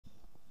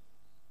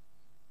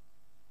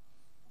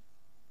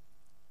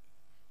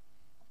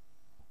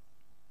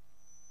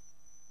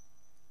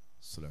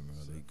السلام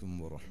عليكم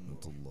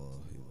ورحمة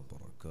الله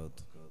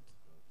وبركاته.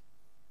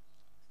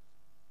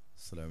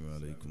 السلام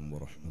عليكم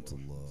ورحمة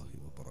الله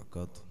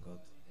وبركاته.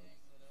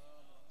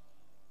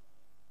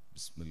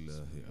 بسم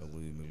الله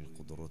عظيم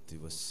القدرة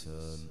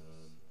والسان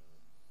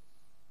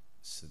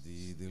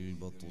سديد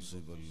البطش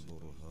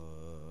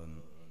والبرهان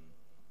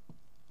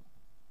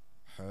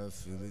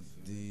حافظ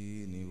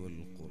الدين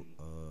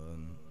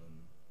والقرآن.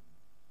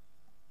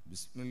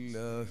 بسم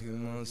الله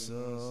ما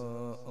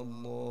شاء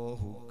الله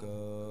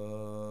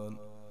كان.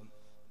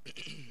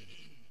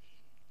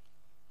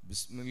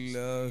 بسم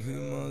الله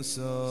ما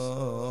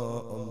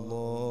شاء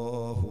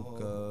الله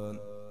كان.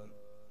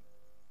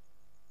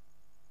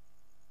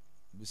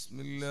 بسم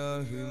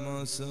الله ما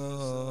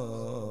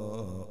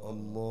شاء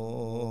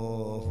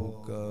الله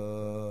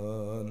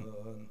كان.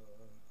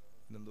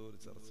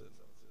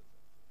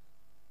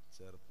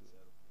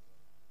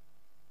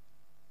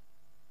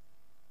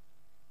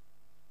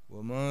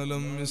 وما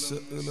لم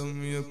يشأ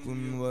لم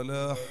يكن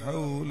ولا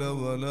حول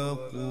ولا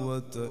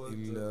قوة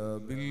إلا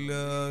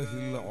بالله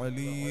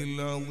العلي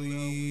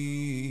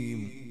العظيم.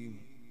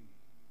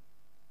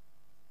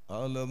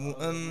 أعلم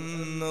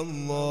أن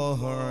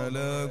الله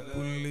على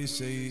كل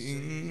شيء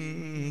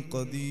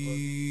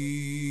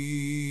قدير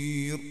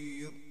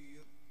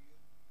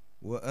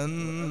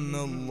وأن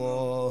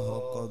الله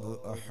قد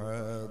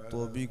أحاط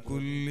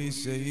بكل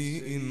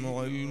شيء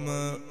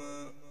علما.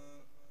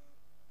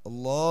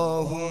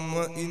 اللهم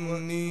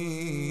إني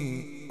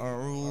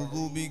أعوذ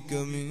بك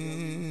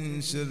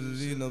من شر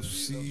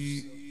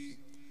نفسي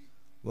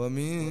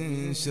ومن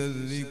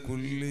شر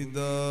كل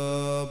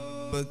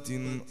دابة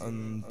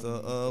أنت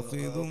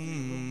آخذ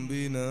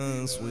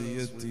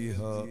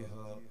بناصيتها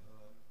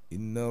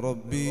إن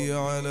ربي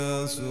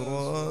على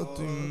صراط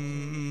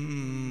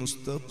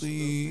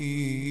مستقيم.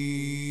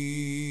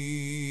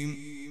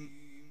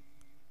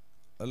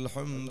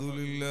 الحمد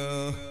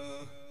لله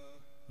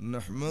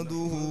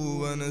نحمده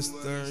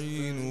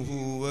ونستعينه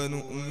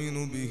ونؤمن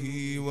به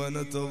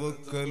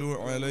ونتوكل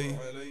عليه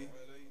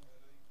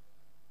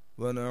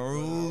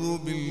ونعوذ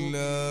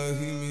بالله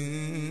من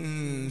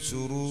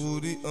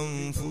شرور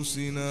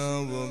أنفسنا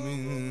ومن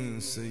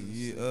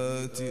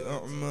سيئات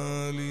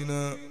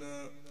أعمالنا.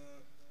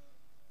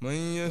 من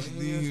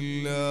يهده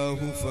الله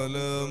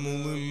فلا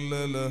مضل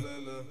له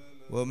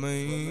ومن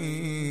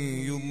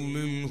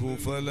يضلله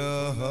فلا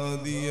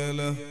هادي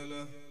له.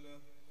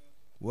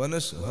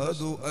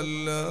 ونشهد أن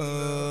لا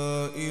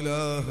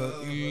إله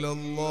إلا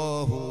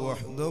الله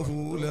وحده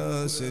لا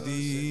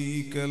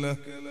شريك له.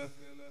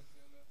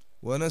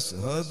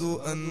 ونشهد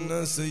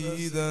أن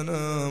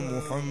سيدنا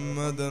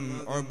محمدا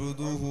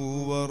عبده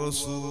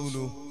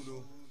ورسوله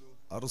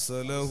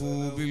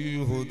أرسله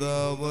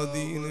بالهدى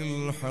ودين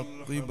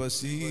الحق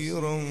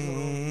بشيرا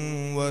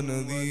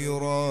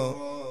ونذيرا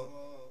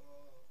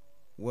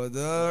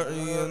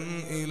وداعيا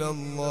إلى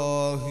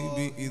الله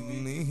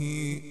بإذنه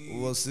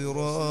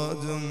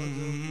وسراجا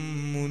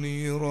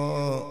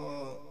منيرا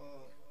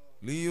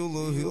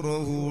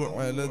ليظهره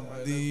على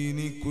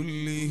الدين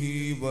كله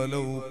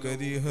ولو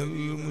كره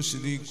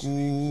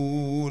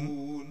المشركون.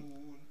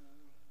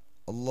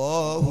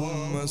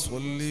 اللهم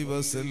صل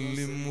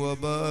وسلم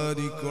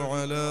وبارك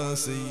على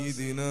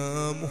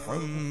سيدنا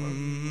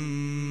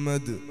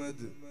محمد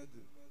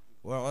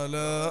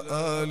وعلى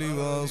آل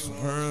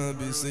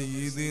وأصحاب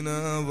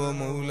سيدنا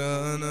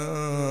ومولانا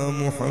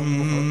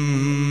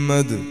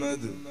محمد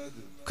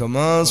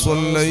كما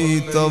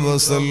صليت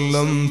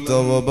وسلمت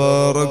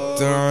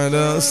وباركت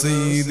على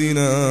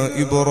سيدنا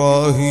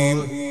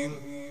إبراهيم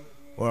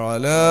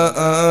وعلى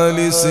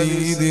آل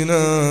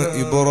سيدنا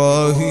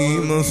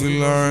إبراهيم في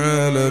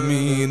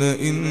العالمين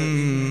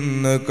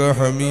إنك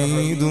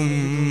حميد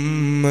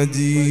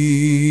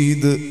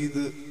مجيد.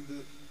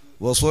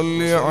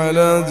 وصل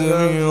على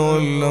جميع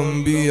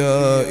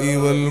الأنبياء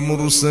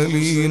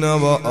والمرسلين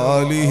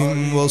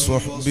وآلهم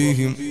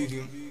وصحبهم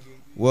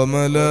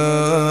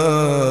وملائكتك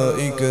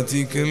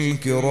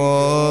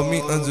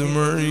الكرام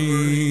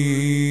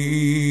أجمعين.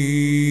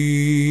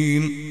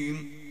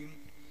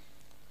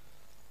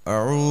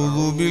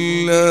 أعوذ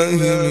بالله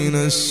من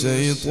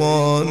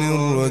الشيطان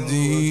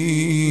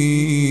الرجيم.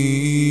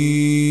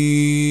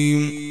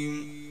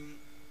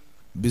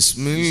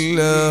 بسم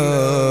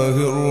الله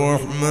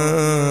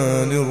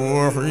الرحمن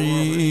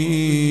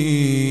الرحيم.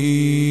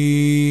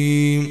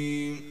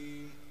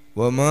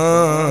 وما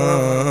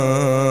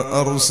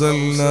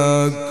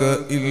أرسلناك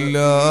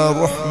إلا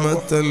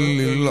رحمة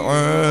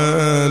للعالمين.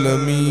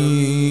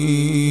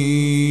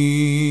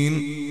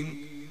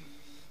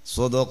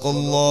 صدق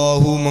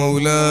الله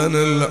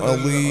مولانا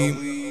العظيم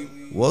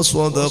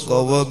وصدق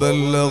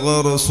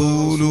وبلغ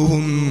رسوله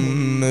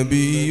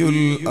النبي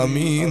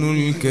الأمين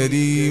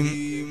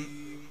الكريم.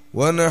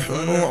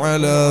 ونحن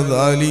على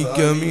ذلك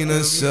من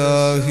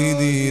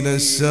الشاهدين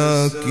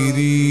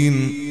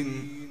الشاكرين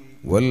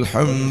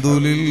والحمد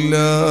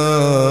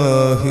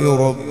لله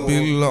رب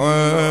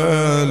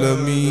العالمين.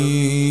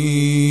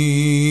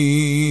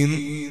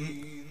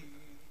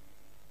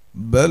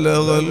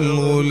 بلغ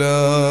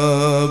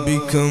الغلا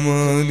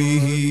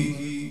بكماله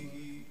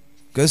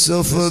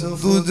كشف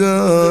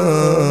الدجى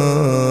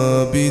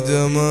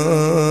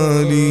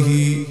بجماله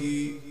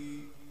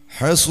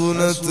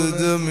حسنت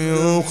جميع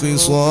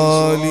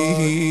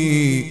خصاله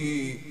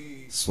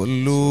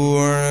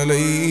صلوا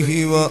عليه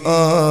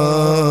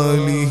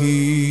وآله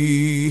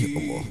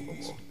الله.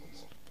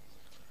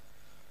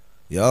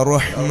 يا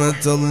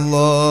رحمة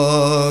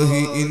الله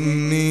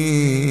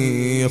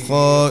إني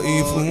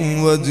خائف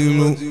وجل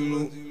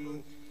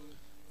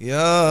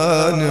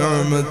يا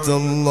نعمة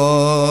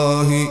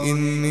الله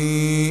إني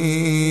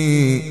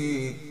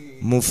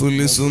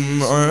مفلس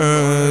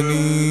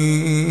عاني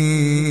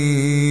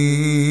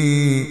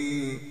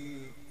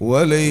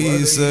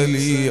وليس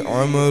لي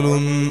عمل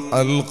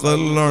ألقى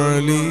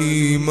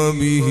العليم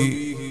به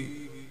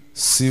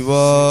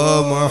سوى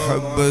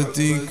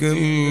محبتك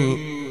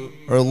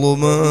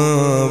العظمى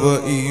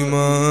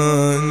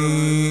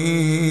وإيماني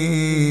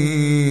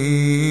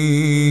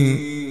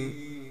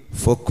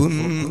فكن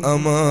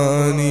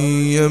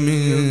أماني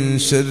من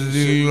شر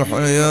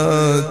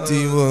الحياة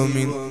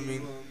ومن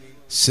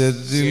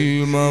شر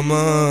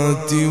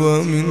الممات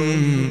ومن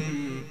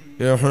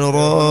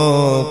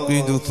إحراق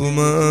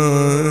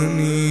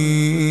جثماني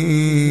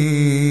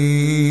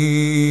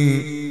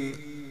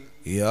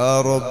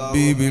يا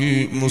ربي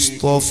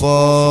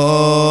بالمصطفى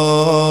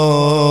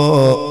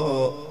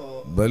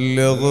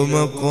بلغ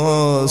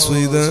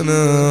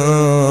مقاصدنا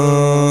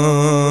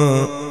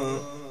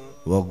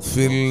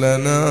واغفر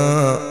لنا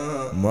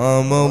ما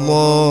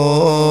مضى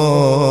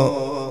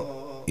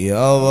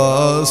يا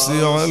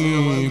واسع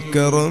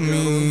الكرم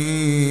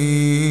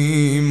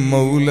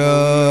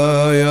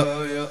مولاي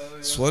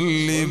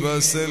صل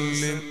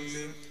وسلم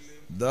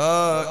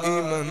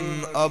دائما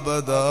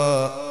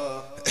أبدا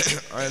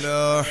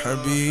على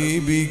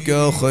حبيبك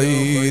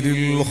خير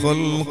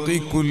الخلق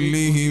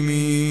كلهم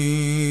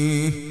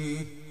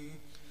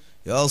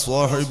يا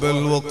صاحب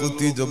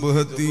الوقت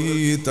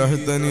جبهتي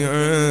تحت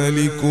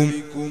نعالكم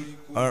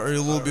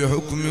أعظ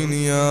بحكم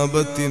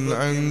نيابة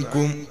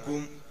عنكم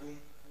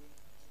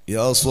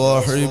يا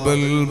صاحب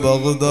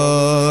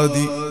البغداد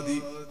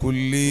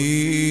كل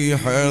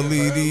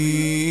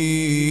حاضري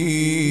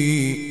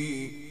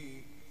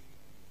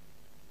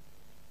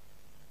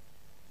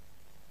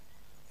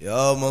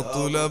يا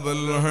مطلب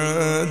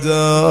الحاجات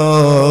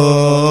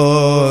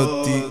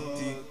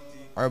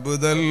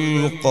عبد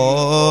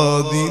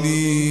القادر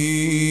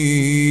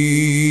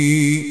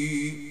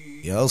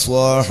يا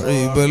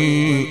صاحب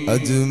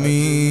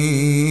الأجمير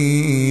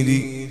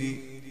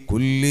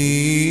كل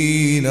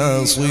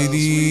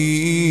ناصري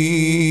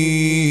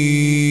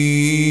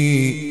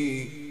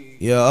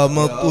يا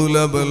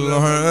مطلب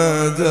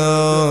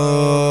الحاجات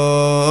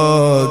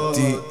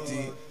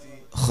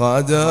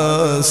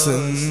خواجة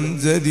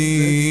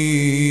سنجدي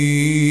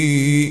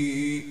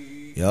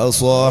يا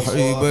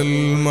صاحب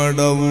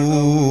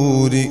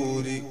المدبور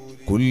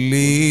كل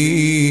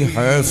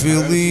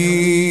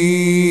حافظي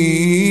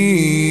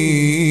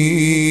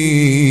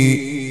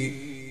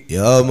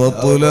يا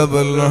مطلب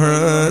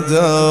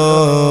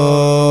الحاجات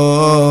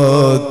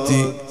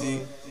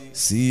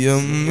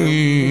سيم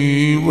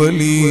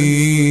الولي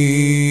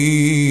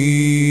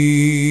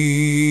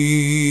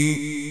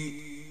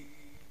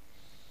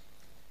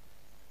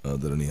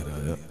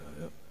ആദരണീയരായ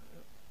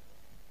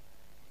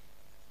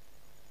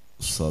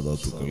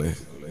സാദാത്തുക്കളെ,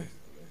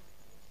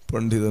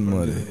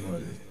 പണ്ഡിതന്മാരെ,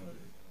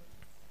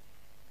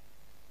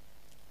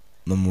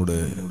 നമ്മുടെ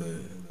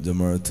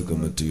ജമാഅത്ത്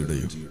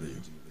കമ്മിറ്റിയുടെയും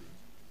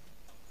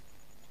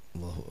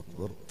അല്ലാഹു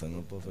അക്ബർ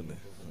തങ്ങപ്പല്ലേ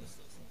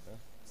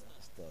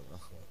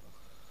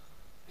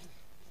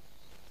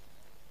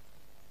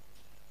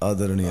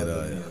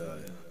ആദരണീയരായ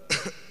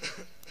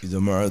ഈ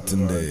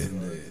ജമാഅത്തിന്റെ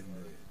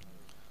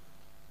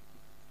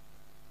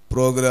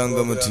പ്രോഗ്രാം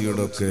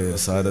കമ്മിറ്റിയുടെ ഒക്കെ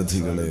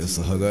സാരഥികളെ,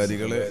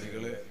 സഹകാരികളെ,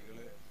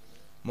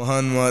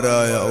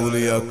 മഹാന്മാരായ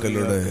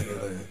ഔലിയാക്കളുടെ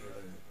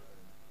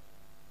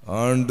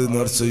ആണ്ട്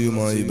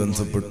നേർച്ചയുമായി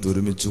ബന്ധപ്പെട്ട്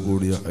ഒരുമിച്ച്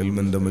കൂടിയ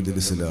ഇൽമിന്റെ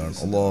മജ്ലിസിലാണ്.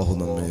 അല്ലാഹു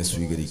നമ്മെ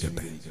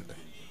സ്വീകരിക്കട്ടെ.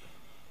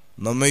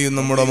 നമ്മയും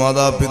നമ്മുടെ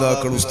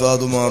മാതാപിതാക്കൾ,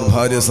 ഉസ്താദുമാർ,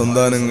 ഭാര്യ,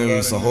 സന്താനങ്ങൾ,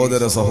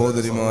 സഹോദര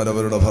സഹോദരിമാർ,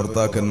 അവരുടെ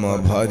ഭർത്താക്കന്മാർ,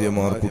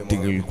 ഭാര്യമാർ,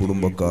 കുട്ടികൾ,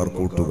 കുടുംബക്കാർ,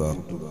 കൂട്ടുകാർ,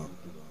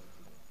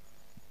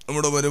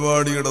 നമ്മുടെ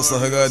പരിപാടിയുടെ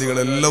സഹകാരികൾ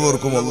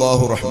എല്ലാവർക്കും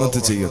അല്ലാഹു റഹ്മത്ത്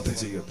ചെയ്യട്ടെ.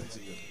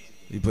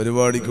 ഈ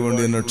പരിപാടിക്ക്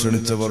വേണ്ടി എന്നെ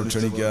ക്ഷണിച്ചവർ,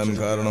 ക്ഷണിക്കാൻ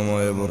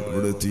കാരണമായവർ,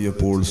 ഇവിടെ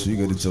എത്തിയപ്പോൾ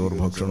സ്വീകരിച്ചവർ,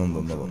 ഭക്ഷണം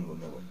തന്നവർ,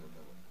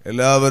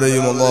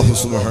 എല്ലാവരെയും അല്ലാഹു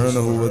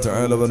സുബ്ഹാനഹു വ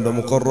തആല അവന്റെ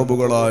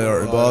മുഖറബുകളായ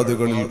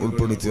ഇബാദുകളിൽ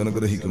ഉൾപ്പെടുത്തി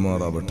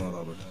അനുഗ്രഹിക്കുമാറാവട്ടെ.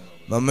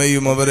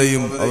 നമ്മെയും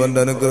അവരെയും അവന്റെ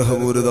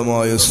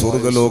അനുഗ്രഹപൂരിതമായ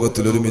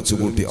സ്വർഗ്ഗലോകത്തിൽ ഒരുമിച്ച്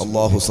കൂട്ടി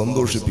അല്ലാഹു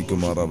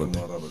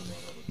സന്തോഷിപ്പിക്കുമാറാവട്ടെ.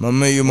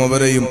 നമ്മെയും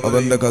അവരെയും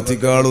അവന്റെ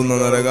കത്തിക്കാളുന്ന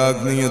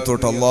നരകാഗ്നിയെ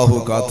തൊട്ട് അല്ലാഹു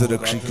കാത്തു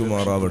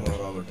രക്ഷിക്കുമാറാവട്ടെ.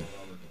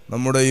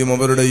 നമ്മുടെയും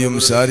അവരുടെയും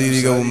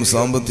ശാരീരികവും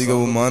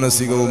സാമ്പത്തികവും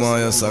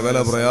മാനസികവുമായ സകല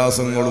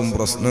പ്രയാസങ്ങളും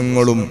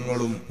പ്രശ്നങ്ങളും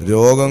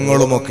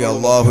രോഗങ്ങളുമൊക്കെ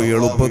അല്ലാഹു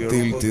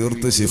എളുപ്പത്തിൽ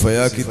തീർത്ത്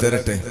ശിഫയാക്കി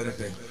തരട്ടെ.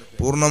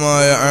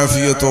 പൂർണ്ണമായ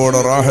ആഫിയത്തോടെ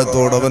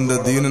റാഹത്തോടെ അവന്റെ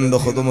ദീനിന്റെ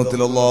ഖിദ്മത്തിൽ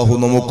അല്ലാഹു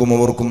നമുക്കും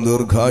അവർക്കും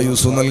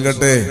ദീർഘായുസ്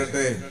നൽകട്ടെ.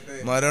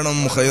 മരണം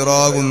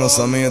ഖൈറാകുന്ന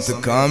സമയത്ത്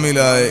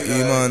കാമിലായ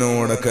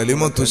ഈമാനോടെ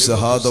കലിമത്തു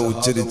ഷഹാദ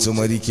ഉച്ചരിച്ച്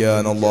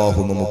മരിക്കാൻ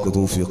അല്ലാഹു നമുക്ക്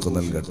തൗഫീഖ്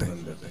നൽകട്ടെ.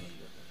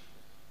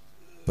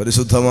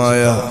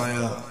 പരിശുദ്ധമായ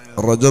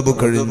റജബ്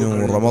കഴിഞ്ഞു,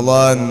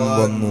 റമളാൻ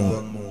വന്നു,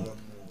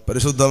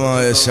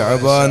 പരിശുദ്ധമായ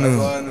ശഅബാൻ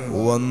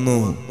വന്നു.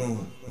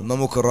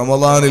 നമുക്ക്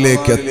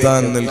റമളാനിലേക്ക്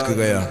എത്താൻ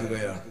നിൽക്കുകയാണ്.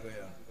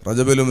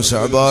 റജബിലും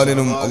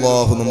ശഅബാനിലും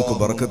അല്ലാഹു നമുക്ക്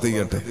ബർക്കത്ത്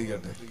ചെയ്യട്ടെ.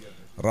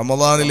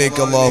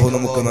 റമളാനിലേക്ക് അല്ലാഹു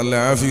നമുക്ക് നല്ല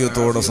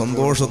ആഫിയത്തോടെ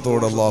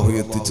സന്തോഷത്തോടെ അല്ലാഹു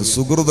എത്തിച്ച്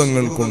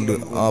സുഹൃതങ്ങൾ കൊണ്ട്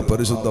ആ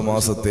പരിശുദ്ധ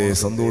മാസത്തെ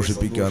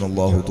സന്തോഷിപ്പിക്കാൻ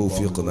അല്ലാഹു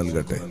തൗഫീഖ്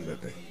നൽകട്ടെ.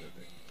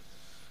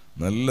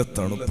 നല്ല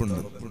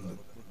തണുപ്പുണ്ട്.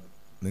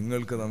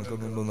 നിങ്ങൾക്ക്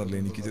തണുക്കുന്നുണ്ടോന്നല്ല,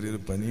 എനിക്ക്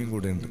ചെറിയൊരു പനിയും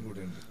കൂടെ ഉണ്ട്.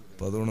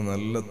 അപ്പൊ അതുകൊണ്ട്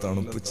നല്ല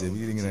തണുപ്പ്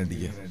ചെവിയിൽ ഇങ്ങനെ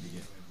അടിക്കാം.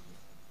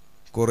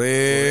 കുറേ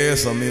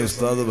സമയം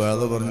ഉസ്താദ് വേദ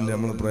പറഞ്ഞിട്ട്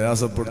നമ്മൾ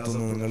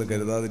പ്രയാസപ്പെടുത്തുന്നു നിങ്ങൾ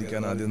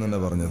കരുതാതിരിക്കാൻ ആദ്യം തന്നെ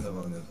പറഞ്ഞത്.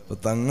 അപ്പൊ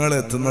തങ്ങൾ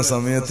എത്തുന്ന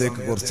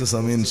സമയത്തേക്ക് കുറച്ച്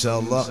സമയം ഇൻഷാ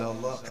അല്ലാഹ്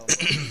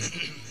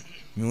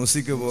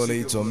മ്യൂസിക് പോലെ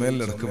ഈ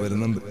ചുമലിലിടക്ക്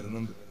വരുന്നുണ്ട്.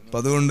 അപ്പൊ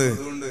അതുകൊണ്ട്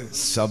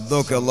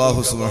ശബ്ദമൊക്കെ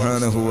അല്ലാഹു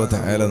സുബ്ഹാനഹു വ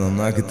തആല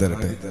നന്നാക്കി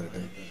തരട്ടെ.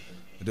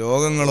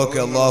 രോഗങ്ങളൊക്കെ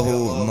അല്ലാഹു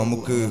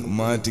നമുക്ക്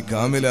മാറ്റി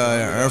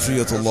കാമിലായ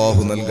ആഫിയത്ത്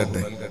അല്ലാഹു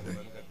നൽകട്ടെ.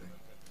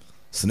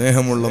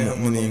 സ്നേഹമുള്ള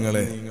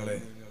മുഅ്മിനീങ്ങളെ,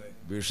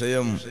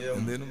 വിഷയം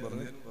എന്തേലും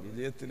പറഞ്ഞു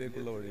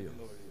വിജയത്തിലേക്കുള്ള വഴിയോ?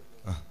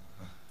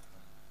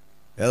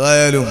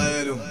 ഏതായാലും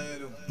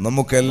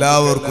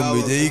നമുക്കെല്ലാവർക്കും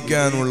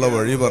വിജയിക്കാനുള്ള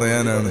വഴി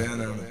പറയാനാണ്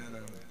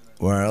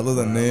വഅദ്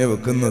തന്നെ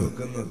വെക്കുന്നത്.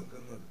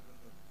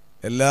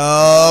 എല്ലാ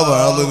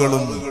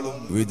വഅദുകളും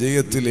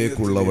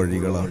വിജയത്തിലേക്കുള്ള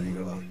വഴികളാണ്.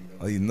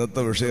 അത്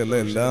ഇന്നത്തെ വിഷയമല്ല,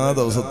 എല്ലാ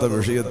ദിവസത്തെ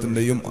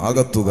വിഷയത്തിന്റെയും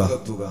ആകത്തുക.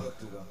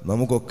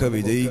 നമുക്കൊക്കെ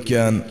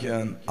വിജയിക്കാൻ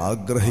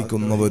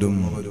ആഗ്രഹിക്കുന്നവരും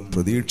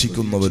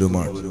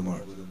പ്രതീക്ഷിക്കുന്നവരുമാണ്.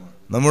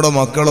 നമ്മുടെ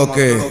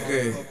മക്കളൊക്കെ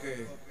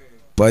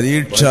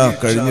പരീക്ഷ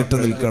കഴിഞ്ഞിട്ട്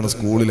നിൽക്കുകയാണ്.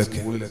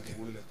 സ്കൂളിലൊക്കെ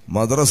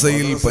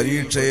മദ്രസയിൽ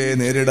പരീക്ഷയെ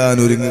നേരിടാൻ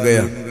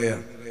ഒരുങ്ങുകയാണ്.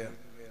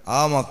 ആ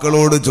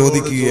മക്കളോട്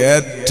ചോദിക്കുക,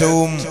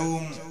 ഏറ്റവും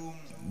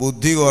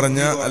ബുദ്ധി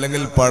കുറഞ്ഞ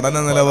അല്ലെങ്കിൽ പഠന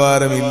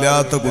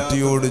നിലവാരമില്ലാത്ത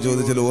കുട്ടിയോട്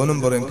ചോദിച്ചാൽ ഓനും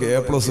പറയും A+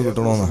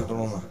 കിട്ടണമെന്നാ.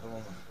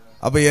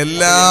 അപ്പൊ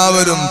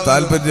എല്ലാവരും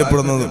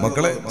താല്പര്യപ്പെടുന്നത്,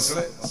 മക്കളെ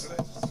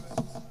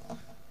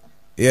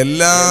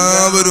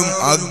എല്ലാവരും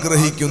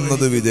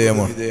ആഗ്രഹിക്കുന്നത്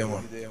വിജയമാണ്.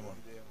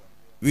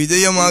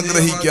 വിജയം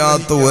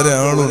ആഗ്രഹിക്കാത്ത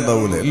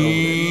ഒരാളുണ്ടാവൂല.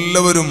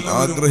 എല്ലാവരും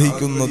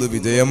ആഗ്രഹിക്കുന്നത്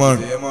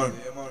വിജയമാണ്.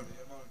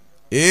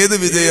 ഏത്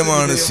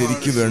വിജയമാണ്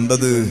ശരിക്ക്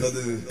വേണ്ടത്?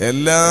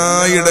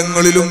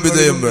 എല്ലായിടങ്ങളിലും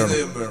വിജയം വേണം,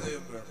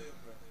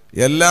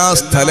 എല്ലാ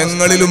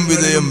സ്ഥലങ്ങളിലും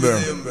വിജയം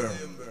വേണം.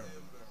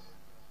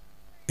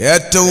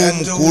 ഏറ്റവും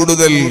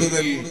കൂടുതൽ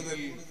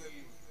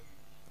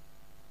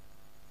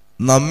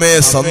നമ്മെ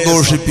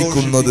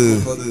സന്തോഷിപ്പിക്കുന്നത്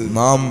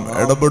നാം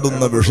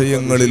ഇടപെടുന്ന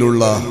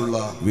വിഷയങ്ങളിലുള്ള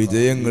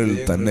വിജയങ്ങൾ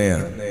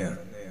തന്നെയാണ്.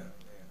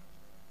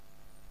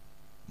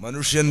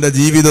 മനുഷ്യന്റെ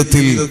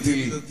ജീവിതത്തിൽ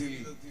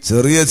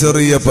ചെറിയ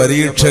ചെറിയ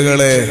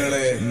പരീക്ഷകളെ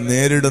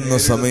നേരിടുന്ന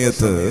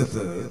സമയത്ത്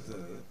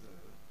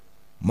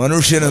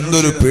മനുഷ്യൻ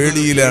എന്തൊരു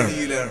പേടിയിലാണ്.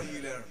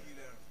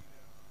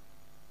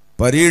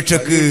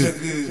 പരീക്ഷയ്ക്ക്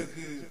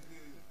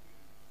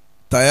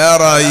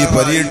തയ്യാറായി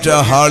പരീക്ഷാ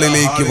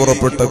ഹാളിലേക്ക്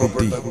പുറപ്പെട്ട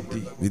കുട്ടി,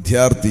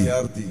 വിദ്യാർത്ഥി,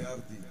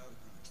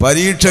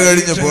 പരീക്ഷ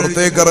കഴിഞ്ഞ്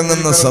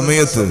പുറത്തേക്കിറങ്ങുന്ന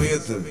സമയത്ത്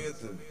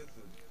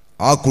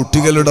ആ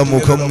കുട്ടികളുടെ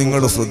മുഖം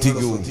നിങ്ങൾ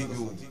ശ്രദ്ധിക്കൂ.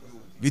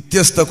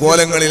 വ്യത്യസ്ത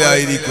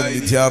കോലങ്ങളിലായിരിക്കും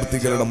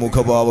വിദ്യാർത്ഥികളുടെ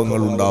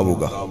മുഖഭാവങ്ങൾ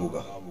ഉണ്ടാവുക.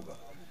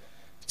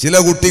 ചില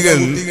കുട്ടികൾ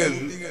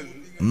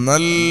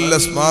നല്ല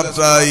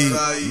സ്മാർട്ടായി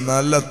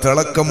നല്ല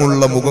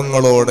തിളക്കമുള്ള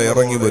മുഖങ്ങളോടെ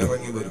ഇറങ്ങി വരും.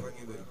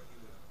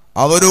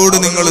 അവരോട്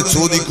നിങ്ങൾ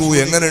ചോദിക്കൂ,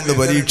 എങ്ങനെയുണ്ട്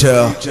പരീക്ഷ?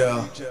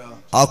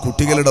 ആ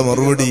കുട്ടികളുടെ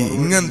മറുപടി,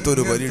 ഇങ്ങനത്തെ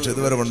ഒരു പരീക്ഷ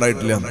ഇതുവരെ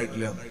ഉണ്ടായിട്ടില്ല.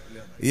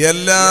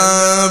 എല്ലാ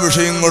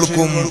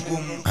വിഷയങ്ങൾക്കും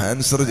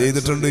ആൻസർ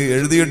ചെയ്തിട്ടുണ്ട്,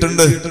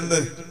 എഴുതിയിട്ടുണ്ട്.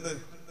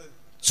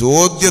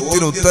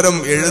 ചോദ്യത്തിന് ഉത്തരം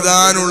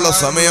എഴുതാനുള്ള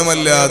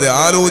സമയമല്ലാതെ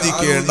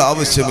ആലോചിക്കേണ്ട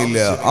ആവശ്യമില്ല.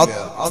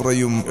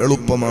 അത്രയും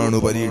എളുപ്പമാണ്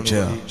പരീക്ഷ.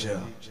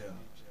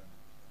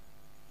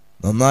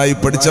 നന്നായി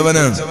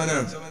പഠിച്ചവന്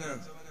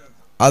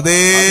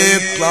അതേ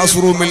ക്ലാസ്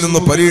റൂമിൽ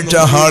നിന്ന്,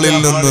 പരീക്ഷാ ഹാളിൽ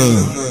നിന്ന്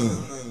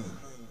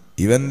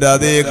ഇവന്റെ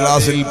അതേ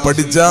ക്ലാസ്സിൽ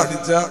പഠിച്ച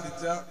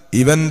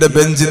ഇവന്റെ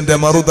ബെഞ്ചിന്റെ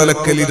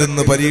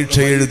മറുതലക്കലിരുന്ന് പരീക്ഷ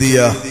എഴുതിയ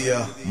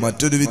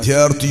മറ്റൊരു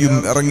വിദ്യാർത്ഥിയും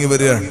ഇറങ്ങി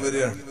വരികയാണ്.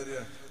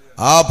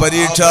 ആ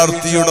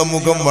പരീക്ഷാർത്ഥിയുടെ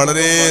മുഖം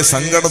വളരെ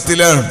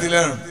സങ്കടത്തിലാണ്.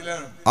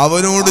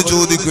 അവനോട്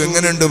ചോദിക്കും,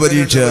 എങ്ങനെയുണ്ട്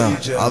പരീക്ഷ?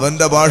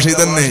 അവന്റെ ഭാഷ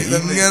തന്നെ,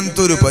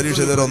 ഇങ്ങനത്തെ ഒരു പരീക്ഷ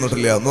ഇതുവരെ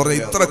വന്നിട്ടില്ല എന്ന് പറഞ്ഞാൽ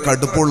ഇത്ര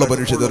കടുപ്പമുള്ള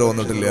പരീക്ഷ ഇതുവരെ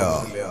വന്നിട്ടില്ല.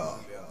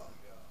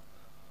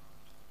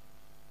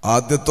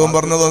 ആദ്യത്വം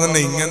പറഞ്ഞത് തന്നെ,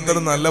 ഇങ്ങനത്തെ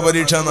ഒരു നല്ല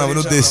പരീക്ഷ എന്ന്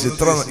അവനുദ്ദേശിച്ചു.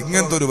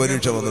 ഇങ്ങനത്തെ ഒരു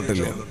പരീക്ഷ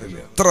വന്നിട്ടില്ല,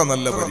 ഇത്ര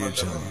നല്ല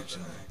പരീക്ഷ.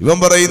 ഇവൻ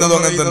പറയുന്നത്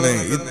അങ്ങനെ തന്നെ,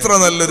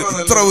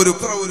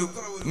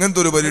 ഇങ്ങനത്തെ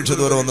ഒരു പരീക്ഷ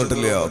ഇതുവരെ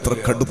വന്നിട്ടില്ല, അത്ര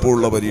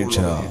കടുപ്പമുള്ള പരീക്ഷ.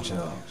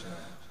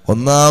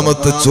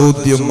 ഒന്നാമത്തെ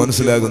ചോദ്യം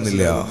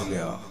മനസ്സിലാകുന്നില്ല,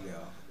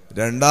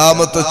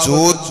 രണ്ടാമത്തെ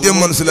ചോദ്യം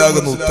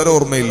മനസ്സിലാകുന്നു, ഉത്തരം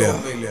ഓർമ്മയില്ല.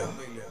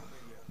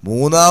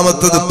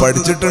 മൂന്നാമത്തത്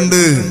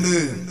പഠിച്ചിട്ടുണ്ട്,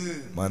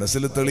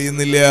 മനസ്സിൽ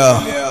തെളിയുന്നില്ല.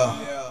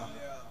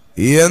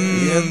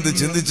 എന്ത്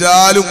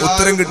ചിന്തിച്ചാലും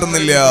ഉത്തരം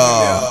കിട്ടുന്നില്ല.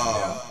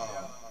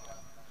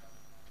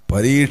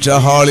 പരീക്ഷാ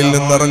ഹാളിൽ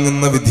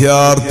നിന്നിറങ്ങുന്ന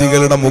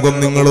വിദ്യാർത്ഥികളുടെ മുഖം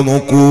നിങ്ങൾ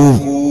നോക്കൂ.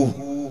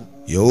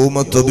 യൗമ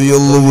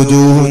തബിയല്ലു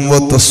വുജൂഹും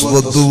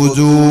വതസ്വദ്ദു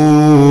വുജൂഹ്.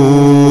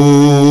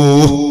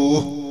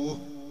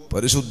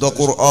 പരിശുദ്ധ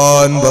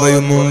ഖുർആൻ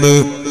പറയുന്നുണ്ട്,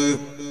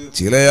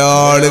 ചില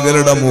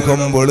ആളുകളുടെ മുഖം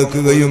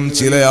വെളുക്കുകയും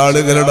ചില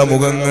ആളുകളുടെ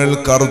മുഖങ്ങൾ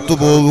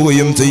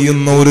കറുത്തുപോവുകയും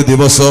ചെയ്യുന്ന ഒരു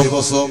ദിവസം.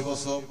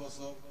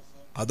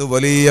 അത്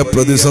വലിയ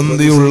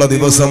പ്രതിസന്ധിയുള്ള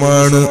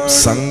ദിവസമാണ്,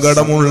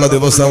 സങ്കടമുള്ള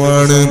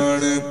ദിവസമാണ്.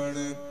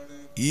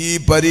 ഈ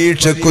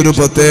പരീക്ഷയ്ക്കൊരു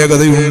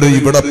പ്രത്യേകതയുണ്ട്.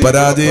 ഇവിടെ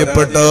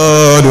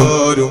പരാജയപ്പെട്ടാലും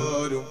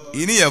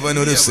ഇനി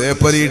അവനൊരു സേ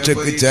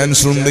പരീക്ഷയ്ക്ക്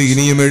ചാൻസ് ഉണ്ട്,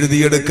 ഇനിയും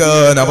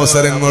എഴുതിയെടുക്കാൻ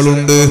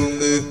അവസരങ്ങളുണ്ട്.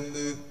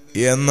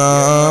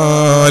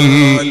 എന്നാൽ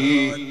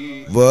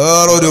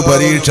വേറൊരു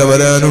പരീക്ഷ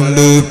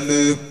വരാനുണ്ട്.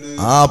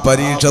 ആ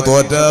പരീക്ഷ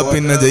തോറ്റാ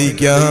പിന്നെ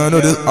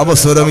ജയിക്കാനൊരു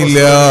അവസരമില്ല.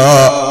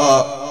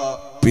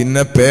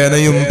 പിന്നെ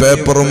പേനയും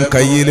പേപ്പറും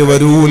കയ്യിൽ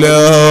വരൂല.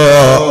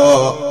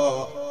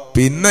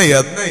 പിന്നെ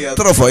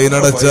എത്ര ഫൈൻ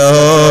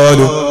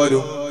അടച്ചാലും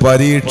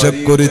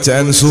പരീക്ഷക്കൊരു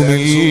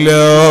ചാൻസുമില്ല.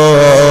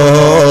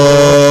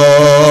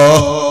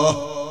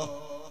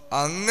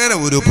 അങ്ങനെ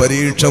ഒരു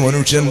പരീക്ഷ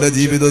മനുഷ്യന്റെ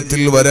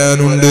ജീവിതത്തിൽ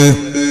വരാനുണ്ട്.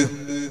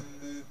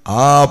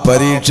 ആ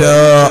പരീക്ഷ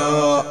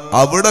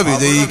അവിടെ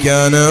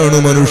വിജയിക്കാനാണ്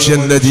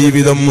മനുഷ്യന്റെ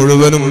ജീവിതം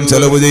മുഴുവനും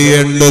ചെലവ്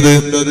ചെയ്യേണ്ടത്.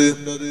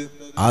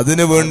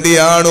 അതിനു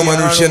വേണ്ടിയാണ്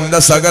മനുഷ്യന്റെ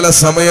സകല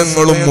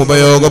സമയങ്ങളും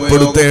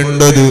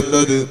ഉപയോഗപ്പെടുത്തേണ്ടത്.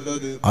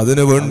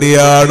 അതിനു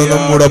വേണ്ടിയാണ്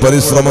നമ്മുടെ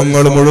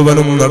പരിശ്രമങ്ങൾ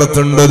മുഴുവനും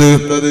നടത്തേണ്ടത്.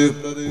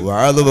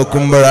 വാത്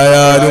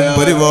വെക്കുമ്പോഴായാലും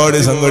പരിപാടി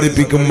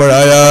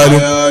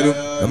സംഘടിപ്പിക്കുമ്പോഴായാലും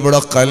നമ്മുടെ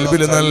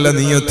ഖൽബിൽ നല്ല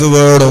നിയത്ത്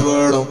വേണം.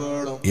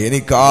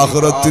 എനിക്ക്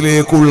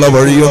ആഖിറത്തിലേക്കുള്ള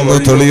വഴിയൊന്ന്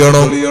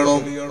തെളിയണം.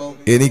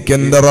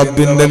 എനിക്കെന്റെ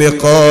റബ്ബിന്റെ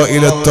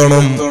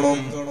ലിഖായിലെത്തണം.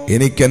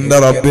 എനിക്കെന്റെ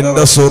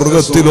റബ്ബിന്റെ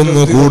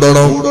സ്വർഗത്തിലൊന്ന്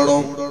കൂടണം.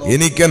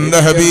 എനിക്കെന്റെ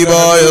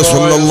ഹബീബായ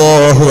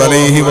സല്ലല്ലാഹു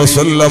അലൈഹി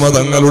വസല്ലമ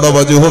തങ്ങളുടെ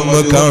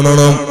വജ്ഹൊന്ന്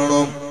കാണണം.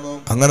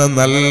 അങ്ങനെ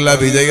നല്ല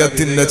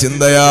വിജയത്തിന്റെ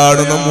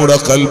ചിന്തയാണ് നമ്മുടെ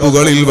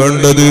ഖൽബുകളിൽ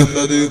വേണ്ടത്.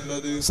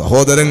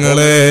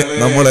 സഹോദരങ്ങളെ,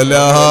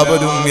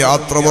 നമ്മളെല്ലാവരും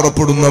യാത്ര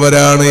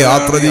പുറപ്പെടുന്നവരാണ്,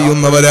 യാത്ര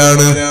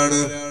ചെയ്യുന്നവരാണ്.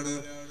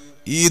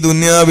 ഈ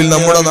ദുനിയാവിൽ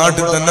നമ്മുടെ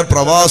നാട്ടിൽ തന്നെ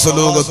പ്രവാസ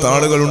ലോകത്ത്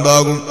ആളുകൾ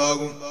ഉണ്ടാകും.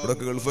 ഇവിടെ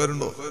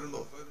ഗൾഫുകാരുണ്ടോ?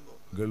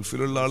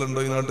 ഗൾഫിലുള്ള ആളുണ്ടോ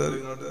ഈ നാട്ടുകാർ?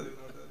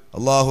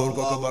 അള്ളാഹു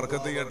അവർക്കൊക്കെ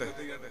ബർക്കത്ത് ചെയ്യട്ടെ.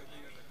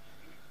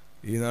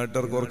 ഈ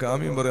നാട്ടുകാർക്ക് അവർക്ക്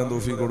ആമീൻ പറയാൻ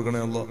തൗഫീഖ് കൊടുക്കണേ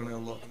അല്ലാഹ്.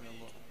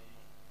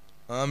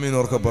 ആമീൻ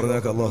ഓർക്കെ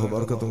പറഞ്ഞാൽ അള്ളാഹു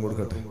ബർക്കത്തും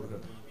കൊടുക്കട്ടെ.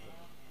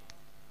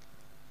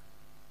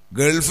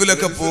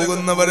 ഗൾഫിലൊക്കെ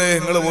പോകുന്നവരെ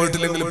നിങ്ങൾ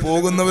പോയിട്ടില്ലെങ്കിൽ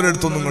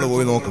പോകുന്നവരെടുത്തൊന്നും നിങ്ങൾ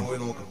പോയി നോക്കണം.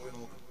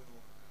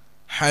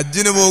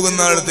 ഹജ്ജിന് പോകുന്ന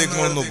ആളത്തേക്ക്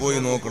നിങ്ങളൊന്ന് പോയി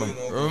നോക്കണം.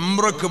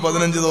 ഉംറക്ക്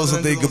 15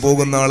 ദിവസത്തേക്ക്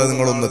പോകുന്ന ആളെ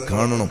നിങ്ങളൊന്ന്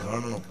കാണണം.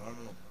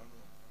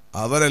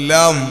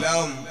 അവരെല്ലാം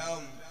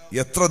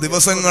എത്ര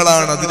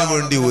ദിവസങ്ങളാണ് അതിനു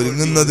വേണ്ടി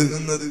ഒരുങ്ങുന്നത്.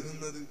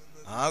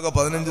 ആകെ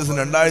 15 ദിവസം,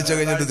 2 ആഴ്ച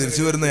കഴിഞ്ഞിട്ട്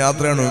തിരിച്ചു വരുന്ന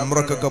യാത്രയാണ്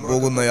ഉംറക്കൊക്കെ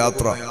പോകുന്ന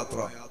യാത്ര.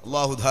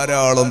 അള്ളാഹു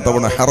ധാരാളം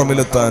തവണ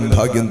ഹറമിലെത്താൻ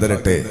ഭാഗ്യം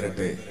തരട്ടെ.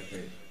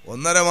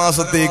 1.5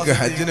 മാസത്തേക്ക്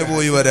ഹജ്ജിന്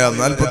പോയി വരാം.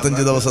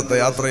 45 ദിവസത്തെ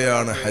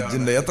യാത്രയാണ്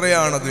ഹജ്ജിന്റെ.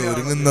 എത്രയാണ് അതിന്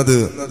ഒരുങ്ങുന്നത്?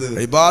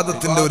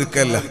 ഇബാദത്തിന്റെ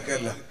ഒരുക്കല്ല.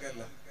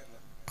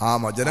 ആ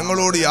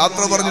ജനങ്ങളോട്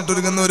യാത്ര പറഞ്ഞിട്ട്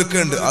ഒരുങ്ങുന്ന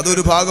ഒരുക്കുണ്ട്,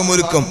 അതൊരു ഭാഗം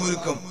ഒരുക്കം.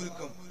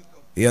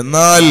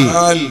 എന്നാൽ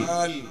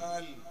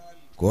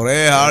കുറെ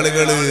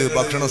ആളുകള്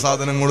ഭക്ഷണ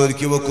സാധനങ്ങൾ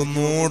ഒരുക്കി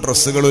വെക്കുന്നു,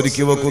 ഡ്രസ്സുകൾ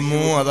ഒരുക്കി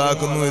വെക്കുന്നു,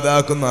 അതാക്കുന്നു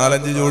ഇതാക്കുന്നു,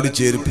 4-5 ജോഡി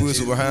ചെരുപ്പ്,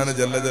 സുബ്ഹാന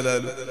ജല്ല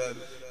ജലാലു.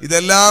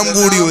 ഇതെല്ലാം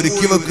കൂടി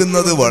ഒരുക്കി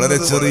വെക്കുന്നത് വളരെ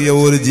ചെറിയ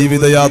ഒരു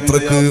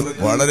ജീവിതയാത്രക്ക്,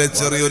 വളരെ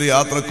ചെറിയൊരു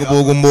യാത്രക്ക്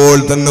പോകുമ്പോൾ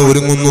തന്നെ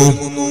ഒരുങ്ങുന്നു.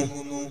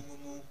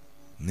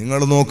 നിങ്ങൾ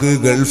നോക്ക്,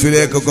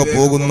 ഗൾഫിലേക്കൊക്കെ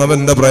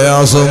പോകുന്നവന്റെ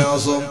പ്രയാസം.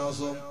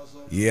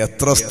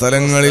 എത്ര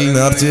സ്ഥലങ്ങളിൽ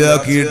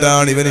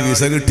നേർച്ചയാക്കിയിട്ടാണ് ഇവന്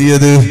വിസ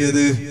കിട്ടിയത്.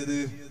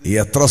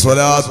 എത്ര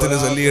സ്വലാത്തിന്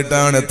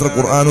ചൊല്ലിയിട്ടാണ്, എത്ര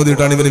ഖുർആൻ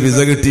ഓതിയിട്ടാണ് ഇവന് വിസ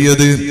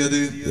കിട്ടിയത്.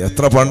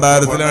 എത്ര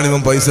ഭണ്ഡാരത്തിലാണ്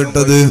ഇവൻ പൈസ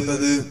ഇട്ടത്.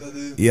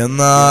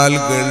 എന്നാൽ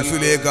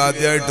ഗൾഫിലേക്ക്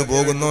ആദ്യമായിട്ട്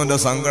പോകുന്നവന്റെ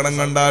സങ്കടം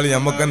കണ്ടാൽ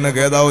ഞമ്മക്ക് തന്നെ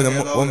ഖേദാവും. നമ്മ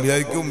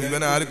വിചാരിക്കും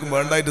ഇവൻ ആർക്കും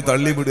വേണ്ടായിട്ട്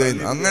തള്ളിവിടുകയും.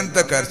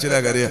 അങ്ങനത്തെ കരച്ചിലാ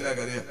കരയാ.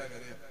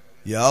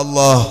 യാ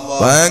അല്ലാഹ്,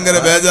 ഭയങ്കര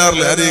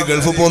ബേജാറില് ആര് ഈ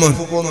ഗൾഫ് പോന്നു.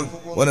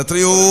 ഓൻ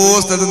എത്രയോ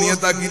സ്ഥലത്ത്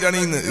നിയത്താക്കിയിട്ടാണ്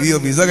ഈ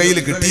വിസ കയ്യിൽ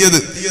കിട്ടിയത്.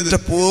 പക്ഷെ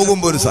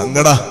പോകുമ്പോ ഒരു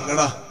സങ്കട.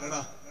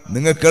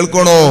 നിങ്ങൾ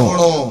കേൾക്കണോ?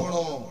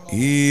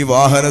 ഈ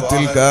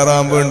വാഹനത്തിൽ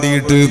കയറാൻ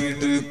വേണ്ടിയിട്ട്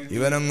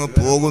ഇവനങ്ങ്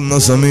പോകുന്ന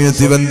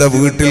സമയത്ത് ഇവന്റെ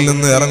വീട്ടിൽ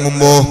നിന്ന്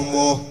ഇറങ്ങുമ്പോ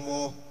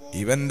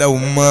ഇവന്റെ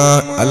ഉമ്മ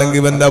അല്ലെങ്കിൽ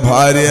ഇവന്റെ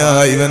ഭാര്യ,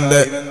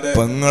 ഇവന്റെ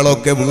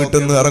പെങ്ങളൊക്കെ വീട്ടിൽ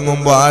നിന്ന്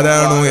ഇറങ്ങുമ്പോ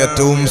ആരാണോ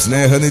ഏറ്റവും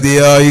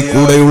സ്നേഹനിധിയായി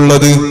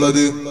കൂടെയുള്ളത്?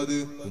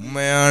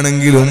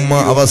 ഉമ്മയാണെങ്കിൽ ഉമ്മ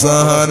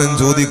അവസാനം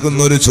ചോദിക്കുന്ന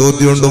ഒരു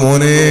ചോദ്യമുണ്ട്,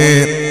 മോനെ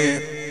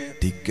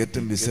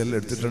ടിക്കറ്റും വിസയും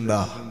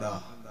എടുത്തിട്ടുണ്ടാ?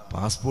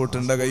 പാസ്പോർട്ട്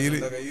ഉണ്ട കയ്യിൽ?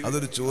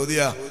 അതൊരു ചോദ്യ.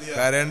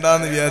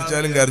 കരണ്ടാന്ന്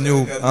വിചാരിച്ചാലും കരഞ്ഞു.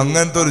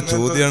 അങ്ങനത്തെ ഒരു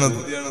ചോദ്യമാണത്.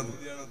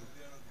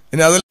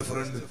 ഇനി അതിൽ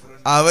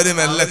അവര്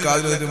മെല്ലെ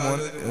കാതിൽ, മോൻ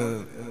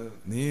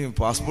നീ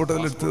പാസ്പോർട്ട്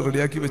എല്ലാം എടുത്ത്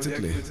റെഡിയാക്കി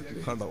വെച്ചിട്ടില്ലേ?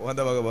 കണ്ടോ,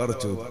 ഓന്റെ വക വേറെ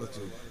ചോദ്യം.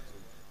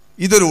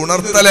 ഇതൊരു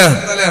ഉണർത്തലാണ്.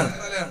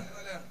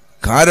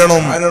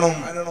 കാരണം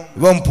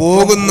ഇവൻ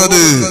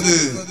പോകുന്നത്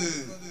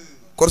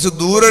കുറച്ച്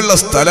ദൂരമുള്ള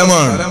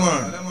സ്ഥലമാണ്.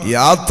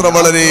 യാത്ര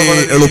വളരെ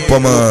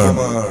എളുപ്പമാണ്.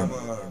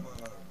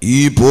 ഈ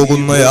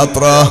പോകുന്ന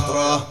യാത്ര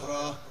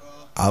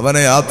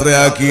അവനെ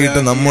യാത്രയാക്കിയിട്ട്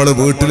നമ്മൾ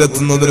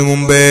വീട്ടിലെത്തുന്നതിന്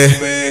മുമ്പേ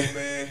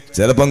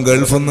ചിലപ്പം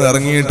ഗൾഫിൽ നിന്ന്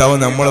ഇറങ്ങിയിട്ട് അവൻ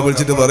നമ്മളെ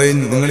വിളിച്ചിട്ട് പറയും,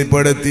 നിങ്ങളിപ്പോ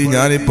ഇവിടെ എത്തി,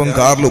 ഞാനിപ്പം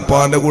കാറിൽ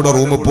ഉപ്പാന്റെ കൂടെ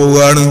റൂമിൽ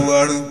പോവുകയാണ്.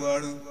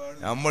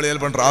 നമ്മൾ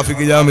ചിലപ്പം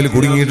ട്രാഫിക് ജാമിൽ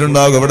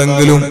കുടുങ്ങിയിട്ടുണ്ടാകും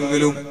എവിടെങ്കിലും.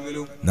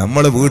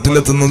 നമ്മളെ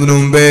വീട്ടിലെത്തുന്നതിന്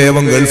മുമ്പേ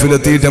അവൻ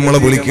ഗൾഫിലെത്തിയിട്ട് നമ്മളെ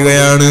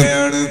വിളിക്കുകയാണ്.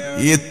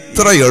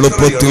 ഇത്ര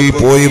എളുപ്പത്തിൽ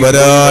പോയി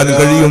വരാൻ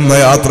കഴിയുന്ന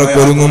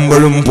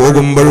യാത്രക്കൊരുങ്ങുമ്പോഴും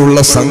പോകുമ്പോഴുള്ള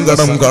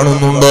സങ്കടം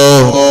കാണുന്നുണ്ടോ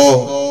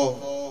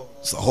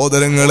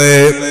സഹോദരങ്ങളെ?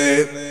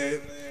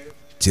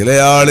 ചില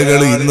ആളുകൾ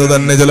ഇന്ന്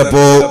തന്നെ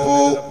ചിലപ്പോ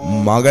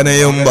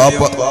മകനെയും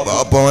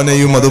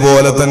ബാപ്പാനെയും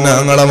അതുപോലെ തന്നെ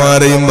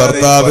ആങ്ങളമാരെയും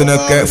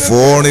ഭർത്താവിനൊക്കെ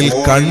ഫോണിൽ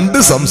കണ്ട്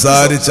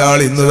സംസാരിച്ച ആൾ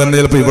ഇന്ന് തന്നെ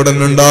ചിലപ്പോ ഇവിടെ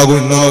ഉണ്ടാകും.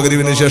 ഇന്ന്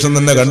മഗ്‌രിബിന് ശേഷം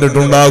തന്നെ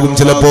കണ്ടിട്ടുണ്ടാകും.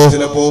 ചിലപ്പോ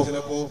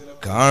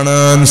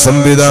കാണാൻ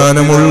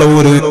സംവിധാനമുള്ള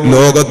ഒരു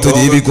ലോകത്ത്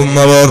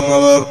ജീവിക്കുന്നവർ,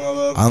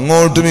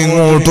 അങ്ങോട്ടും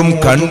ഇങ്ങോട്ടും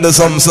കണ്ട്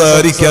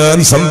സംസാരിക്കാൻ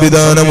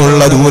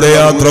സംവിധാനമുള്ള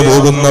ദൂരയാത്ര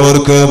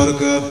പോകുന്നവർക്ക്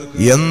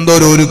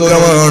എന്തൊരു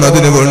ഒരുക്കമാണ്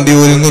അതിനു വേണ്ടി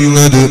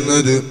ഒരുങ്ങുന്നത്,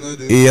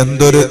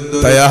 എന്തൊരു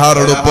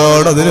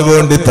തയ്യാറെടുപ്പാണ് അതിനു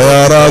വേണ്ടി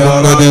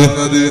തയ്യാറാകുന്നത്.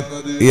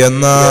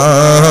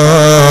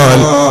 എന്നാൽ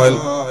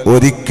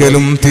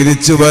ഒരിക്കലും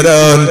തിരിച്ചു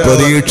വരാൻ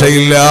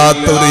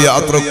പ്രതീക്ഷയില്ലാത്ത ഒരു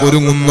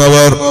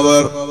യാത്രക്കൊരുങ്ങുന്നവർ,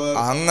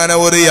 അങ്ങനെ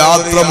ഒരു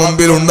യാത്ര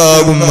മുമ്പിൽ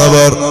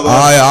ഉണ്ടാകുന്നവർ,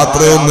 ആ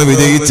യാത്രയൊന്ന്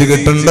വിജയിച്ചു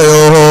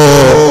കിട്ടണ്ടയോ?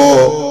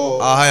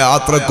 ആ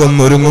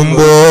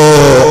യാത്രക്കൊന്നൊരുങ്ങുമ്പോ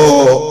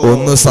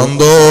ഒന്ന്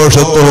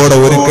സന്തോഷത്തോടെ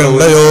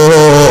ഒരുക്കണ്ടയോ?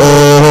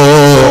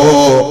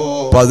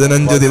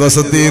 15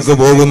 ദിവസത്തേക്ക്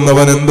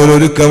പോകുന്നവൻ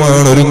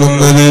എന്തൊരൊരുക്കമാണ്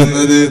ഒരുങ്ങുന്നത്,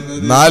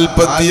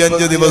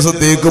 45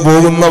 ദിവസത്തേക്ക്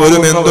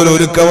പോകുന്നവരും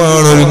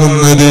എന്തൊരൊരുക്കമാണ്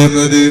ഒരുങ്ങുന്നത്,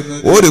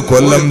 1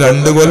 കൊല്ലം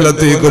 2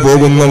 കൊല്ലത്തേക്ക്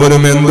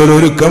പോകുന്നവരും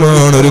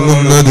എന്തൊരൊരുക്കമാണ്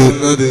ഒരുങ്ങുന്നത്.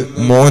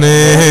 മോനെ,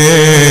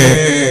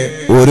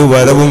 ഒരു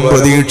വരവും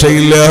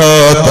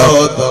പ്രതീക്ഷയില്ലാത്ത,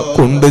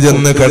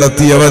 കൊണ്ടുചെന്ന്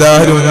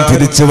കിടത്തിയവരാരും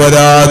തിരിച്ചു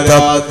വരാത്ത,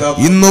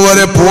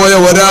 ഇന്നുവരെ പോയ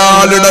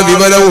ഒരാളുടെ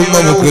വിവരവും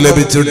നമുക്ക്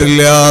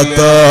ലഭിച്ചിട്ടില്ലാത്ത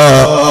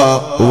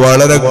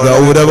വളരെ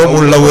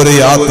ഗൗരവമുള്ള ഒരു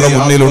യാത്ര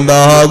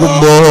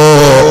മുന്നിലുണ്ടാകുമ്പോ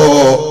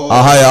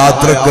ആ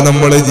യാത്രക്ക്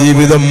നമ്മുടെ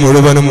ജീവിതം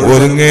മുഴുവനും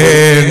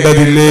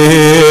ഒരുങ്ങേണ്ടതില്ലേ?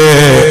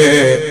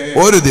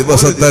 1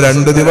 ദിവസത്തെ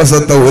 2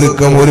 ദിവസത്തെ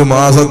ഒരുക്കം, 1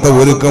 മാസത്തെ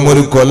ഒരുക്കം,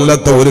 1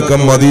 കൊല്ലത്തെ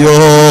ഒരുക്കം മതിയോ?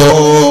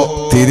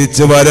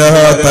 തിരിച്ചു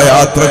വരാത്ത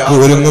യാത്രക്ക്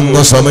ഒരുങ്ങുന്ന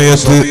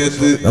സമയത്ത്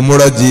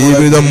നമ്മുടെ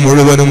ജീവിതം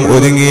മുഴുവനും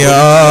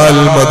ഒരുങ്ങിയാൽ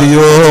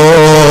മതിയോ?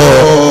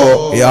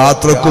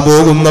 യാത്രക്ക്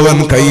പോകുന്നവൻ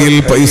കയ്യിൽ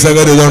പൈസ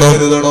കരുതണം.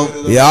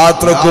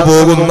 യാത്രക്ക്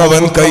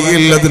പോകുന്നവൻ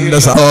കയ്യിൽ അതിന്റെ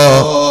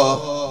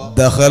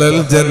ദഖലൽ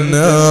ജന്ന,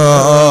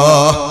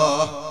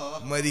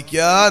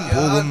 മരിക്കാൻ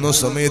പോകുന്ന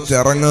സമയത്ത്,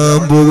 ഇറങ്ങാൻ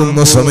പോകുന്ന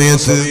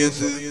സമയത്ത്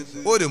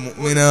ഒരു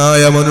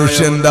മുഅ്മിനായ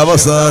മനുഷ്യന്റെ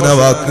അവസാന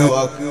വാക്ക്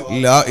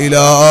ലാ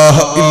ഇലാഹ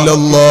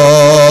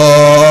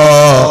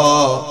ഇല്ലല്ലാഹ്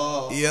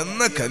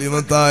എന്ന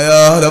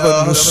കലിമത്തായാൽ അവൻ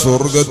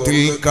സ്വർഗത്തിൽ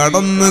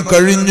കടന്നു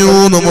കഴിഞ്ഞു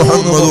എന്ന്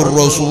മുഹമ്മദുർ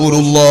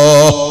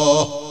റസൂലുള്ളാഹ്.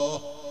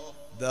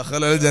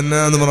 ദഖലൽ ജന്ന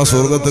എന്ന് പറഞ്ഞ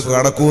സ്വർഗത്ത്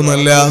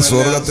കടക്കൂന്നല്ല,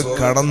 സ്വർഗത്ത്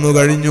കടന്നു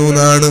കഴിഞ്ഞു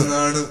എന്നാണ്.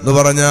 എന്ന്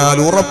പറഞ്ഞാൽ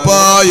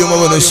ഉറപ്പായും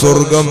അവന്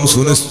സ്വർഗം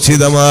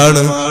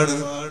സുനിശ്ചിതമാണ്.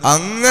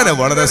 അങ്ങനെ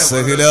വളരെ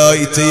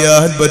സഹലായി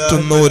ചെയ്യാൻ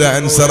പറ്റുന്ന ഒരു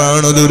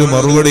ആൻസറാണത്, ഒരു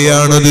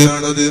മറുപടിയാണത്.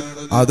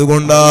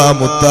 അതുകൊണ്ടാ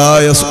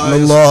മുത്തായ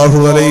സല്ലല്ലാഹു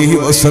അലൈഹി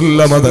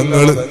വസല്ലമ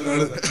തങ്ങൾ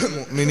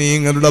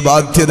മുഅ്മിനീങ്ങളുടെ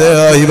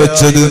ബാധ്യതയായി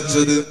വെച്ചത്,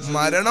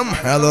 മരണം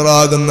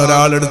ഹാദറാകുന്ന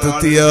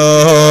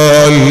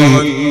ഒരാളെടുത്തെത്തിയാൽ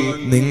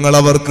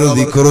നിങ്ങളവർക്ക്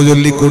ദിക്റ്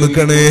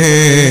ചൊല്ലിക്കൊടുക്കണേ.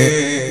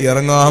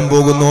 ഇറങ്ങാൻ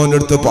പോകുന്നവന്റെ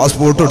അടുത്ത്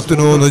പാസ്പോർട്ട്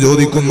എടുത്തിനോ എന്ന്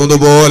ചോദിക്കുന്നത്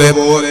പോലെ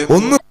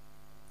ഒന്ന്.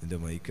 എന്റെ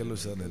മൈക്കല്ലോ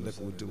സാർ, എന്റെ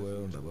കൂറ്റ്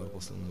പോയോണ്ട്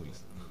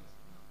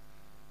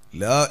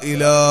ലാ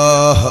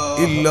ഇലാഹ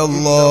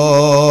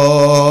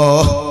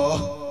ഇല്ലല്ലാഹ്,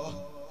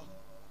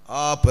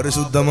 ആ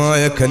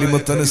പരിശുദ്ധമായ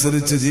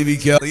കലിമത്തനുസരിച്ച്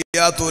ജീവിക്കാൻ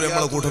അറിയാത്തവർ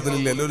നമ്മളെ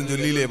കൂട്ടത്തിലില്ല, എല്ലാവരും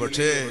ചൊല്ലിയില്ലേ?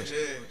 പക്ഷേ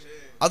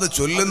അത്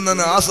ചൊല്ലുന്ന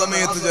ആ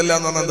സമയത്ത്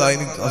ചെല്ലാന്ന് പറഞ്ഞാൽ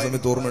എനിക്ക് ആ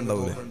സമയത്ത് ഓർമ്മ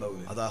ഉണ്ടാവൂലേ?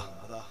 അതാ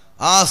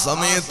ആ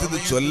സമയത്ത് ഇത്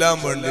ചൊല്ലാൻ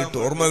വേണ്ടിയിട്ട്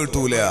ഓർമ്മ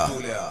കിട്ടൂല.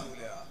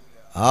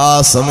 ആ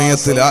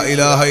സമയത്ത് ലാ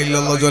ഇലാഹ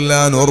ഇല്ലല്ലാഹ്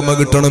ചൊല്ലാൻ ഓർമ്മ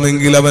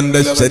കിട്ടണമെങ്കിൽ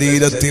അവന്റെ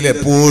ശരീരത്തിൽ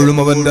എപ്പോഴും,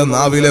 അവന്റെ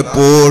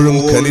നാവിലെപ്പോഴും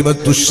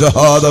കലിമത്തു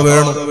ഷഹാദ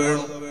വേണം.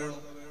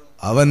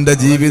 അവന്റെ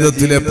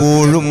ജീവിതത്തിൽ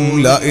എപ്പോഴും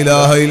ലാ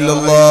ഇലാഹ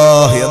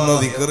ഇല്ലല്ലാഹ് എന്ന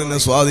ദിക്റിന്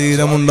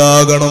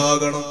സ്വാധീനമുണ്ടാകണം.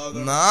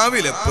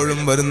 നാവിൽ എപ്പോഴും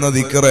വരുന്ന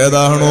ദിക്ർ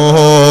ഏതാണോ?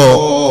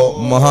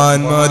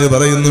 മഹാന്മാര്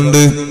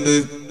പറയുന്നുണ്ട്,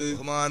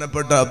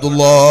 ബഹുമാനപ്പെട്ട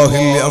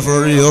അബ്ദുല്ലാഹിൽ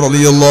അഫ്ഇ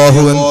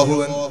റളിയല്ലാഹു അൻഹു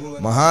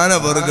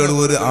മഹാനവർകൾ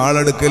ഒരു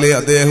ആളടുക്കലെ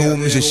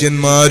അദ്ദേഹവും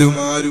ശിഷ്യന്മാരും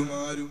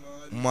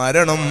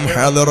മരണം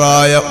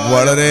ഹാദറായ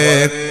വളരെ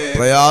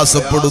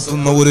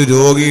പ്രയാസപ്പെടുത്തുന്ന ഒരു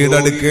രോഗിയുടെ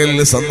അടുക്കൽ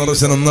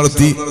സന്ദർശനം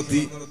നടത്തി.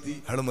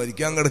 അയാൾ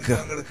മരിക്കാൻ കിടക്കുക.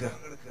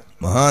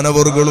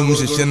 മഹാനവറുകളും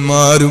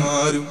ശിഷ്യന്മാരും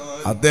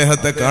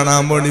അദ്ദേഹത്തെ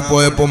കാണാൻ വേണ്ടി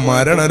പോയപ്പോ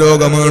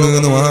മരണരോഗമാണ്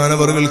എന്ന്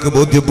മഹാനവറുകൾക്ക്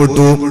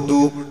ബോധ്യപ്പെട്ടു.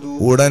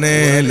 ഉടനെ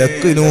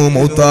ലക്കിനു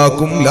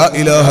മൗതാക്കും ലാ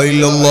ഇലാഹ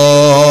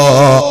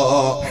ഇല്ലല്ലാഹ്,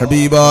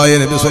 ഹബീബായ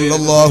നബി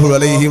സല്ലല്ലാഹു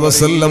അലൈഹി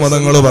വസല്ലം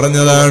തങ്ങൾ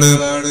പറഞ്ഞതാണ്,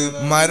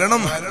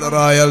 മരണം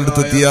ഹാദറായ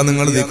അടുത്തെത്തിയാ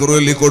നിങ്ങൾ ദിക്റ്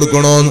ചൊല്ലി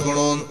കൊടുക്കണോ.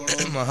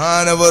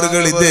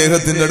 മഹാനവറുകൾ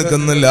ഇദ്ദേഹത്തിന്റെ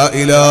അടുക്കന്ന് ലാ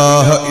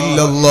ഇലാഹ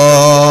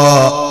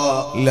ഇല്ലല്ലാഹ്,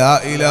 ലാ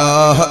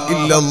ഇലാഹ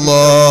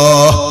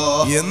ഇല്ലല്ലാഹ്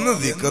എന്ന്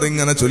ദിക്ർ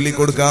ഇങ്ങനെ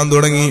ചൊല്ലിക്കൊടുക്കാൻ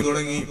തുടങ്ങി.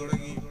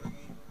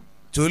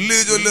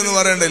 ചൊല്ലെന്ന്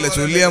പറയണ്ടല്ല,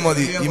 ചൊല്ലിയാ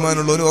മതി,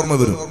 ഈമാനുള്ളവന് ഓർമ്മ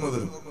വരും.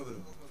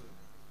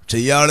 പക്ഷെ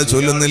ഇയാള്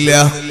ചൊല്ലുന്നില്ല,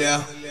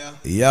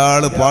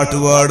 ഇയാള്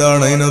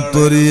പാട്ടുപാടാണ്.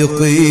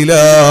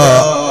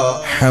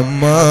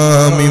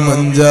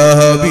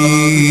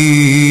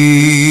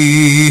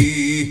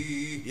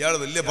 ഇയാള്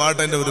വലിയ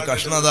പാട്ടന്റെ ഒരു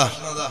കഷ്ണത.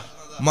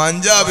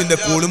 മഞ്ചാബിന്റെ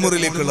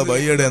കുളിമുറിയിലേക്കുള്ള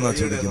വഴിയുടെ എന്നാ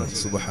ചോദിക്കുന്നത്.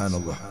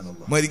 സുബ്ഹാനല്ലാഹ്.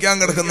 മരിക്കാൻ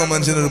കിടക്കുന്ന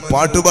മനുഷ്യനൊരു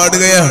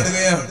പാട്ടുപാടുകയാണ്.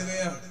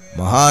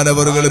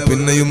 മഹാനവറുകൾ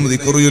പിന്നെയും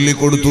ദിക്റ്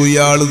ചൊല്ലിക്കൊടുത്തു.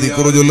 ഇയാള്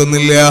ദിക്റ്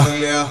ചൊല്ലുന്നില്ല.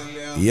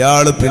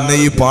 ഇയാള് പിന്നെ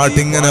ഈ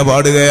പാട്ടിങ്ങനെ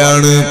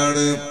പാടുകയാണ്.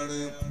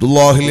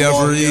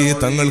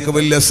 തങ്ങൾക്ക്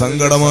വലിയ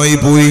സങ്കടമായി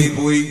പോയി.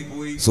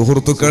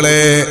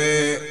 സുഹൃത്തുക്കളെ,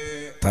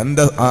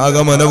 തന്റെ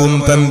ആഗമനവും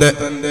തന്റെ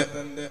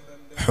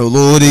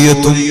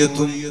ഹുദൂരിയത്തും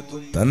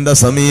തന്റെ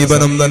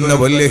സമീപനം തന്നെ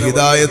വലിയ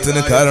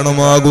ഹിദായത്തിന്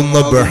കാരണമാകുന്ന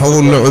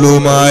ബഹറുൽ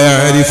ഉലൂമായ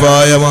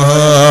ആരിഫായ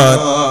മഹാൻ,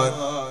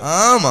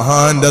 ആ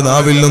മഹാന്റെ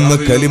നാവിൽ നിന്ന്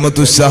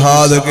കലിമത്തു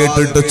ഷഹാദ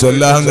കേട്ടിട്ട്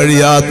ചൊല്ലാൻ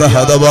കഴിയാത്ത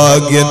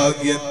ഹതഭാഗ്യൻ.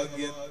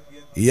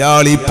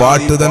 ഇയാൾ ഈ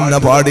പാട്ട് തന്നെ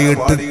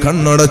പാടിയിട്ട്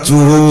കണ്ണടച്ചു.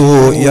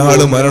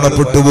 ഇയാള്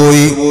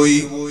മരണപ്പെട്ടുപോയി.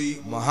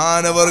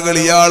 മഹാനവറുകൾ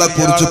ഇയാളെ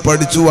കുറിച്ച്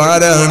പഠിച്ചു.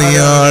 ആരാണ്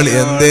ഇയാൾ?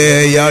 എന്തേ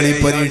ഇയാൾ ഈ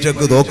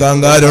പരീക്ഷക്ക് തോക്കാൻ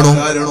കാരണം?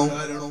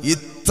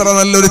 ഇത്ര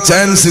നല്ലൊരു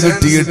ചാൻസ്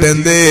കിട്ടിയിട്ട്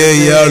എന്തേ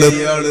ഇയാള്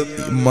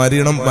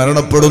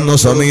മരണപ്പെടുന്ന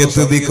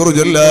സമയത്ത് ദിക്റ്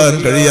ചൊല്ലാൻ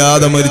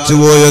കഴിയാതെ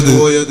മരിച്ചുപോയത്?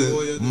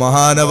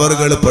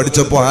 മഹാനവറുകൾ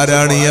പഠിച്ചപ്പോ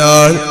ആരാണ്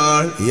ഇയാൾ?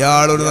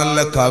 ഇയാളൊരു നല്ല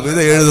കവിത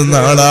എഴുതുന്ന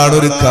ആളാണ്,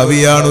 ഒരു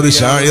കവിയാണ്, ഒരു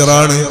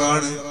ഷായിറാണ്,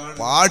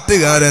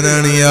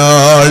 പാട്ടുകാരനാണ്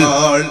ഇയാൾ.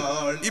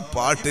 ഈ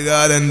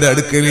പാട്ടുകാരന്റെ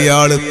അടുക്കൽ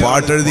ഇയാള്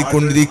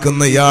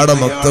പാട്ടെഴുതിക്കൊണ്ടിരിക്കുന്ന ഇയാളുടെ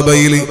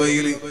മക്തബയിൽ,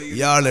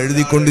 ഇയാൾ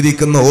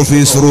എഴുതിക്കൊണ്ടിരിക്കുന്ന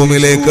ഓഫീസ്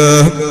റൂമിലേക്ക്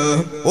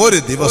ഒരു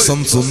ദിവസം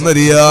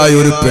സുന്ദരിയായ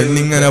ഒരു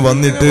പെണ്ണിങ്ങനെ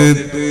വന്നിട്ട്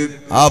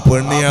ആ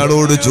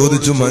പെണ്ണിയാളോട്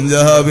ചോദിച്ചു,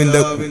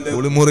 മഞ്ചാബിന്റെ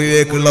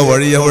കുളിമുറിയിലേക്കുള്ള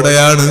വഴി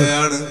എവിടെയാണ്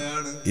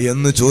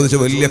എന്ന് ചോദിച്ചു.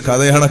 വലിയ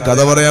കഥയാണ്, കഥ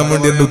പറയാൻ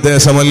വേണ്ടി എന്റെ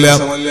ഉദ്ദേശമല്ല.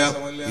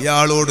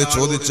 ഇയാളോട്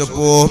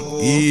ചോദിച്ചപ്പോ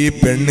ഈ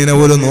പെണ്ണിനെ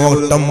ഒരു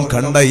നോട്ടം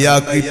കണ്ട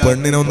ഇയാൾക്ക് ഈ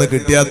പെണ്ണിനെ ഒന്ന്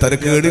കിട്ടിയാൽ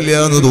തരക്കേടില്ല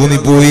എന്ന്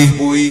തോന്നിപ്പോയി.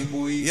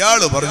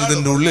 ഇയാള്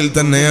പറഞ്ഞതിന്റെ ഉള്ളിൽ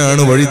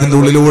തന്നെയാണ് വഴി, ഇതിന്റെ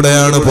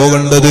ഉള്ളിലൂടെയാണ്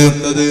പോകേണ്ടത്.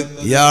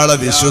 ഇയാളെ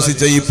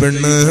വിശ്വസിച്ച ഈ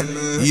പെണ്ണ്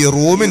ഈ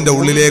റൂമിന്റെ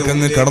ഉള്ളിലേക്ക്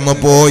അങ്ങ്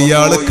കടന്നപ്പോ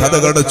ഇയാള് കഥ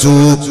കടച്ചു.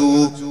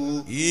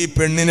 ഈ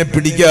പെണ്ണിനെ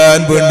പിടിക്കാൻ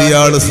വേണ്ടി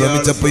ഇയാള്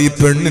ശ്രമിച്ചപ്പോ ഈ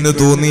പെണ്ണിന്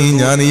തോന്നി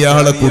ഞാൻ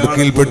ഇയാളെ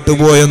കുടുക്കിൽ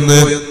പെട്ടുപോയെന്ന്.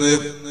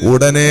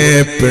 ഉടനെ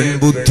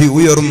പെൺബുദ്ധി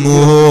ഉയർന്നു.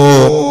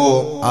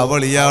 അവൾ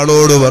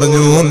ഇയാളോട്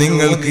പറഞ്ഞു,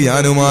 നിങ്ങൾക്ക്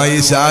ഞാനുമായി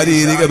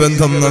ശാരീരിക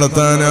ബന്ധം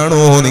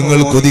നടത്താനാണോ നിങ്ങൾ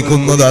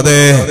കൊതിക്കുന്നത്?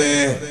 അതെ.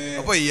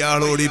 അപ്പൊ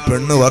ഇയാളോട് ഈ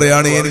പെണ്ണ്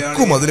പറയാണ്,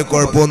 എനിക്കും അതിൽ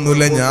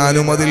കുഴപ്പമൊന്നുമില്ല,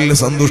 ഞാനും അതിൽ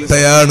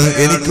സന്തുഷ്ടയാണ്,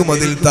 എനിക്കും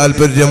അതിൽ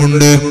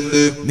താല്പര്യമുണ്ട്.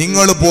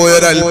 നിങ്ങൾ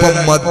പോയൊരൽപ്പം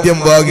മദ്യം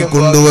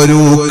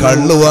വാങ്ങിക്കൊണ്ടുവരൂ,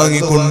 കള്ള്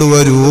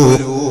വാങ്ങിക്കൊണ്ടുവരൂ,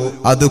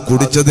 അത്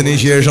കുടിച്ചതിന്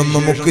ശേഷം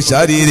നമുക്ക്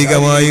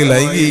ശാരീരികമായി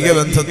ലൈംഗിക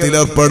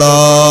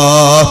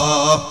ബന്ധത്തിലേർപ്പെടാം.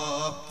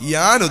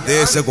 ഞാൻ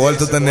ഉദ്ദേശിച്ച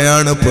കോലത്ത്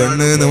തന്നെയാണ്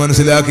പെണ്ണ് എന്ന്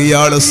മനസ്സിലാക്കി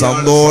ഇയാള്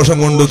സന്തോഷം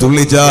കൊണ്ട്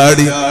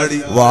തുള്ളിച്ചാടി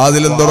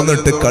വാതിലും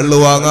തുറന്നിട്ട് കള്ളു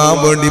വാങ്ങാൻ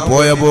വേണ്ടി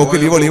പോയ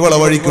പോക്കിൽ ഇവളെ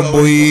വഴിക്കും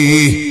പോയി.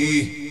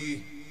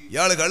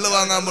 ഇയാള് കള്ളു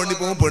വാങ്ങാൻ വേണ്ടി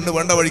പോകും, പെണ്ണ്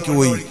വേണ്ട വഴിക്ക്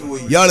പോയി.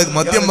 ഇയാള്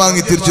മദ്യം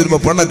വാങ്ങി തിരിച്ചു വരുമ്പോ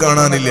പെണ്ണെ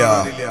കാണാനില്ല.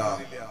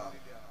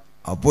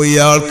 അപ്പൊ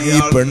ഇയാൾക്ക് ഈ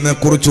പെണ്ണെ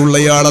കുറിച്ചുള്ള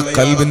ഇയാളെ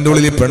കൽവിന്റെ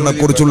ഉള്ളിൽ പെണ്ണെ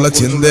കുറിച്ചുള്ള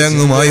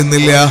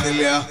ചിന്തയങ്ങുമായിരുന്നില്ല.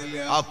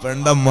 ആ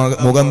പെണ്ണ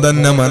മുഖം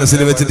തന്നെ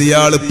മനസ്സിൽ വെച്ചിട്ട്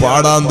ഇയാള്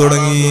പാടാൻ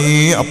തുടങ്ങി.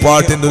 ആ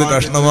പാട്ടിന്റെ ഒരു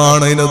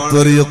കഷ്ണമാണ്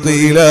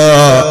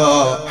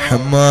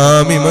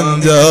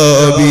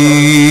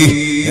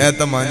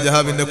നേരത്തെ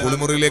മഞ്ചാബിന്റെ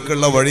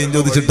കുളിമുറിയിലേക്കുള്ള വഴിയും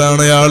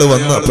ചോദിച്ചിട്ടാണ് അയാള്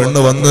പെണ്ണ്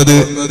വന്നത്.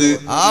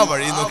 ആ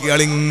വഴി നോക്കി ഇയാൾ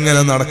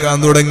ഇങ്ങനെ നടക്കാൻ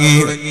തുടങ്ങി.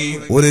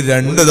 ഒരു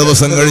 2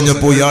 ദിവസം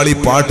കഴിഞ്ഞപ്പോ ഇയാൾ ഈ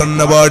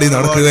പാട്ടെണ്ണ പാടി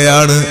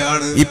നടക്കുകയാണ്.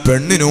 ഈ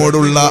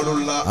പെണ്ണിനോടുള്ള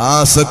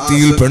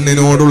ആസക്തിയിൽ,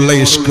 പെണ്ണിനോടുള്ള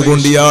ഇഷ്ക്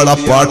കൊണ്ട് ഇയാൾ ആ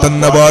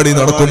പാട്ടെണ്ണ പാടി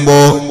നടക്കുമ്പോ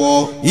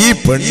ഈ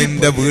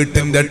പെണ്ണിന്റെ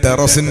വീട്ടിന്റെ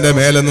ടെറസിന്റെ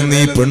മേലെ നിന്ന്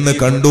ഈ പെണ്ണ്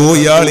കണ്ടു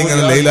ഇയാൾ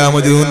ഇങ്ങനെ ലൈലാ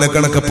മജ്നൂനെ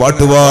കണക്ക്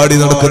പാട്ടുപാടി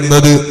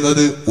നടക്കുന്നത്.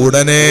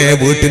 ഉടനെ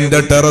വീട്ടിന്റെ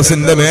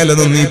ടെറസിന്റെ മേലെ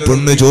നിന്ന് ഈ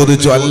പെണ്ണ്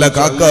ചോദിച്ചു, അല്ല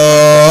കാക്ക,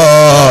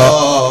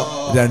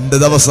 2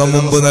 ദിവസം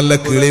മുമ്പ് നല്ല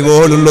കിളി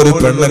പോലുള്ളൊരു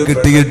പെണ്ണെ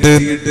കിട്ടിയിട്ട്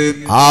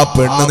ആ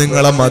പെണ്ണ്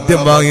നിങ്ങളെ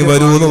മദ്യം വാങ്ങി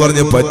വരൂ എന്ന്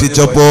പറഞ്ഞ്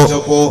പറ്റിച്ചപ്പോ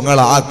നിങ്ങൾ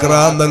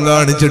ആക്രാന്തം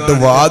കാണിച്ചിട്ട്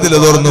വാതില്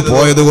തുറന്നു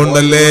പോയത്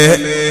കൊണ്ടല്ലേ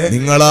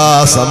നിങ്ങൾ ആ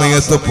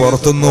സമയത്ത്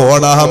പുറത്തുനിന്ന്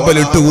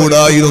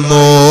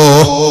ഓടാഹമ്പലിട്ടുകൂടായിരുന്നോ?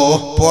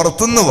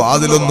 പുറത്തുനിന്ന്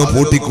വാതിലൊന്ന്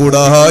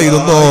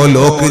പൂട്ടിക്കൂടായിരുന്നോ?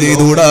 ലോക്ക്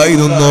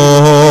ചെയ്തുകൂടായിരുന്നോ?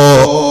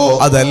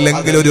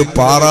 അതല്ലെങ്കിൽ ഒരു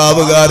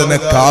പാറാവുകാരനെ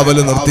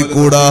കാവല്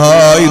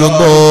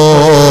നിർത്തിക്കൂടായിരുന്നോ?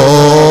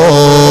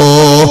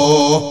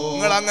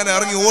 നിങ്ങൾ അങ്ങനെ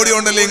ഇറങ്ങി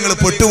ഓടിയോണ്ടല്ലേ നിങ്ങൾ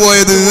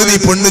പെട്ടുപോയത്? നീ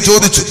പെണ്ണ്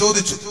ചോദിച്ചു.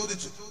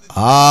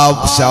 ആ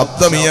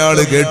ശബ്ദം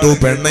ഇയാള് കേട്ടു,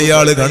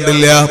 പെണ്ണയാള്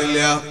കണ്ടില്ല.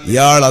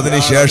 ഇയാൾ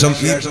അതിനുശേഷം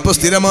ഇപ്പൊ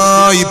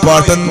സ്ഥിരമായി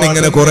പാട്ടൻ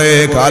ഇങ്ങനെ കുറെ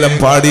കാലം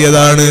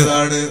പാടിയതാണ്.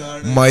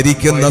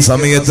 മരിക്കുന്ന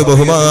സമയത്ത്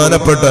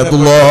ബഹുമാനപ്പെട്ട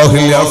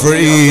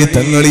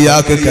തങ്ങൾ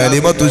ഇയാൾക്ക്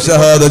കലിമത്തു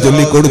ഷഹാദ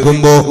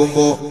ചൊല്ലിക്കൊടുക്കുമ്പോ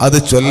അത്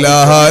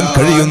ചൊല്ലാൻ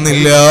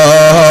കഴിയുന്നില്ല.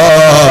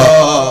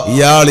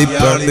 ഇയാൾ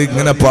ഇപ്പൊ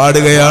ഇങ്ങനെ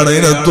പാടുകയാണ്,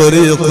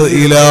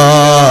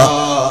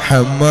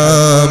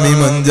 ഹമ്മാമി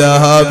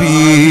മഞ്ചാബി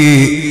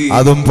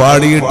അതും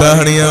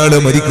പാടിയിട്ടാണ് ഇയാള്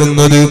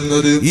മരിക്കുന്നത്.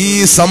 ഈ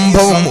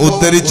സംഭവം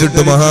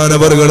ഉദ്ധരിച്ചിട്ട്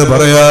മഹാനവറുകൾ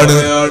പറയാണ്,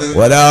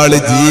 ഒരാള്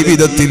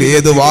ജീവിതത്തിൽ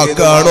ഏത്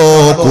വാക്കാണോ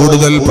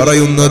കൂടുതൽ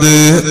പറയുന്നത്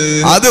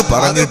അത്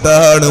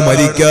പറഞ്ഞിട്ടാണ്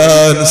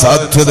മരിക്കാൻ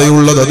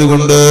സാധ്യതയുള്ളത്.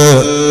 അതുകൊണ്ട്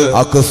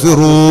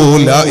അക്സിറൂ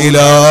ലാ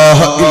ഇലാഹ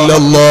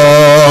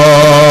ഇല്ലല്ലാഹ്,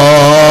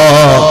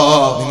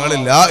 നിങ്ങൾ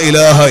ലാ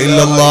ഇലാഹ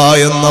ഇല്ലല്ലാഹ്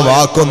എന്ന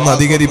വാക്കൊന്ന്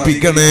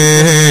അധികരിപ്പിക്കണേ.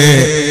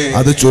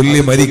 അത്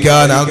ചൊല്ലി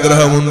മരിക്കാൻ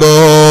ആഗ്രഹമുണ്ടോ?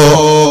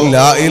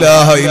 ലാ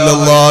ഇലാഹ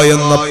ഇല്ലല്ലാഹ്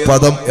എന്ന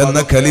പദം എന്ന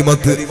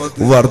കലിമത്ത്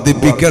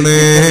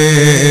വർദ്ധിപ്പിക്കണേ.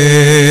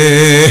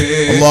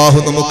 അല്ലാഹു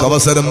നമുക്ക്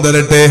അവസരം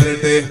തരട്ടെ.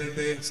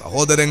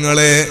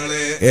 സഹോദരങ്ങളെ,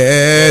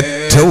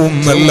 ഏറ്റവും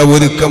നല്ല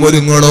ഒരുക്കം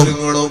ഒരുങ്ങണം.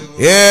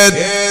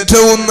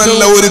 ഏറ്റവും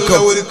നല്ല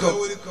ഒരുക്കം,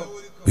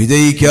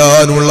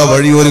 വിജയിക്കാനുള്ള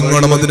വഴി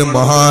ഒരുങ്ങണം. അതിന്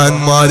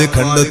മഹാന്മാര്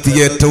കണ്ടെത്തിയ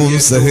ഏറ്റവും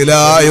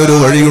സഹലായ ഒരു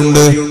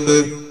വഴിയുണ്ട്.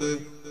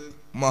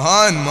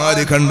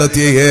 മഹാന്മാര്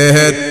കണ്ടെത്തിയ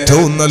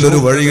ഏറ്റവും നല്ലൊരു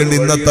വഴിയുണ്ട്.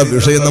 ഇന്നത്തെ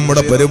വിഷയം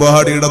നമ്മുടെ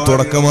പരിപാടിയുടെ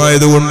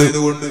തുടക്കമായതുകൊണ്ട്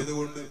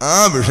ആ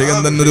വിഷയം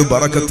തന്നെ ഒരു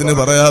ബറക്കത്തിന്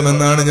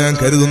പറയാമെന്നാണ് ഞാൻ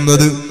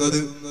കരുതുന്നത്.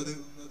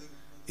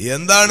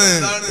 എന്താണ്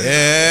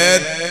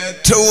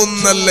ഏറ്റവും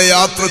നല്ല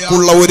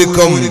യാത്രക്കുള്ള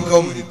ഒരുക്കം?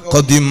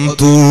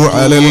 ഖദിംതു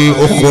അലൽ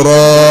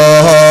ഉഖ്റാ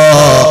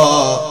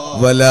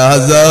വലാ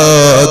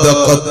സാദ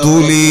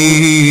ഖത്തുലി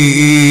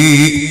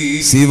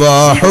സിവാ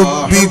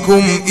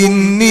ഹുബ്ബികും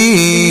ഇന്നി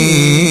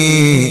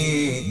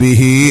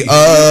ബിഹി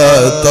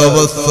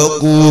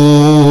ആതവസ്സഖൂ.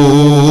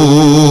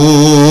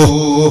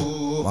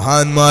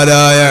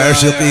 മഹാന്മാരായ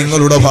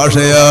ആശിഖീങ്ങളുടെ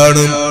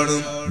ഭാഷയാണ്.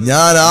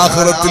 ഞാൻ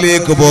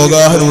ആഖിറത്തിലേക്ക്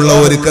പോകാനുള്ള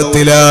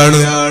ഒരുക്കത്തിലാണ്.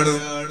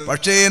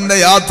 പക്ഷേ എന്റെ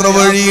യാത്ര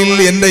വഴിയിൽ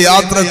എന്റെ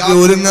യാത്രക്ക്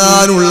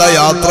ഒരുങ്ങാനുള്ള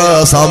യാത്രാ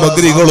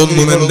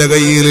സാമഗ്രികളൊന്നും എന്റെ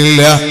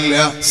കയ്യിലില്ല.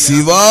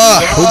 സിവാ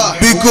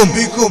ഹുബ്ബിക്കും,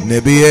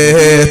 നബിയേ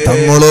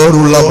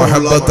തങ്ങളോടുള്ള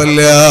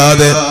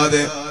മഹബ്ബത്തല്ലാതെ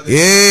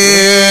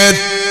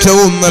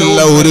ഏറ്റവും നല്ല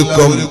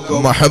ഒരുക്കം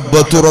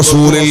മഹബ്ബത്തു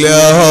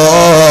റസൂലില്ലാഹ്.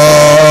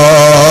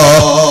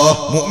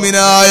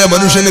 മുഅ്മിനായ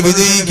മനുഷ്യന്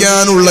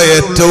വിജയിക്കാനുള്ള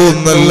ഏറ്റവും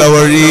നല്ല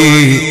വഴി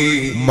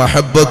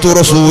മഹബ്ബത്തു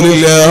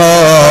റസൂലില്ലാഹ്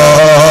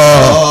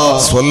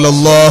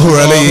സ്വല്ലല്ലാഹു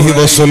അലൈഹി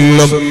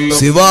വസല്ലം.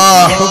 സിവാ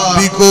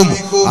ഹുബ്ബിക്കും,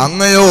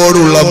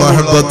 അങ്ങയോടുള്ള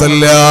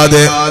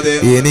മഹബ്ബത്തല്ലാതെ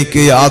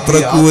എനിക്ക്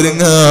യാത്രക്ക്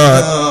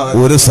ഒരുങ്ങാൻ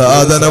ഒരു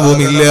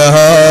സാധനവുമില്ല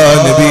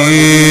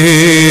നബിയേ.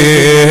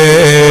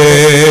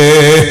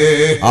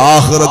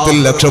 ആഖിറത്തിൽ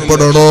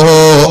രക്ഷപ്പെടണോ?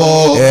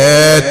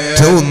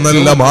 ഏറ്റവും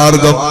നല്ല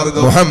മാർഗം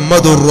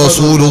മുഹമ്മദുർ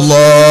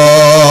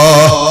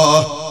റസൂലുള്ളാഹ്.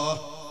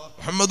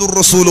 മുഹമ്മദുർ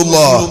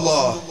റസൂലുള്ളാഹ്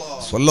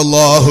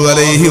സ്വല്ലല്ലാഹു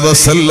അലൈഹി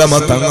വസല്ലമ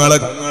തങ്ങളെ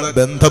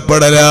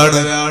ബന്ധപ്പെടലാണ്,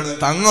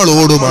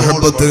 തങ്ങളോട്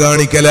മഹബ്ബത്ത്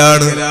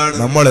കാണിക്കലാണ്.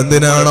 നമ്മൾ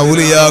എന്തിനാണ്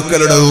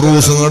ഔലിയാക്കളുടെ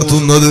ഉറൂസ്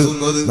നടത്തുന്നത്?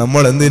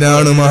 നമ്മൾ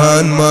എന്തിനാണ്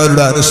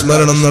മഹാന്മാരുടെ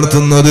അനുസ്മരണം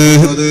നടത്തുന്നത്?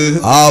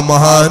 ആ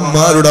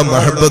മഹാന്മാരുടെ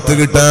മഹബ്ബത്ത്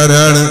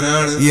കിട്ടാനാണ്.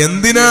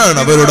 എന്തിനാണ്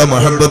അവരുടെ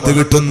മഹബ്ബത്ത്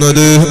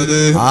കിട്ടുന്നത്?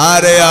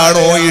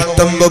 ആരെയാണോ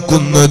ഇഷ്ടം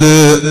വെക്കുന്നത്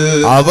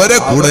അവരെ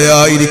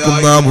കൂടെയായിരിക്കും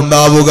നാം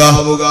ഉണ്ടാവുക.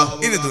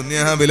 ഇനി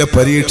ദുനിയാവിലെ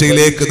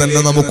പരീക്ഷയിലേക്ക് തന്നെ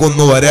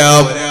നമുക്കൊന്ന്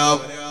വരാം.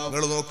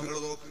 നോക്ക്,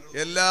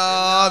 എല്ലാ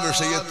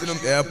വിഷയത്തിനും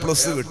A+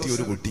 കിട്ടിയ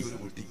ഒരു കുട്ടി,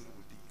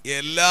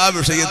 എല്ലാ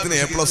വിഷയത്തിനും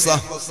A+.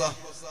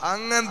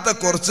 അങ്ങനത്തെ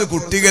കുറച്ച്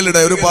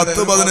കുട്ടികളുടെ ഒരു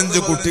 10-15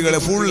 കുട്ടികളെ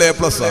ഫുൾ A+.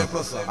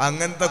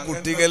 അങ്ങനത്തെ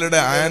കുട്ടികളുടെ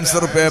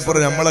ആൻസർ പേപ്പർ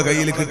നമ്മളെ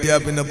കയ്യിൽ കിട്ടിയാൽ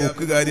പിന്നെ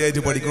ബുക്ക്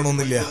കാര്യമായിട്ട്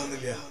പഠിക്കണമെന്നില്ല.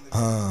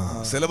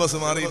 സിലബസ്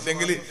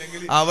മാറിയില്ലെങ്കിൽ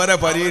അവരെ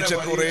പരീക്ഷ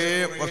കുറെ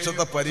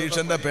വർഷത്തെ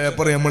പരീക്ഷന്റെ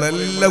പേപ്പർ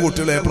നമ്മളെല്ലാ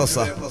കുട്ടികളും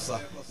A+.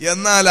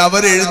 എന്നാൽ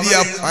അവരെഴുതിയ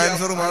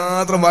ആൻസർ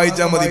മാത്രം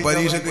വായിച്ചാൽ മതി.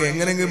 പരീക്ഷക്ക്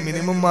എങ്ങനെയെങ്കിലും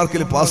മിനിമം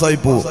മാർക്കിൽ പാസ്സായി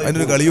പോകും.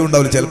 അതിനൊരു കളിയും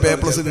ഉണ്ടാവില്ല. ചിലപ്പോൾ A+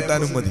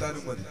 കിട്ടാനും മതി.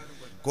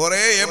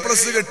 കുറെ A+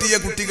 കിട്ടിയ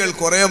കുട്ടികൾ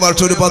കുറെ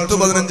വർഷം, ഒരു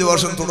 10-15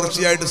 വർഷം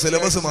തുടർച്ചയായിട്ട്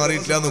സിലബസ്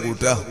മാറിയിട്ടില്ല എന്ന്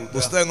കൂട്ടുക.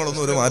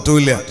 പുസ്തകങ്ങളൊന്നും ഒരു മാറ്റവും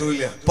ഇല്ല.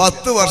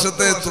 10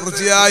 വർഷത്തെ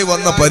തുടർച്ചയായി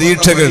വന്ന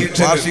പരീക്ഷകൾ,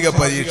 വാർഷിക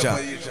പരീക്ഷ,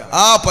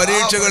 ആ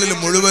പരീക്ഷകളിൽ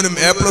മുഴുവനും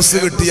A+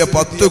 കിട്ടിയ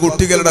 10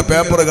 കുട്ടികളുടെ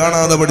പേപ്പർ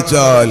കാണാതെ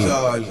പഠിച്ചാൽ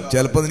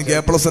ചിലപ്പോൾ എനിക്ക്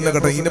A+ തന്നെ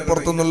കേട്ടോ. ഇതിനെ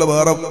പുറത്തുനിന്നുള്ള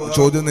വേറെ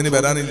ചോദ്യം ഇനി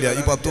വരാനില്ല.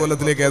 ഈ 10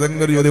 കൊല്ലത്തിലേക്ക്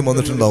ഏതെങ്കിലും ഒരു ചോദ്യം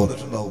വന്നിട്ടുണ്ടാവും.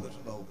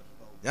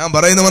 ഞാൻ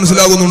പറയുന്നത്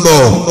മനസ്സിലാകുന്നുണ്ടോ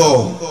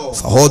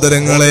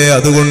സഹോദരങ്ങളെ?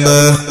 അതുകൊണ്ട്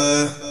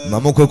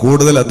നമുക്ക്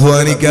കൂടുതൽ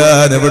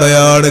അധ്വാനിക്കാൻ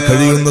എവിടെയാണ്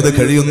കഴിയുന്നത്?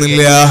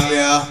 കഴിയുന്നില്ല.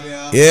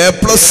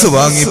 A+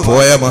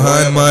 വാങ്ങിപ്പോയ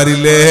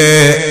മഹാന്മാരില്ലേ,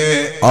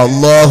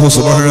 അല്ലാഹു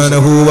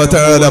സുബ്ഹാനഹു വ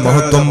തആല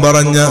മഹത്വം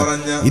പറഞ്ഞ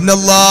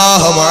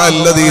ഇന്നല്ലാഹ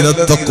മഅല്ലദീന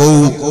തഖൂ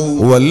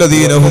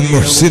വല്ലദീന ഹും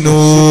മുഹ്സിനൂൻ.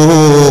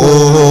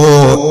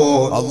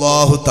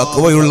 അല്ലാഹു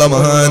തഖ്വയുള്ള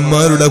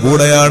മഹാന്മാരുടെ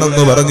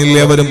കൂടെയാണെന്ന് പറഞ്ഞില്ലേ?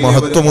 അവരും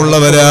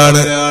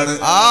മഹത്വമുള്ളവരാണ്.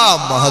 ആ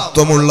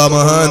മഹത്വമുള്ള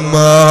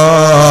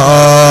മഹാന്മാർ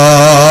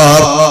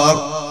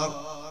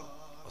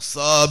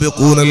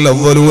السابقون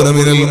الأولون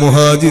من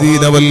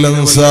المهاجرين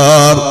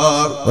والأنصار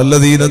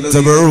والذين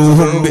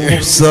اتبعوهم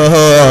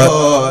بإحسان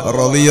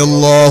رضي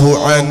الله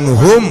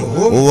عنهم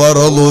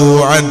ورضوا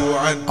عنه.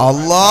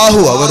 അല്ലാഹു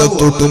അവരെ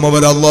തൊട്ടും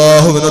അവർ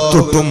അല്ലാഹുവിനെ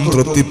തൊട്ടും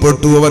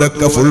തൃപ്തിപ്പെട്ടു.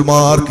 അവരൊക്കെ ഫുൾ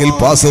മാർക്കിൽ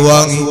പാസ്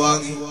വാങ്ങി.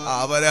 ആ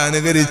അവരെ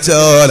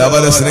അനുകരിച്ചാൽ,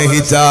 അവരെ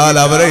സ്നേഹിച്ചാൽ,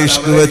 അവരെ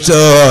ഇഷ്ക്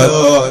വെച്ചാൽ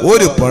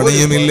ഒരു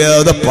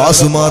പണിയുമില്ലാതെ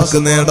പാസ് മാർക്ക്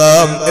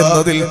നേടാം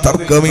എന്നതിൽ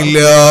തർക്കമില്ല.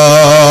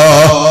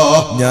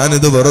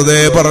 ഞാനിത്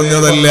വെറുതെ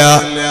പറഞ്ഞതല്ല.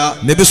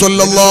 നബി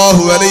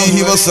സല്ലല്ലാഹു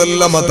അലൈഹി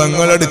വസല്ലമ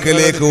തങ്ങളുടെ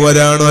അടുക്കലേക്ക്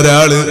വരാൻ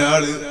ഒരാള്,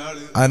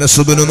 അനസ്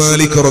ഇബ്നു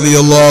മാലിക്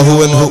റളിയല്ലാഹു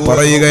അൻഹു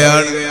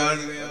പറയുകയാണ്,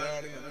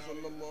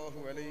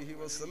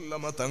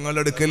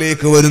 തങ്ങളുടെ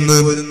അടുക്കലേക്ക് വരുന്നു.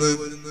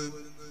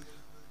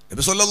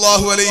 നബി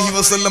സല്ലല്ലാഹു അലൈഹി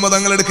വസല്ലമ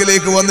തങ്ങളുടെ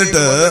അടുക്കലേക്ക്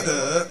വന്നിട്ട്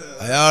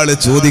അയാള്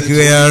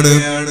ചോദിക്കുകയാണ്,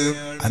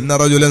 അന്ന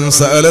റജുലൻ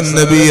സഅലൻ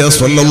നബിയ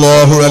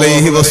സല്ലല്ലാഹു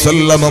അലൈഹി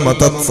വസല്ലമ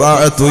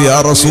മതസ്സാഅതു യാ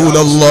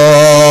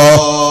റസൂലല്ലാഹ്,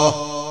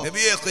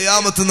 നബിയെ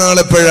ഖിയാമത്ത് നാൾ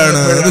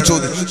എപ്പോഴാണ് എന്ന്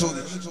ചോദിച്ചു.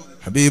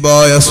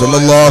 ഹബീബായ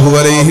സല്ലല്ലാഹു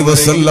അലൈഹി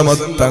വസല്ലമ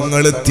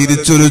തങ്ങൾ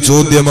തിരിച്ചൊരു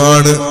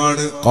ചോദ്യമാണ്,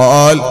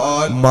 ഖാൽ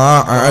മാ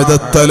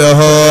അഅദത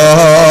ലഹാ,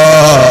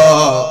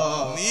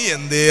 നീ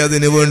എന്തേ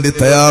അതിനു വേണ്ടി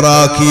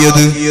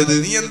തയ്യാറാക്കിയത്,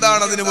 നീ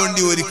എന്താണ് അതിനു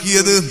വേണ്ടി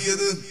ഒരുക്കിയത്?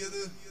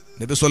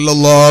 നബി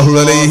സല്ലല്ലാഹു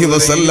അലൈഹി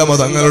വസല്ലമ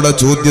തങ്ങളുടെ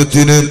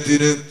ചോദ്യത്തിന്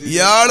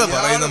ഇയാള്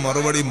പറയുന്ന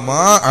മറുപടി,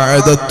 മാ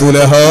അഅദതു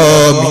ലഹാ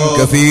മിൻ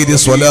കസീരി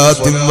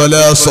സ്വലാത്തിൻ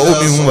വലാ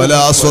സൗമിൻ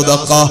വലാ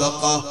സ്വദഖ,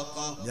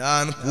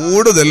 ഞാൻ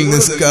കൂടുതൽ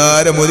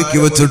നിസ്കാരം ഒരുക്കി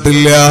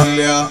വെച്ചിട്ടില്ല,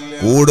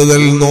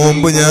 കൂടുതൽ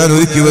നോമ്പ് ഞാൻ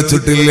ഒരുക്കി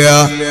വെച്ചിട്ടില്ല,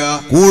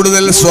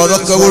 കൂടുതൽ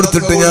സ്വതക്ക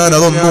കൊടുത്തിട്ട് ഞാൻ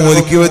അതൊന്നും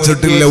ഒരുക്കി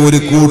വെച്ചിട്ടില്ല, ഒരു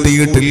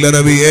കൂട്ടിയിട്ടില്ല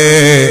നബിയേ.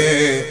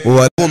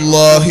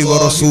 വല്ലാഹി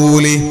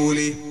വറസൂലി,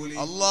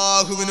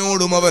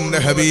 അല്ലാഹുവിനോടും അവന്റെ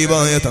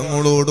ഹബീബായ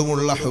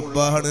തങ്ങളോടുമുള്ള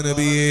ഹുബ്ബാണ്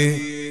നബിയേ.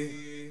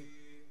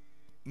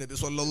 നബി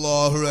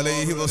സല്ലല്ലാഹു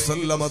അലൈഹി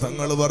വസല്ലമ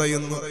തങ്ങൾ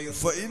പറയുന്നു,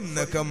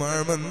 ഫഇന്നക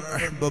മഅമൻ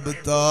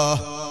അഹ്ബബ്ത,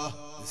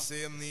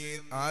 നിശ്ചയം നീ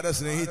ആരെ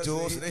സ്നേഹിച്ചോ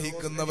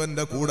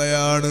സ്നേഹിക്കുന്നവന്റെ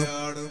കൂടെയാണ്.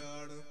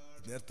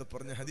 നേരത്തെ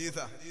പറഞ്ഞ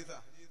ഹദീസാ.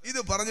 ഇത്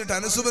പറഞ്ഞിട്ട്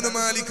അനസ് ഇബ്നു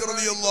മാലിക്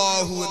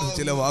റളിയല്ലാഹു അൻഹു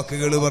ചില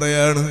വാക്കുകൾ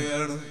പറയാണ്.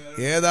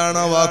 ഏതാണ്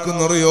ആ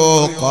വാക്കെന്നറിയോ?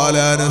 ഖാല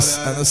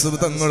അനസ്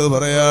തങ്ങൾ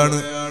പറയാണ്,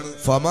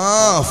 ഫമാ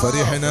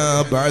ഫരിഹനാ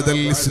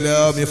ബഅദൽ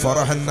ഇസ്ലാമി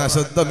ഫറഹൻ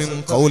അശദ്ദ മിൻ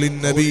ഖൗലിൻ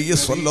നബി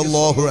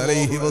സ്വല്ലല്ലാഹു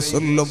അലൈഹി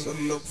വസല്ലം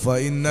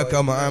ഫഇന്നക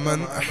മഅമൻ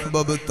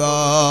അഹ്ബബ്ത.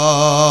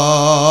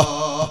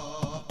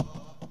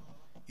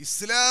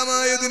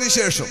 ഇസ്ലാമായതിനു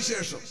ശേഷം,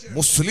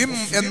 മുസ്ലിം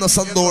എന്ന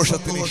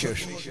സന്തോഷത്തിന്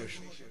ശേഷം,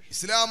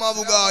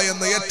 ഇസ്ലാമാവുക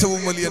എന്ന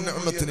ഏറ്റവും വലിയ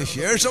നിഅമത്തിന്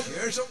ശേഷം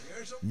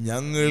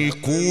ഞങ്ങൾ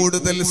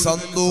കൂടുതൽ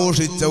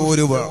സന്തോഷിച്ച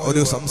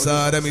ഒരു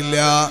സംസാരമില്ല,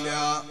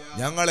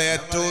 ഞങ്ങളെ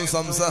ഏറ്റവും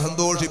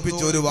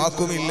സന്തോഷിപ്പിച്ച ഒരു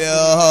വാക്കുമില്ല.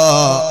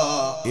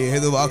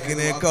 ഏത്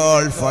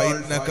വാക്കിനേക്കാൾ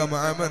ഫഇന്നക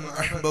മഅമൻ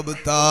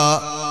അഹ്ബബ്ത,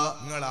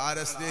 നിങ്ങൾ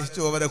ആരെ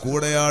സ്നേഹിച്ചോ അവരെ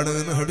കൂടെയാണ്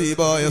എന്ന്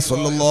ഹബീബായ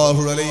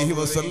സല്ലല്ലാഹു അലൈഹി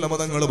വസല്ലമ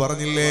തങ്ങൾ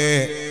പറഞ്ഞില്ലേ?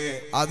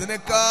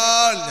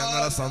 അതിനേക്കാൾ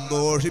ഞങ്ങളെ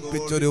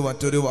സന്തോഷിപ്പിച്ചൊരു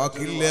മറ്റൊരു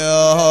വാക്കില്ല.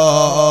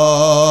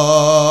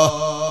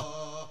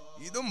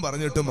 ഇതും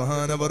പറഞ്ഞിട്ട്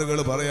മഹാനവറുകൾ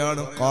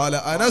പറയാണ്, ഖാല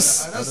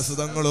അനസ്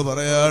തങ്ങൾ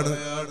പറയാണ്,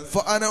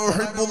 ഫഅന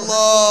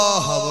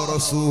ഉഹിബ്ബുല്ലാഹ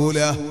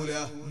വറസൂലഹു,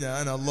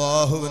 ഞാൻ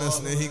അല്ലാഹുവിനെ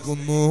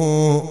സ്നേഹിക്കുന്നു,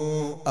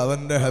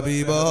 അവന്റെ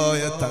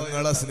ഹബീബായ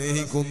തങ്ങളെ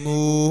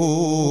സ്നേഹിക്കുന്നു.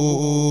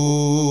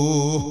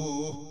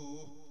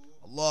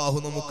 അല്ലാഹു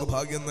നമുക്ക്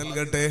ഭാഗ്യം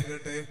നൽകട്ടെ.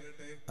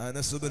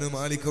 അനസ് ഇബ്നു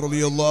മാലിക്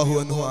റളിയല്ലാഹു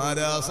അൻഹു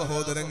ആരാ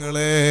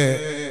സഹോദരങ്ങളെ?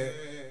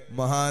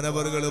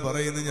 മഹാനവറുകൾ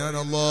പറയുന്നു, ഞാൻ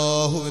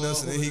അല്ലാഹുവിനെ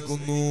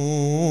സ്നേഹിക്കുന്നു,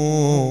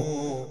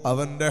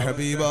 അവന്റെ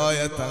ഹബീബായ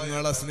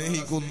തങ്ങളെ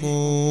സ്നേഹിക്കുന്നു.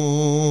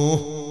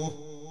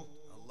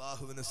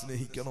 അല്ലാഹുവിനെ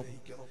സ്നേഹിക്കണം.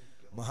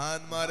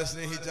 മഹാന്മാരെ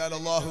സ്നേഹിച്ചാൽ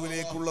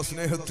അല്ലാഹുവിലേക്കുള്ള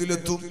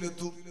സ്നേഹത്തിലെത്തും.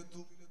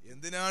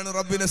 എന്തിനാണ്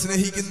റബ്ബിനെ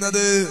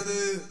സ്നേഹിക്കുന്നത്?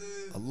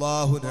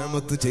 അല്ലാഹു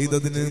നിഅമത്ത്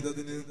ചെയ്തതിന്,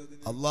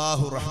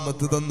 അല്ലാഹു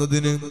റഹ്മത്ത്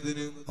തന്നതിന്,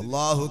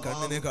 അല്ലാഹു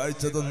കണ്ണിനെ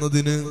കാഴ്ച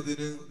തന്നതിന്,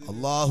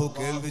 അല്ലാഹു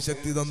കേൾവി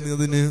ശക്തി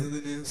തന്നതിന്,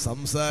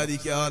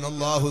 സംസാരിക്കാൻ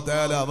അല്ലാഹു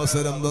തആല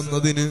അവസരം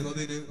തന്നതിന്.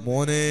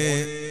 മോനെ,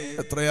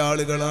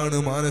 എത്രയാളുകളാണ്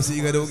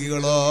മാനസിക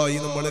രോഗികളായി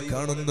നമ്മൾ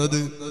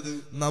കാണുന്നത്.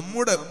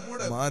 നമ്മുടെ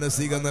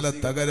മാനസിക നില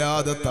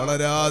തകരാതെ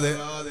തളരാതെ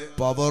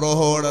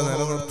പവറോടെ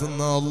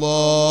നിലനിർത്തുന്ന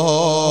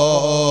അല്ലാഹ്.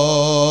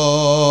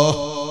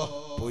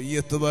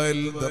 പൊയ്യത്തുവയൽ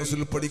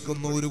ദർസിൽ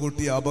പഠിക്കുന്ന ഒരു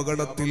കുട്ടി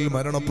അപകടത്തിൽ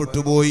മരണപ്പെട്ടു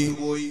പോയി.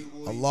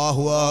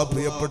 അല്ലാഹു ആ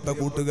പ്രിയപ്പെട്ട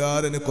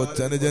കൂട്ടുകാരന്,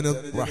 കൊച്ചനുജന്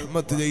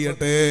റഹ്മത്ത്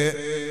ചെയ്യട്ടെ,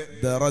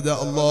 ദറജ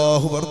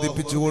അല്ലാഹു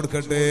വർദ്ധിപ്പിച്ചു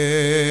കൊടുക്കട്ടെ.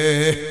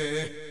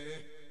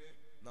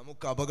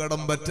 നമുക്ക്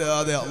അപകടം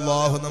പറ്റാതെ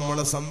അല്ലാഹു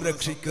നമ്മളെ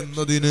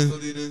സംരക്ഷിക്കുന്നതിന്,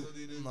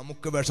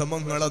 നമുക്ക്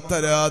വിഷമങ്ങളെ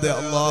തരാതെ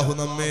അല്ലാഹു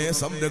നമ്മെ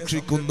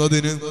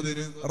സംരക്ഷിക്കുന്നതിന്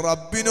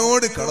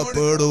റബ്ബിനോട്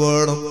കടപ്പാട്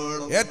വേണം.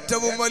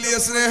 ഏറ്റവും വലിയ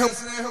സ്നേഹം,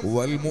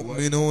 വൽ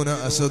മുഅ്മിനൂന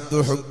അശദ്ദു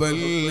ഹുബ്ബൻ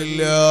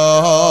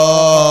ലില്ലാഹ്,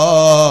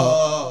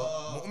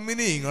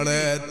 മുഅ്മിനീങ്ങളെ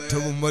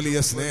ഏറ്റവും വലിയ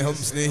സ്നേഹം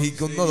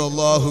സ്നേഹിക്കുന്നത്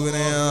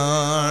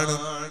അല്ലാഹുവിനെയാണ്.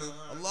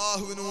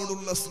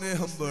 അല്ലാഹുവിനോടുള്ള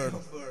സ്നേഹം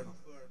വേണം.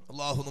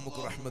 അല്ലാഹു നമുക്ക്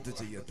റഹ്മത്ത്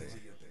ചെയ്യട്ടെ.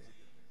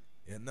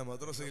 എന്നെ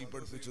മദ്രസയിൽ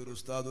പഠിപ്പിച്ച ഒരു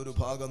ഉസ്താദ് ഒരു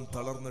ഭാഗം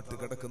തളർന്നിട്ട്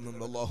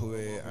കിടക്കുന്നുണ്ട്.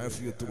 അല്ലാഹുവേ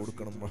ആഫിയത്ത്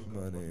കൊടുക്കണം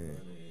റഹ്മാനെ.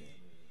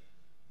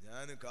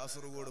 ഞാൻ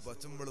കാസർഗോഡ്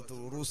പച്ചമ്പളത്ത്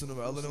ഉറൂസിന്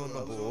വേദന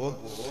വന്നപ്പോ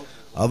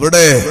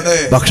അവിടെ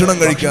ഭക്ഷണം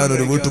കഴിക്കാൻ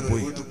ഒരു വീട്ടിൽ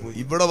പോയി.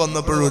 ഇവിടെ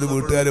വന്നപ്പോഴും ഒരു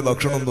വീട്ടുകാര്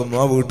ഭക്ഷണം തന്നു.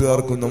 ആ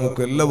വീട്ടുകാർക്കും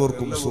നമുക്ക്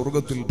എല്ലാവർക്കും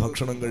സ്വർഗത്തിൽ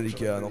ഭക്ഷണം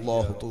കഴിക്കാൻ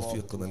അല്ലാഹു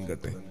തൗഫീഖ്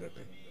നൽകട്ടെ.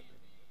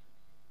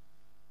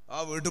 ആ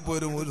വീട്ടിൽ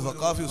പോയൊരു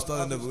സഖാഫി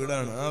ഉസ്താദിന്റെ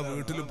വീടാണ്. ആ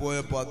വീട്ടിൽ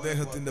പോയപ്പോ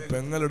അദ്ദേഹത്തിന്റെ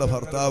പെങ്ങളുടെ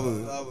ഭർത്താവ്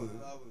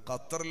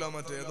ഖത്തറിലോ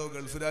മറ്റേതോ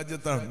ഗൾഫ്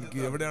രാജ്യത്താണ്, എനിക്ക്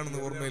എവിടെയാണെന്ന്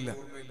ഓർമ്മയില്ല,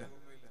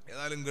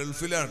 ഏതായാലും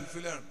ഗൾഫിലാണ്.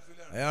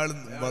 അയാൾ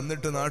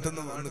വന്നിട്ട് നാട്ടിൽ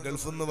നിന്ന്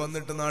ഗൾഫിൽ നിന്ന്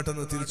വന്നിട്ട് നാട്ടിൽ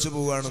നിന്ന് തിരിച്ചു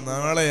പോവുകയാണ്.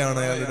 നാളെയാണ്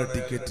അയാളുടെ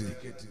ടിക്കറ്റ്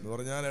എന്ന്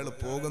പറഞ്ഞാൽ അയാൾ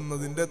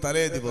പോകുന്നതിന്റെ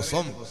തലേ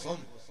ദിവസം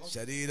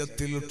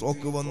ശരീരത്തിൽ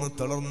ട്രോക്ക് വന്ന്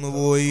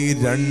തളർന്നുപോയി.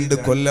 2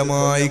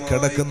 കൊല്ലമായി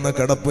കിടക്കുന്ന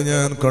കിടപ്പ്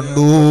ഞാൻ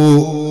കണ്ടു.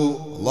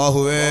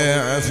 അല്ലാഹുവേ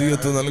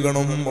ആഫിയത്ത്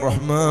നൽകണം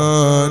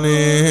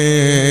റഹ്മാനേ.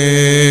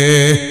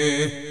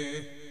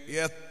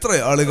 എത്ര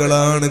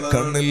ആളുകളാണ്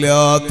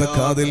കണ്ണില്ലാത്ത,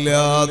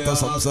 കാതില്ലാത്ത,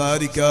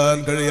 സംസാരിക്കാൻ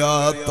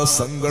കഴിയാത്ത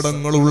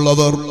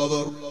സങ്കടങ്ങളുള്ളവർ.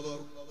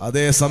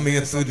 അതേ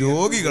സമയത്ത്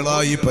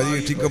രോഗികളായി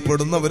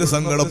പരീക്ഷിക്കപ്പെടുന്നവര്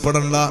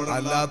സങ്കടപ്പെടണ്ട.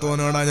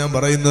 അല്ലാത്തവനോടാ ഞാൻ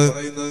പറയുന്നത്.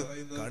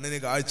 കണ്ണിന്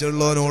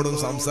കാഴ്ചയുള്ളവനോടും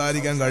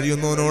സംസാരിക്കാൻ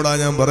കഴിയുന്നവനോടാ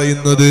ഞാൻ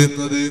പറയുന്നത്.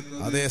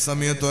 അതേ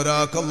സമയത്ത്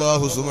ഒരാൾക്ക്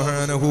അല്ലാഹു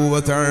സുബ്ഹാനഹു വ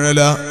തആല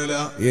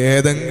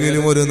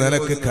ഏതെങ്കിലും ഒരു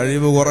നിലക്ക്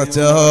കഴിവ്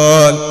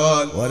കുറച്ചാൽ,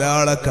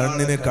 ഒരാളെ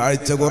കണ്ണിന്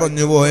കാഴ്ച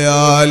കുറഞ്ഞു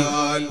പോയാൽ,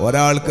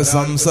 ഒരാൾക്ക്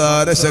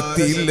സംസാര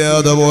ശക്തി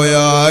ഇല്ലാതെ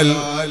പോയാൽ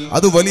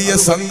അത് വലിയ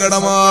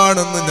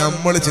സങ്കടമാണെന്ന്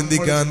നമ്മൾ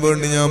ചിന്തിക്കാൻ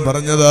വേണ്ടി ഞാൻ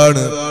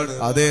പറഞ്ഞതാണ്.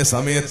 അതേ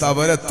സമയത്ത്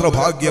അവരെത്ര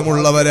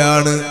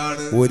ഭാഗ്യമുള്ളവരാണ്.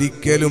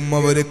 ഒരിക്കലും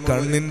അവര്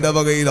കണ്ണിന്റെ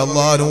വകയിൽ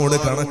അല്ലാഹുവിനോട്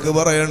കണക്ക്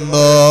പറയണ്ട.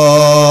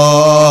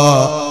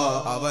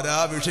 അവരാ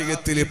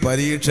വിഷയത്തിൽ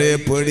പരീക്ഷയെ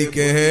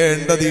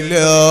പേടിക്കേണ്ടതില്ല.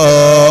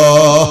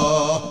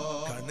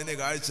 കണ്ണിന്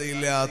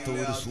കാഴ്ചയില്ലാത്ത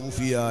ഒരു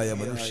സൂഫിയായ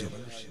മനുഷ്യൻ,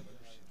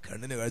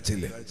 കണ്ണിന്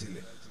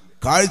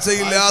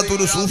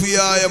കാഴ്ചയില്ലാത്തൊരു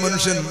സൂഫിയായ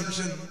മനുഷ്യൻ,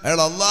 അയാൾ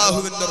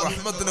അള്ളാഹുവിന്റെ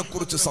റഹ്മത്തിനെ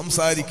കുറിച്ച്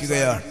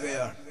സംസാരിക്കുകയാണ്,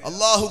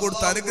 അള്ളാഹു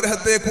കൊടുത്ത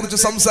അനുഗ്രഹത്തെ കുറിച്ച്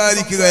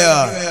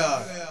സംസാരിക്കുകയാണ്.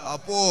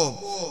 അപ്പോ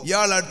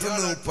ഇയാൾ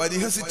അടുത്തുനിന്ന്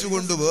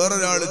പരിഹസിച്ചുകൊണ്ട്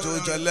വേറൊരാള്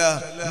ചോദിച്ചല്ല,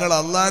 നിങ്ങൾ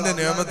അള്ളാഹിന്റെ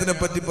നിയമത്തിനെ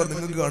പറ്റി പറഞ്ഞ്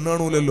നിങ്ങൾക്ക്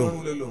കണ്ണാണൂലല്ലോ,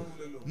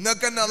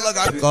 നിങ്ങൾക്ക് തന്നെ അല്ലാഹ്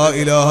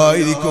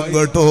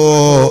കേട്ടോ.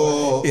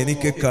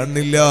 എനിക്ക്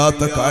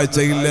കണ്ണില്ലാത്ത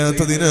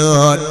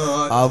കാഴ്ചയില്ലാത്തതിനാൽ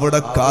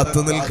അവിടെ കാത്തു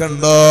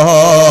നിൽക്കണ്ട.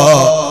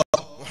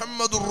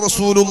 മുഹമ്മദുർ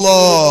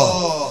റസൂലുള്ളാഹ്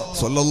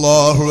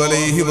സ്വല്ലല്ലാഹു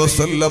അലൈഹി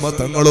വസല്ലമ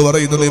തങ്ങൾ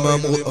പറയുന്നത്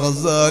ഇമാം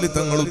ഗസാലി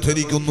തങ്ങൾ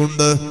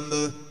ഉദ്ധരിക്കുന്നുണ്ട്.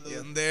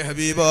 എന്തേ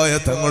ഹബീബായ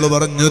തങ്ങൾ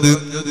പറഞ്ഞത്,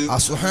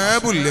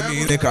 അസ്ഹാബുൽ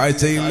യമീൻ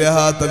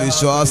കാഴ്ചയില്ലാത്ത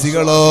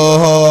വിശ്വാസികളാണ്.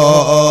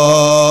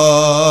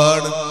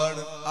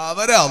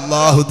 അവരെ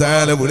അല്ലാഹു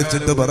തആല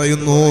വിളിച്ചിട്ട്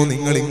പറയുന്നു,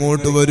 നിങ്ങൾ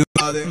ഇങ്ങോട്ട് വരൂ,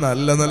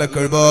 നല്ല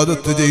നിലക്ക്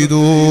ഇബാദത്ത്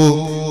ചെയ്തു.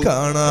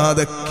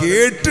 കാണാതെ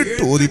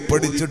കേട്ടിട്ട്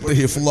ഓതിപ്പടിച്ചിട്ട്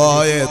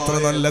ഹിഫ്ലായ എത്ര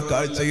നല്ല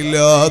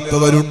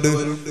കാഴ്ചയില്ലാത്തവരുണ്ട്.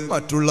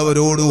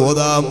 മറ്റുള്ളവരോട്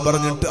ഓതാൻ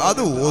പറഞ്ഞിട്ട്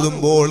അത്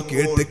ഓതുമ്പോൾ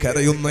കേട്ട്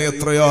കരയുന്ന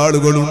എത്ര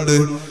ആളുകളുണ്ട്.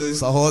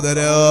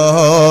 സഹോദരാ,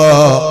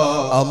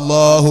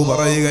 അല്ലാഹു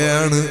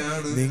പറയുകയാണ്,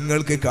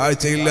 നിങ്ങൾക്ക്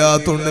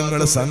കാഴ്ചയില്ലാത്തതുകൊണ്ട്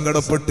നിങ്ങൾ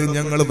സങ്കടപ്പെട്ട്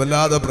ഞങ്ങൾ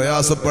വല്ലാതെ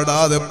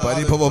പ്രയാസപ്പെടാതെ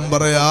പരിഭവം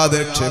പറയാതെ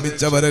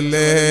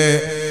ക്ഷമിച്ചവരല്ലേ.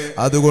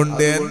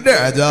 അതുകൊണ്ട് എന്റെ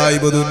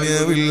അജായിബ്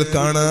ദുനിയാവിൽ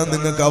കാണാൻ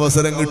നിങ്ങൾക്ക്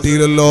അവസരം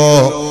കിട്ടിയില്ലല്ലോ.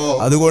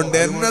 അതുകൊണ്ട്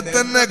എന്നെ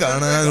തന്നെ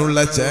കാണാനുള്ള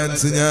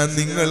ചാൻസ് ഞാൻ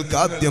നിങ്ങൾക്ക്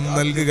ആദ്യം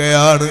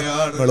നൽകുകയാണ്.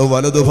 നിങ്ങൾ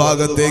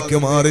വലതുഭാഗത്തേക്ക്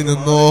മാറി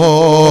നിന്നോ.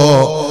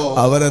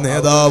 അവരെ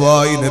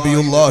നേതാവായി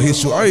നബിയുല്ലാഹി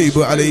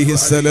ശുഐബ്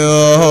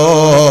അലൈഹിസ്സലാം,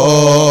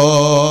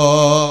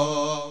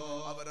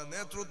 അവരെ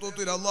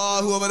നേതൃത്വത്തിൽ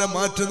അല്ലാഹു അവരെ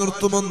മാറ്റി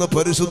നിർത്തുമെന്ന്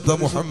പരിശുദ്ധ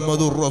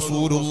മുഹമ്മദുർ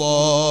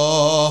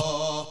റസൂലുള്ളാഹ്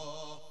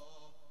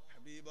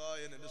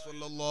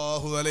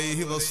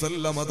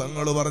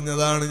തങ്ങൾ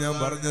പറഞ്ഞതാണ്. ഞാൻ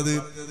പറഞ്ഞത്,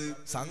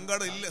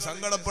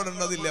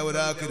 സങ്കടപ്പെടേണ്ടതില്ല.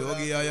 ഒരാൾക്ക്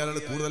രോഗിയായ അയാൾ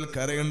കൂടുതൽ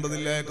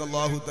കരയേണ്ടതില്ല. അയാൾക്ക്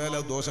അല്ലാഹു തആല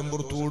ദോഷം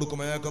പുറത്തു കൊടുക്കും,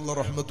 അയാൾക്ക് അല്ലാഹു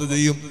റഹ്മത്ത്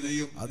ചെയ്യും.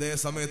 അതേ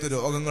സമയത്ത്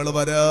രോഗങ്ങൾ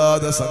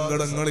വരാതെ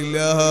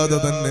സങ്കടങ്ങളില്ലാതെ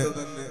തന്നെ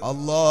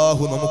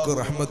അല്ലാഹു നമുക്ക്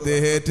റഹ്മത്തെ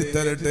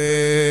ഏറ്റിത്തരട്ടെ.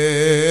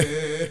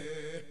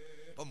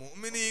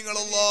 മുഅ്മിനീങ്ങൾ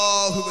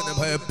അല്ലാഹുവിനെ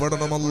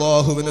ഭയപ്പെടണം,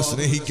 അല്ലാഹുവിനെ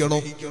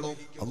സ്നേഹിക്കണം,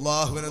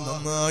 അല്ലാഹുവിനെ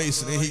നന്നായി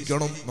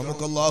സ്നേഹിക്കണം.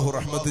 നമുക്ക് അല്ലാഹു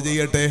റഹ്മത്ത്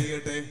ചെയ്യട്ടെ.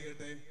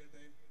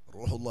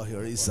 റൂഹുല്ലാഹി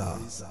ഈസ,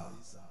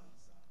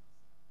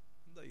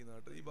 എന്താ ഈ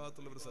നാട്ടിൽ ഈ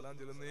ഭാഗത്തുള്ളവർ സലാം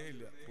ചൊല്ലുന്നേ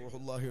ഇല്ല.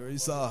 റൂഹുല്ലാഹി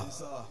ഈസ,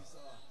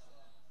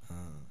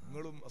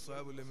 നിങ്ങളും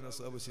അസ്ഹാബുൽ യമീൻ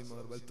അസ്ഹാബു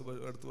ശിമാർ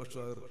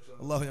വലതുപക്ഷക്കാർ,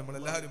 അല്ലാഹു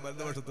നമ്മളെല്ലാവരും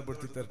വലതുപക്ഷത്ത്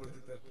പെടുത്തി തരട്ടെ.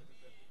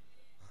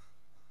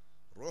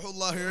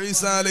 റൂഹുല്ലാഹി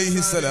ഈസ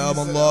അലൈഹിസ്സലാം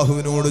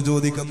അല്ലാഹുവിനോട്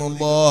ചോദിക്കുന്നു,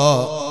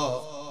 അല്ലാഹ്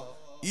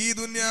ഈ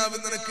ദുനിയാവിൽ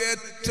നിനക്ക്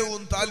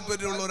ഏറ്റവും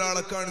താല്പര്യമുള്ള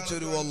ഒരാളെ കാണിച്ചു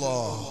തരൂ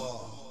അല്ലാഹ്.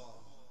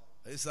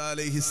 ഈസാ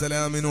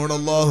അലൈഹിസ്സലാമിനോട്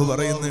അല്ലാഹു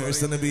പറയുന്നു,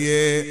 ഈസാ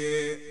നബിയേ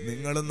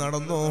നിങ്ങൾ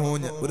നടന്നോ,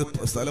 ഒരു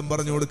സ്ഥലം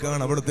പറഞ്ഞു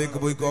കൊടുക്കുകയാണ്, അവിടത്തേക്ക്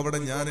പോയിക്കോ. അവിടെ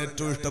ഞാൻ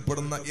ഏറ്റവും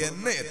ഇഷ്ടപ്പെടുന്ന,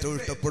 എന്നെ ഏറ്റവും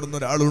ഇഷ്ടപ്പെടുന്ന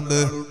ഒരാളുണ്ട്.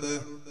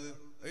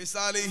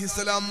 ഈസാ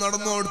അലൈഹിസ്സലാം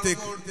നടന്നു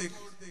അവിടത്തേക്ക്.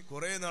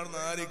 കുറെ നടന്ന്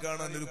ആരെ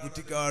കാണാൻ ഒരു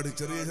കുറ്റിക്കാട്,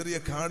 ചെറിയ ചെറിയ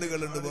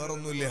കാടുകളുണ്ട്,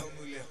 വേറൊന്നുമില്ല.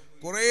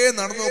 കുറെ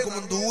നടന്നു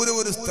നോക്കുമ്പോൾ ദൂരെ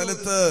ഒരു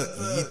സ്ഥലത്ത്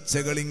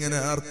ഈച്ചകൾ ഇങ്ങനെ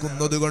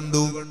ആർക്കുന്നത്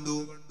കണ്ടു.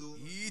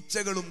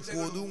 ഈച്ചകളും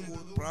കൊതുവും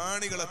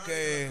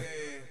പ്രാണികളൊക്കെ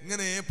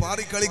ഇങ്ങനെ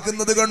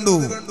പാറിക്കളിക്കുന്നത് കണ്ടു.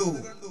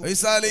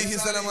 ഈസാ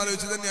അലൈഹിസ്സലാം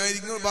ആലോചിച്ച് തന്നെ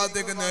ആയിരിക്കും,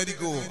 ഭാഗത്തേക്ക് തന്നെ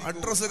ആയിരിക്കുമോ,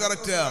 അഡ്രസ്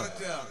കറക്റ്റാ.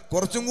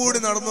 കുറച്ചും കൂടി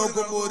നടന്നു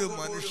നോക്കുമ്പോ ഒരു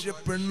മനുഷ്യ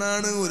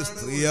പെണ്ണാണ്, ഒരു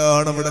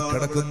സ്ത്രീയാണ് അവിടെ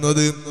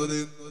കിടക്കുന്നത്.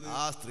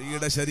 ആ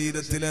സ്ത്രീയുടെ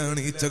ശരീരത്തിലാണ്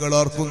ഈച്ചകൾ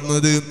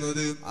ആർക്കുന്നത്.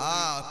 ആ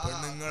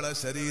പെണ്ണുങ്ങളെ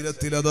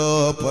ശരീരത്തിൽ അതോ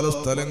പല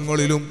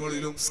സ്ഥലങ്ങളിലും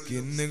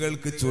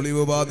സ്കിന്നുകൾക്ക്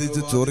ചുളിവ്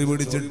ബാധിച്ച് ചൊറി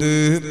പിടിച്ചിട്ട്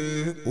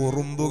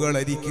ഉറുമ്പുകൾ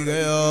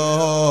അരിക്കുകയാ.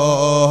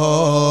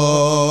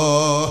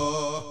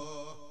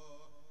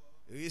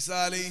 ഈസാ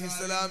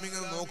അലൈഹിസ്സലാം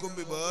ഇങ്ങനെ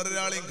നോക്കുമ്പോ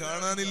വേറൊരാളെയും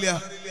കാണാനില്ല.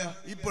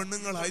 ഈ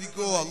പെണ്ണുങ്ങൾ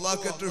ആയിരിക്കോ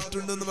അള്ളാഹ്ക്ക് ഏറ്റവും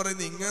ഇഷ്ടമുണ്ടെന്ന്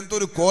പറയുന്നത് ഇങ്ങനത്തെ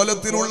ഒരു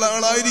കോലത്തിലുള്ള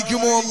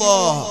ആളായിരിക്കുമോ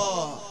അല്ലാഹ്?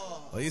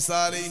 ഈസാ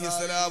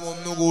അലൈഹിസ്സലാം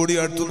ഒന്നുകൂടി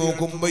അടുത്ത്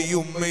നോക്കുമ്പോ ഈ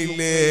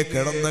ഉമ്മയില്ലേ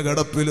കിടന്ന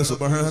കിടപ്പില്,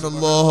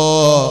 സുബ്ഹാനല്ലാഹ്,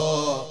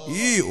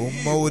 ഈ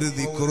ഉമ്മ ഒരു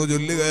ദിക്റ്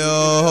ചൊല്ലുകയാ.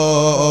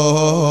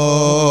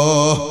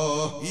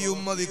 ഈ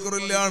ഉമ്മ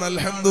ദിക്റിലാണ്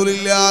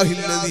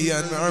അൽഹംദുലില്ലാഹില്ലദീ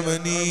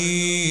അൻഅമനീ,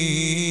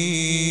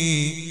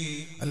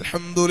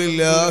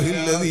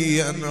 അൽഹംദുലില്ലാഹില്ലദീ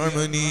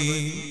അൻഅമനീ,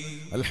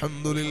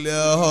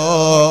 അൽഹംദുലില്ലാഹ്,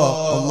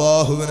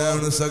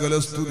 അല്ലാഹുവിനാണ് സകല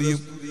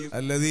സ്തുതിയും.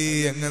 അല്ലദീ,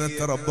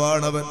 എങ്ങനത്തെ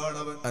റബ്ബാണവൻ,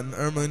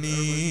 അൻഅമനീ,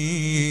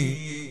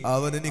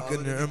 അവൻ എനിക്ക്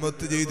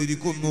നിഅമത്ത്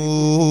ചെയ്തിരിക്കുന്നു.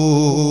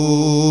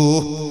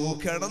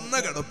 കിടന്ന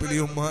കിടപ്പിൽ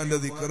ഉമ്മാന്റെ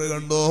ദിക്റ്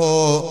കണ്ടോ?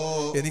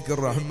 എനിക്ക്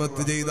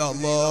റഹ്മത്ത് ചെയ്ത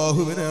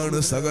അല്ലാഹുവിനാണ്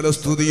സകല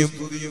സ്തുതിയും,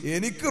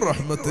 എനിക്ക്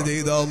റഹ്മത്ത്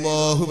ചെയ്ത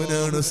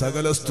അല്ലാഹുവിനാണ്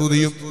സകല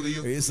സ്തുതിയും.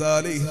 ഈസാ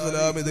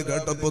അലൈഹിസ്സലാം ഇത്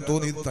കേട്ടപ്പോ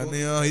തോന്നി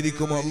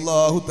തന്നെയായിരിക്കും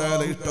അല്ലാഹു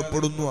തആല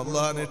ഇഷ്ടപ്പെടുന്നു,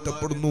 അല്ലാഹനെ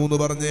ഇഷ്ടപ്പെടുന്നു എന്ന്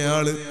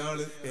പറഞ്ഞയാള്.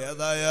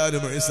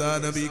 ഏതായാലും ഈസാ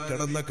നബി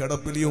കിടന്ന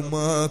കിടപ്പിൽ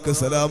ഉമ്മാക്ക്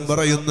സലാം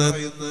പറയുന്നു.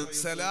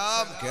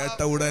 സലാം കേട്ട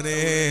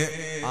ഉടനെ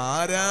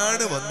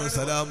ആരാണ് വന്ന്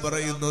സലാം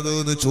പറയുന്നത്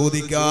എന്ന്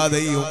ചോദിക്കാതെ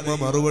ഈ ഉമ്മ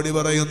മറുപടി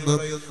പറയുന്നു,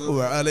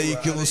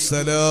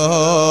 വഅലൈക്കുമുസ്സലാം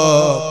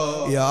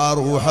യാ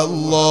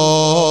റൂഹല്ലാഹ്.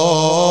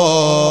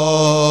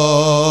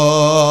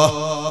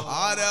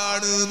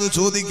 ആരാണ് എന്ന്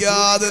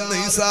ചോദിക്കാതെ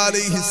ഈസാ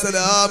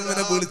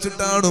അലൈഹിസ്സലാമിനെ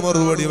വിളിച്ചിട്ടാണ്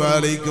മറുപടി,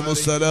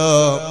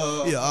 വഅലൈക്കുമുസ്സലാം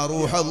യാ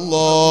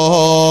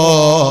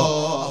റൂഹല്ലാഹ്.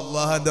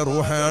 അല്ലാഹുവിന്റെ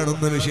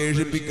റൂഹാണെന്ന്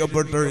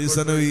വിശേഷിപ്പിക്കപ്പെട്ട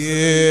ഈസാ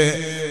നബിയേ,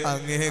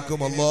 അങ്ങേക്കും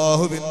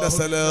അല്ലാഹുവിന്റെ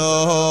സലാം.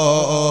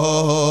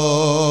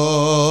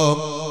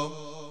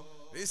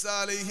 ഈസാ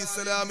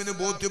അലൈഹിസ്സലാമിന്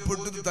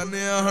ബോധ്യപ്പെട്ടത്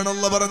തന്നെയാണ്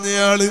അല്ലാഹ്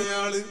പറഞ്ഞയാള്.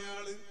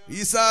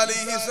 ഈസാ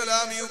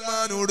അലൈഹിസ്സലാം ഈ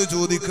ഉമ്മാനോട്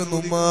ചോദിക്കുന്നു,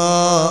 ഉമ്മാ,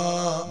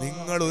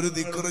 നിങ്ങൾ ഒരു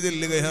ദിക്റ്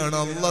ചൊല്ലുകയാണ്,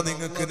 അല്ലാഹ്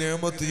നിങ്ങൾക്ക്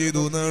നിഅമത്ത്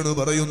ചെയ്തു എന്നാണ്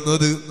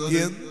പറയുന്നത്.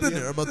 എന്ത്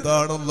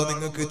നിഅമത്താണ് അല്ലാഹ്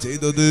നിങ്ങൾക്ക്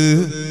ചെയ്തത്?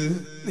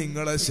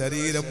 നിങ്ങളെ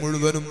ശരീരം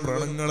മുഴുവനും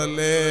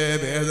വ്രണങ്ങളല്ലേ,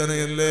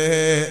 വേദനയല്ലേ?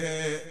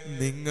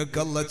 നിങ്ങൾക്ക്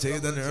അല്ലാഹ്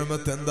ചെയ്ത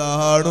നിഅമത്ത്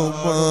എന്താണ്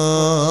ഉമ്മാ?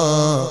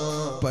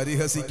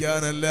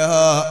 പരിഹസിക്കാനല്ല,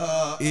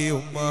 ഈ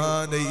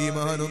ഉമ്മാന്റെ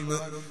ഈമാനൊന്ന്,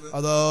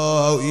 അതാ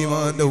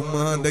ഈമാന്റെ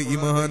ഉമ്മാന്റെ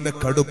ഈമാന്റെ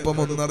കടുപ്പം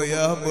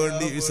ഒന്നറിയാൻ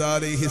വേണ്ടി ഈസാ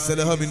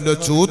അലൈഹിസ്സലാമിന്റെ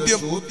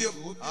ചോദ്യം.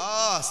 ആ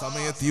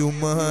സമയത്ത് ഈ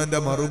ഉമ്മാന്റെ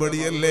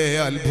മറുപടിയല്ലേ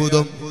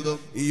അത്ഭുതം.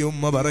 ഈ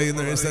ഉമ്മ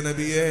പറയുന്ന, ഈസാ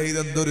നബിയെ,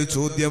 ഇതെന്തൊരു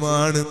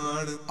ചോദ്യമാണ്?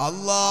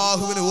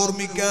 അള്ളാഹുവിനെ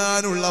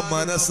ഓർമ്മിക്കാനുള്ള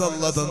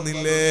മനസ്സല്ല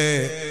തന്നില്ലേ?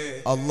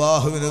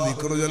 അള്ളാഹുവിനെ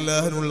ദിക്റ്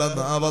ചൊല്ലാനുള്ള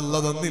നാവല്ല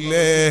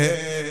തന്നില്ലേ?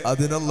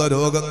 അതിനുള്ള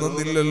രോഗം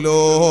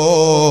തന്നില്ലല്ലോ.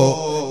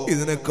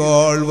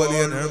 ഇതിനേക്കാൾ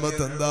വലിയ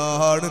നിഅമത്ത്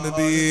എന്താണ്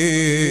നബി?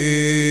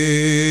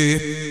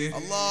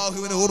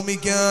 അള്ളാഹുവിനെ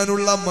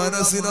ഓർമ്മിക്കാനുള്ള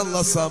മനസ്സിനുള്ള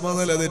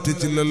സമനില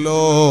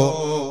തെറ്റിച്ചില്ലല്ലോ.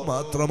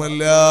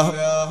 മാത്രമല്ല,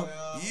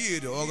 ഈ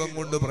രോഗം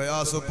കൊണ്ട്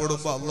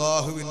പ്രയാസപ്പെടുമ്പോ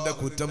അള്ളാഹുവിന്റെ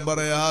കുറ്റം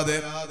പറയാതെ,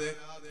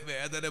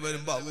 വേദന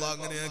വരുമ്പോ അള്ളാഹ്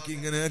അങ്ങനെയാക്കി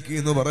ഇങ്ങനെയാക്കി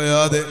എന്ന്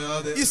പറയാതെ,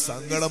 ഈ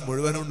സങ്കടം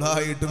മുഴുവൻ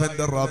ഉണ്ടായിട്ടും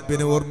എന്റെ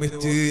റബ്ബിനെ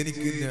ഓർമ്മിച്ച്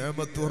എനിക്ക്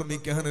നിഅമത്ത്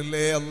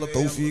ഓർമ്മിക്കാനല്ലേ അല്ലാഹ്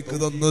തൗഫീഖ്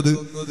തന്നത്.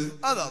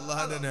 അത്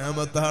അള്ളാഹുവിന്റെ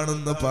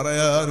നിഅമത്താണെന്ന്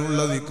പറയാനുള്ള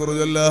ദിക്റ്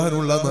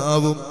ചൊല്ലാനുള്ള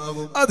നാവും,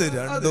 അത്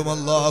രണ്ടും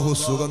അള്ളാഹു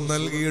സുഖം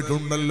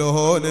നൽകിയിട്ടുണ്ടല്ലോ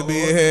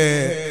നബിയേ.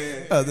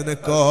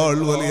 അതിനേക്കാൾ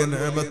വലിയ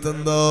നിഅമത്ത്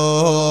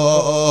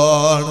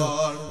എന്താണ്?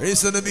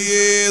 ഈസാ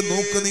നബിയെ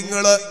നോക്ക്,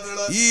 നിങ്ങള്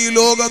ഈ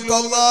ലോകത്ത്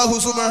അല്ലാഹു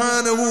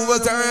സുബ്ഹാനഹു വ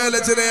തആല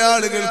ചില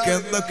ആളുകൾക്ക്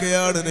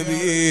എന്തൊക്കെയാണ്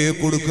നബിയെ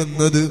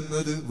കൊടുക്കുന്നത്?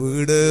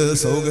 വീട്,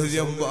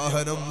 സൗകര്യം,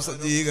 വാഹനം,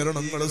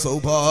 സജ്ജീകരണങ്ങൾ,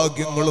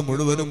 സൗഭാഗ്യങ്ങൾ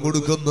മുഴുവനും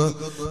കൊടുക്കുന്നു.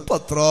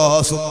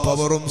 പത്രാസും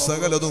പവറും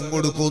സകലതും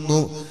കൊടുക്കുന്നു.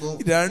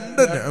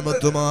 രണ്ട്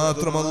നിഅമത്ത്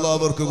മാത്രം അല്ലാഹു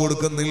അവർക്ക്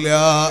കൊടുക്കുന്നില്ല.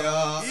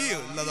 ഈ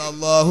ഉള്ളത്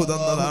അല്ലാഹു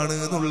തന്നതാണ്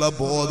എന്നുള്ള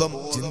ബോധം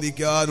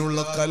ചിന്തിക്കാനുള്ള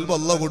ഖൽബ്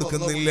അല്ലാഹു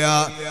കൊടുക്കുന്നില്ല.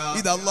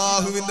 ഇത്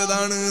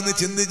അല്ലാഹുവിൻ്റെതാണ് എന്ന്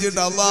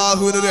ചിന്തിച്ചിട്ട്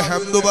അല്ലാഹുവിനൊരു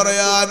ഹംദ്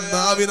പറയാൻ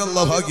നാവിനുള്ള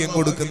ഭാഗ്യം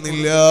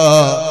കൊടുക്കുന്നില്ല.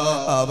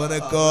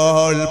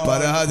 അവനേക്കാൾ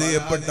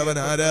പരാജയപ്പെട്ടവൻ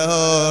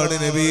ആരാണ്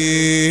നബി?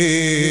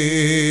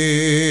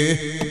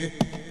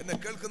 എന്നെ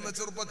കേൾക്കുന്ന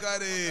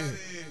ചെറുപ്പക്കാരെ,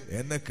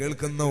 എന്നെ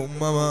കേൾക്കുന്ന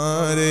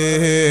ഉമ്മമാരെ,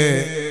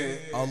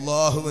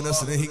 അള്ളാഹുവിനെ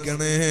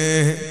സ്നേഹിക്കണേ.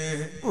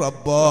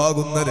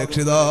 റബ്ബാകുന്ന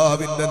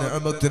രക്ഷിതാവിന്റെ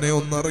നിഅമത്തിനെ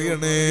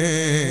ഒന്നറിയണേ.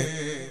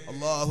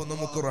 അല്ലാഹു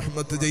നമുക്ക്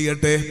റഹ്മത്ത്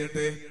ചെയ്യട്ടെ,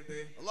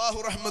 അല്ലാഹു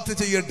റഹ്മത്ത്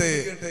ചെയ്യട്ടെ.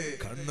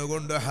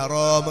 കണ്ണുകൊണ്ട്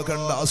ഹറാം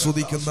കണ്ട്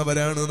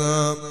ആസ്വദിക്കുന്നവരാണ്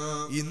നാം.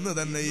 ഇന്ന്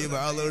തന്നെ ഈ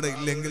വാളുടെ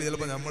ഇല്ലെങ്കിൽ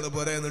ചിലപ്പോ നമ്മൾ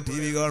പറയുന്ന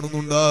TV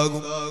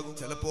കാണുന്നുണ്ടാകും,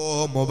 ചിലപ്പോ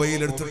മൊബൈൽ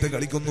എടുത്തിട്ട്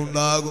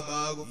കളിക്കുന്നുണ്ടാകും.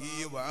 ഈ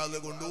വാള്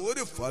കൊണ്ട്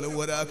ഒരു ഫലം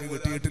ഒരാൾക്ക്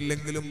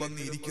കിട്ടിയിട്ടില്ലെങ്കിലും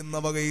വന്ന് ഇരിക്കുന്ന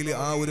വകയിൽ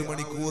ആ 1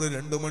 മണിക്കൂർ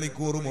 2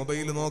 മണിക്കൂർ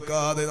മൊബൈൽ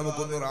നോക്കാതെ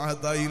നമുക്കൊന്ന്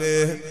റാഹത്തായില്ലേ.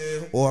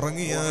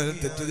 ഉറങ്ങിയാൽ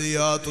തെറ്റ്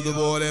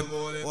ചെയ്യാത്തതുപോലെ,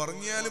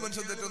 ഉറങ്ങിയാൽ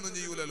മനുഷ്യൻ തെറ്റൊന്നും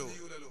ചെയ്യൂലല്ലോ.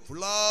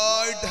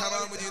 ഫുള്ളായിട്ട്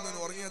ഹറാമ് ചെയ്യുന്നവന്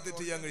ഉറങ്ങിയാൽ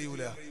തെറ്റ് ചെയ്യാൻ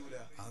കഴിയൂല.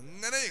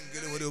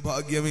 അങ്ങനെയെങ്കിലും ഒരു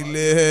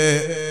ഭാഗ്യമില്ലേ?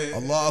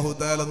 അല്ലാഹു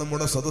തആല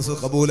നമ്മുടെ സദസ്സ്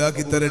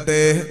കബൂലാക്കി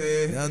തരട്ടെ.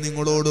 ഞാൻ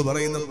നിങ്ങളോട്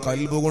പറയുന്ന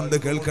ഖൽബ് കൊണ്ട്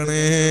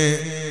കേൾക്കണേ.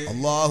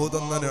 അല്ലാഹു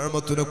തന്ന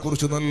നിഅമത്തിനെ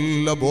കുറിച്ച്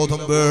നല്ല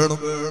ബോധം വേണം.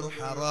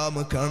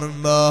 ഹറാമ്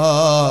കാണണ്ട,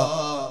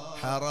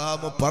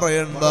 ഹറാമ്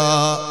പറയണ്ട,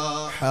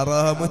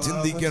 ഹറാമ്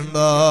ചിന്തിക്കണ്ട,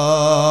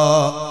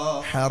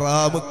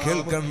 ഹറാമ്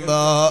കേൾക്കണ്ട,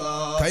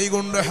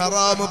 കൈകൊണ്ട്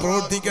ഹറാമ്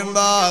പ്രവർത്തിക്കണ്ട,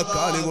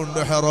 കാലുകൊണ്ട്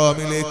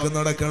ഹറാമിലേക്ക്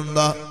നടക്കണ്ട,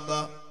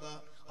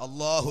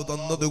 അല്ലാഹു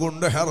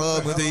തന്നതുകൊണ്ട്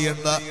ഹറാമ്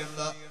ചെയ്യണ്ട.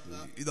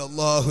 ഇത്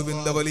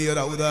അല്ലാഹുവിന്റെ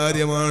വലിയൊരു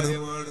ഔദാര്യമാണ്.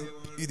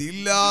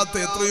 ഇതില്ലാത്ത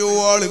എത്രയോ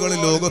ആളുകൾ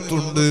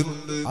ലോകത്തുണ്ട്.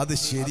 അത്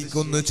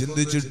ശരിക്കൊന്ന്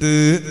ചിന്തിച്ചിട്ട്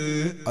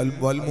അൽ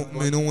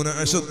മുഅ്മിനൂന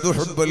അശദ്ദു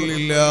ഹുബ്ബൻ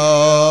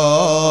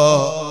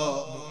ലില്ലാഹ്,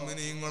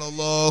 മുഅ്മിനീങ്ങൾ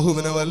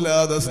അല്ലാഹുവിനെ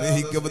വല്ലാതെ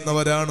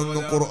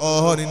സ്നേഹിക്കുന്നവരാണെന്ന്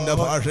ഖുർആനിന്റെ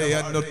ഭാഷയെ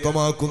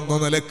അന്വർത്ഥമാക്കുന്ന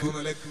നിലക്ക്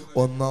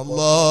ഒന്ന്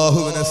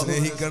അല്ലാഹുവിനെ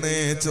സ്നേഹിക്കണേ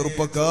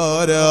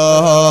ചെറുപ്പക്കാരാ.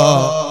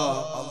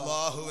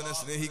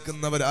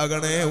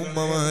 സ്നേഹിക്കുന്നവരാകണേ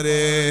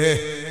ഉമ്മമാരെ.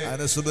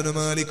 അനസ് ഇബ്നു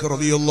മാലിക്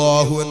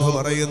റളിയല്ലാഹു അൻഹു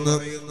പറയുന്നു,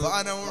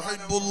 ഫഅന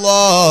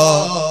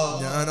ഉഹിബ്ബുല്ലാഹ്,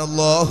 ഞാൻ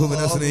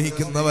അല്ലാഹുവിനെ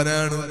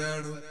സ്നേഹിക്കുന്നവനാണ്,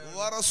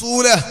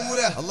 വറസൂലഹ്,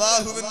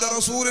 അല്ലാഹുവിന്റെ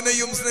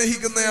റസൂലിനെയും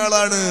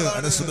സ്നേഹിക്കുന്നയാളാണ്.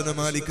 അനസ് ഇബ്നു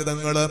മാലിക്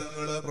തങ്ങള്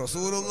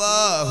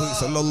റസൂലുള്ളാഹി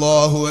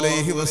സ്വല്ലല്ലാഹു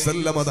അലൈഹി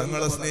വസല്ലമ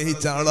തങ്ങളെ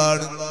സ്നേഹിച്ച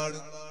ആളാണ്.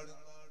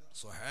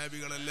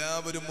 സ്വഹാബികൾ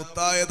എല്ലാവരും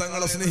മുത്തായ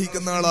തങ്ങളെ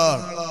സ്നേഹിക്കുന്ന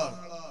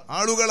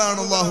ആളുകളാണ്.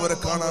 അല്ലാഹു അവരെ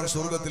കാണാൻ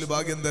സ്വർഗ്ഗത്തിൽ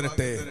ഭാഗ്യം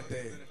തരട്ടെ,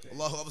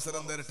 അല്ലാഹു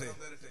അവസരം തരട്ടെ.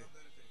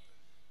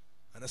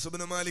 അനസ്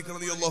ഇബ്നു മാലിക്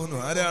റളിയല്ലാഹു അൻഹു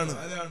ആരാണ്?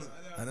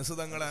 അനസ്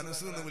തങ്ങളെ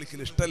അനസ് എന്ന്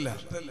വിളിക്കൽ ഇഷ്ടല്ല.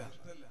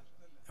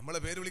 നമ്മളെ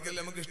പേര് വിളിക്കൽ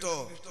നമുക്ക് ഇഷ്ടോ?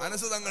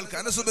 അനസ് തങ്ങൾക്ക്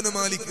അനസ് ഇബ്നു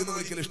മാലിക് എന്ന്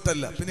വിളിക്കൽ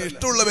ഇഷ്ടല്ല. പിന്നെ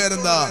ഇഷ്ടമുള്ള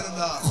പേരെന്താ?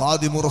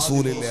 ഖാദിമു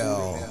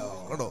റസൂലില്ലാഹ്.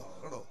 കണ്ടോ,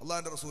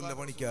 അല്ലാഹുവിന്റെ റസൂലിന്റെ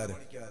പണിക്കാരൻ,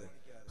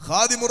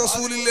 ഖാദിമു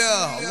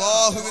റസൂലില്ലാഹ്,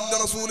 അല്ലാഹുവിന്റെ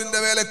റസൂലിന്റെ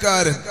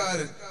വേലക്കാരൻ.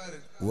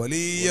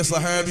 വലിയ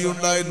സഹാബി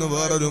ഉണ്ടായിരുന്നു,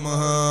 വേറൊരു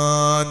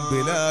മഹാൻ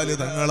ബിലാല്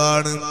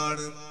തങ്ങളാണ്.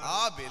 ആ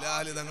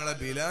ബിലാല് തങ്ങളെ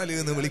ബിലാല്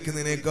എന്ന്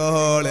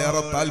വിളിക്കുന്നതിനേക്കാൾ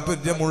ഏറെ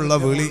താല്പര്യമുള്ള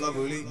വിളി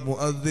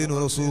മുഅദ്ദിനു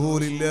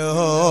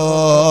റസൂലില്ലാഹ്,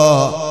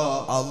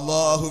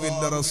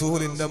 അല്ലാഹുവിന്റെ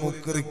റസൂലിന്റെ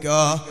മുക്രിക്ക,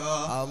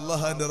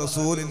 അല്ലാഹുവിന്റെ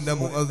റസൂലിന്റെ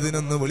മുഅദ്ദിൻ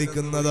എന്ന്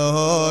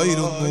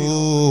വിളിക്കുന്നതായിരുന്നു.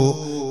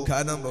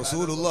 കാരണം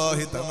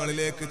റസൂലുള്ളാഹി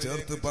തങ്ങളിലേക്ക്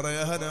ചേർത്ത്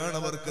പറയാനാണ്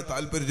അവർക്ക്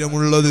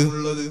താല്പര്യമുള്ളത്.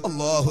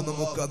 അല്ലാഹു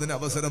നമുക്ക് അതിന്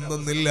അവസരം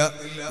തന്നില്ല.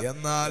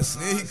 എന്നാൽ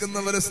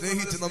സ്നേഹിക്കുന്നവരെ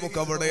സ്നേഹിച്ച് നമുക്ക്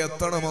അവിടെ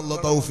എത്തണം.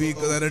 അല്ലാഹു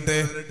തൗഫീഖ് തരട്ടെ.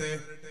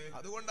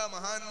 അതുകൊണ്ടാ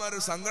മഹാന്മാർ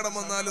സങ്കടം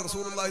വന്നാൽ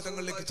റസൂലുള്ളാഹി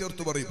തങ്ങളിലേക്ക്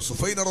ചേർത്ത് പറയും.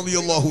 സുഫൈന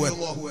റളിയല്ലാഹു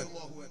അൻഹു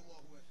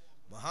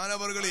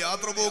മഹാനവറുകൾ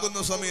യാത്ര പോകുന്ന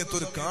സമയത്ത്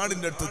ഒരു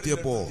കാടിന്റെ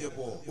അടുത്തെത്തിയപ്പോ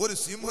ഒരു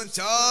സിംഹം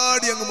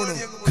ചാടി അങ്ങ് വീണു.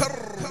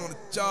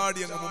 ചാടി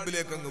അങ്ങ്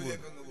മുമ്പിലേക്ക് അങ്ങ്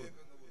വീണു.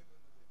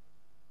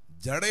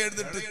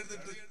 ജടയെടുത്തിട്ട്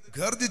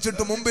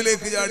ഗർജിച്ചിട്ട്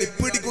മുമ്പിലേക്ക് ചാടി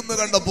പിടിക്കുന്ന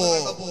കണ്ടപ്പോ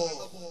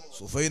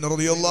സുഫൈൻ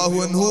റളിയല്ലാഹു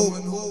അൻഹു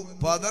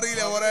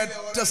പദറിയിലെ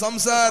ഒരൊറ്റ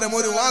സംസാരം,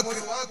 ഒരു വാക്ക്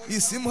ഈ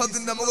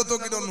സിംഹത്തിന്റെ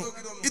മുഖത്തൊക്കെ തന്നു,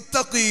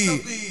 ഇത്തഖി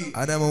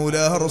അന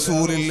മൗലാ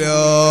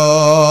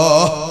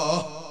റസൂലില്ലാഹ്,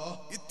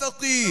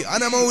 ഇത്തഖി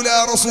അന മൗലാ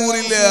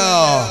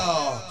റസൂലില്ലാഹ്,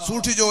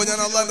 സൂക്ഷിച്ചോ ഞാൻ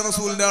അല്ലാഹുവിന്റെ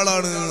റസൂലിന്റെ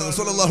ആളാണ്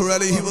സ്വല്ലല്ലാഹു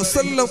അലൈഹി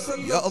വസല്ലം.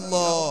 യാ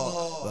അല്ലാഹ്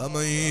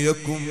വമൻ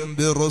യകും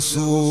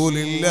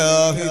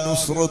ബിറസൂലില്ലാഹി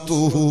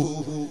നുസ്റതുഹു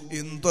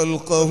ഇൻ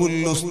തൽഖഹുൽ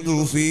ഉസ്ദു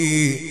ഫീ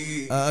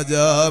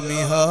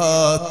ആജാമിഹാ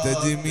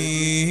തജ്മീ.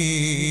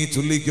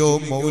 ചൊല്ലിക്കോ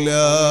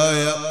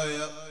മൗലായ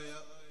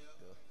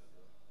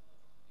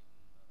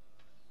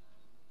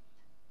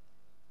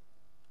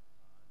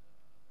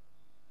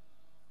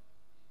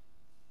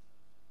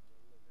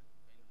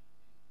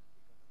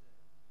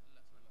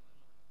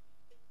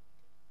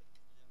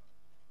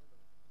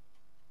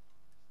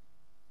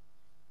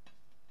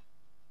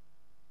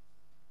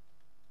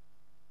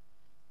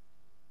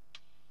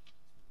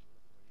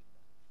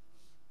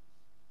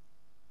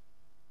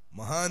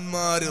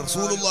മഹാന്മാര്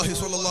റസൂലുള്ളാഹി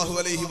സ്വല്ലല്ലാഹു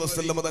അലൈഹി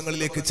വസല്ലം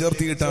തങ്ങളിലേക്ക്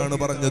ചേർത്തിയിട്ടാണ്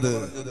പറഞ്ഞത്.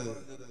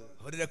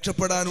 അവർ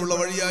രക്ഷപ്പെടാനുള്ള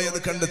വഴിയായി അത്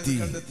കണ്ടെത്തി.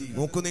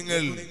 നോക്കൂ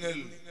നിങ്ങൾ,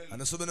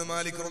 അനസ് ഇബ്നു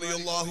മാലിക്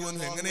റളിയല്ലാഹു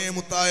അൻഹു എങ്ങനെ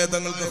മുത്തായ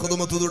തങ്ങൾക്ക്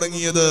ഖുദുമത്ത്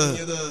തുടങ്ങിയത്?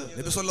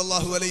 നബി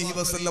സ്വല്ലല്ലാഹു അലൈഹി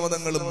വസല്ലം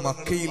തങ്ങൾ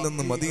മക്കയിൽ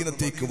നിന്ന്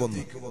മദീനത്തേക്ക്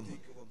വന്നു.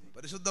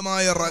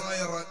 പരിശുദ്ധമായ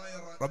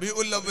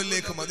റബീഉൽ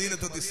അവ്വലിലേക്ക്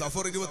മദീനത്തെത്തി.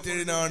 സഫർ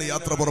 27-നാണ്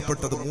യാത്ര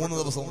പുറപ്പെട്ടത്. 3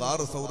 ദിവസം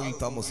 6 സൗറിൽ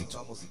താമസിച്ചു.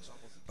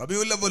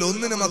 റബീഉൽ അവ്വൽ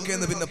 1-ന്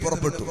മക്കയിൽ പിന്നെ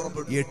പുറപ്പെട്ടു.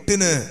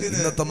 8-ന്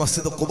ഇന്നത്തെ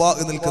മസ്ജിദ് ഖുബാ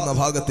നിൽക്കുന്ന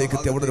ഭാഗത്തേക്ക്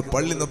എത്തി. അവിടെ ഒരു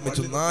പള്ളി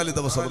നിർമ്മിച്ചു. 4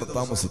 ദിവസം അവിടെ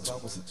താമസിച്ചു.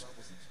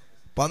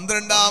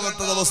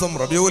 12-ാമത്തെ ദിവസം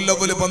റബീഉൽ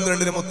അവ്വൽ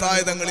 12-ന് മുത്തായ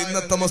തങ്ങൾ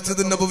ഇന്നത്തെ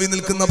മസ്ജിദ് നബവി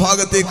നിൽക്കുന്ന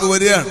ഭാഗത്തേക്ക്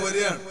വരികയാണ്.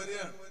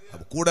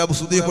 കൂടെ അബൂ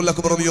സിദ്ദീഖുൽ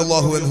അക്ബർ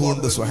റളിയല്ലാഹു അൻഹു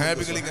ഉണ്ട്.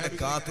 സ്വഹാബികൾ ഇങ്ങനെ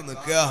കാത്തു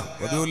നിൽക്കുക.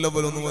 റബീഉൽ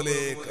അവ്വൽ മുതലേ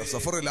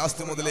സഫർ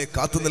ലാസ്റ്റ് മുതലേ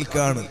കാത്തു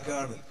നിൽക്കാണ്.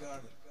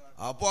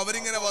 അപ്പൊ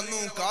അവരിങ്ങനെ വന്നു,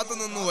 കാത്തു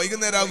നിന്നു.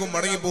 വൈകുന്നേരം ആകും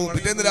മടങ്ങിപ്പോവും.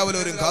 പിറ്റേന്ന് രാവിലെ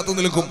വരും, കാത്തു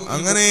നിൽക്കും.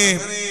 അങ്ങനെ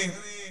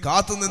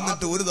കാത്തു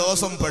നിന്നിട്ട് ഒരു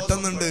ദിവസം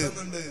പെട്ടെന്നുണ്ട്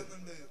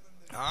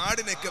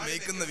ആടിനൊക്കെ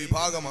മേയ്ക്കുന്ന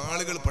വിഭാഗം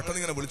ആളുകൾ പെട്ടെന്ന്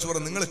ഇങ്ങനെ വിളിച്ചു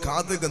പറഞ്ഞു, നിങ്ങൾ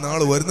കാത്തിരിക്കുന്ന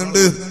ആള്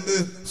വരുന്നുണ്ട്.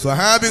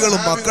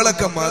 സ്വഹാബികളും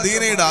മക്കളൊക്കെ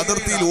മദീനയുടെ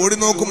അതിർത്തിയിൽ ഓടി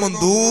നോക്കുമ്പോൾ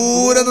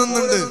ദൂരെ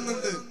നിന്നുണ്ട്.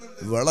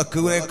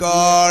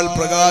 വിളക്കിനേക്കാൾ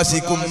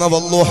പ്രകാശിക്കുന്ന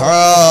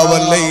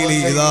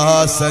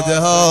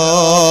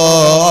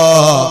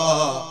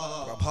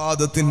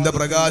പ്രഭാതത്തിന്റെ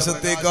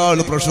പ്രകാശത്തെക്കാൾ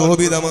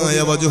പ്രശോഭിതമായ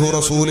വജ്ഹു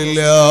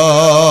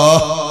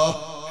റസൂലില്ലാഹ്.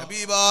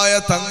 ഹബീബായ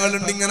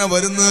തങ്ങളുണ്ട് ഇങ്ങനെ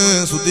വരുന്നു.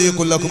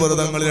 സിദ്ദീഖുൽ അക്ബർ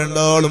തങ്ങൾ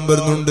രണ്ടാളും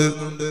വരുന്നുണ്ട്.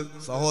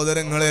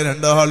 സഹോദരങ്ങളെ,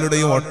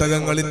 രണ്ടാളുടെയും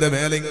ഒട്ടകങ്ങളിന്റെ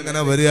മേലെ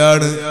ഇങ്ങനെ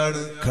വരികയാണ്.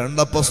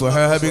 കണ്ടപ്പോ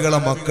സ്വഹാബികളെ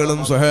മക്കളും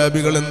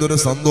സ്വഹാബികൾ എന്തൊരു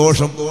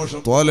സന്തോഷം.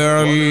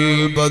 ത്വലഅൽ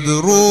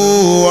ബദ്റു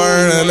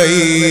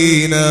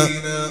അലൈനാ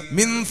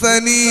മിൻ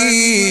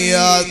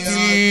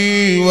സനിയാത്തിൽ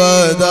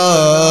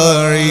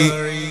വദാഇ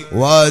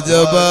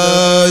വജബ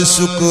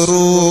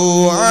ശുക്രു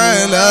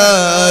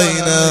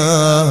അലൈനാ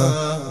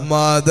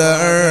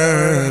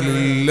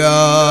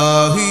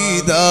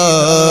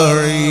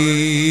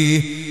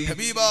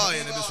ഹബീബായ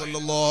നബി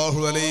സല്ലല്ലാഹു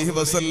അലൈഹി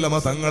വസല്ലമ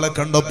തങ്ങളെ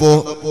കണ്ടപ്പോ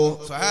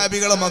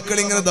സ്വഹാബികളെ മക്കൾ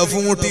ഇങ്ങനെ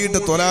ദഫുമുട്ടിയിട്ട്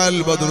ത്വലാൽ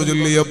ബദ്റു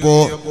ചൊല്ലിയപ്പോ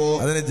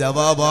അതിന്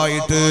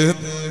ജവാബായിട്ട്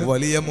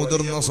വലിയ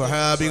മുതിർന്ന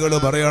സ്വഹാബികൾ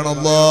പറയാണ്,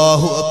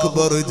 അല്ലാഹു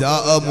അക്ബർ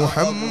ജാഅ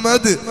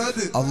മുഹമ്മദ്,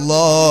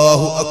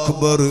 അല്ലാഹു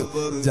അക്ബർ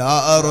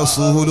ജാഅ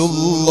റസൂലുള്ളാഹ്.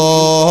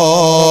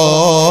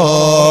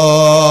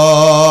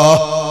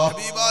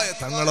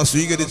 തങ്ങളെ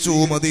സ്വീകരിച്ചു.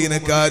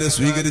 മദീനക്കാര്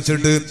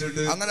സ്വീകരിച്ചിട്ട്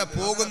അങ്ങനെ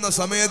പോകുന്ന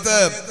സമയത്ത്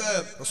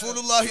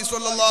റസൂലുള്ളാഹി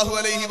സ്വല്ലല്ലാഹു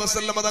അലൈഹി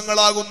വസല്ലമ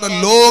തങ്ങളാകുന്ന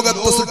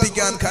ലോകത്തെ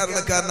സൃഷ്ടിക്കാൻ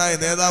കാരണക്കാരനായ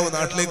നേതാവ്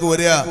നാട്ടിലേക്ക്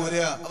വരിക.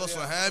 അപ്പൊ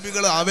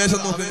സ്വഹാബികൾ ആവേശം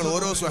നോക്കി.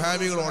 ഓരോ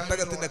സ്വഹാബികളും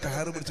ഒട്ടകത്തിന്റെ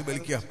കയറ് പിടിച്ച്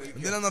വലിക്കുക.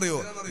 എന്തിനാണെന്നറിയോ?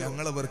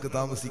 ഞങ്ങളെ പേർക്ക്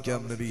താമസിക്കാം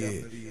നബിയെ,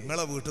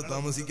 നിങ്ങളെ വീട്ടിൽ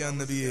താമസിക്കാൻ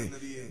നബിയെ,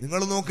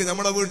 നിങ്ങൾ നോക്കി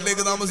നമ്മുടെ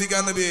വീട്ടിലേക്ക്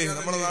താമസിക്കാൻ നബിയെ.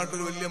 നമ്മുടെ നാട്ടിൽ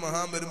വലിയ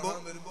മഹാൻ വരുമ്പോ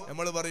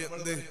നമ്മൾ പറയും,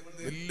 എന്ത്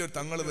വലിയൊരു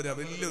തങ്ങള് വരിക,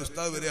 വലിയൊരു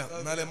ഉസ്താദ് വരിക,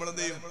 എന്നാലും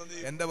നമ്മളെന്ത് ചെയ്യും?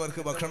 എന്റെ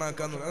പേർക്ക് ഭക്ഷണം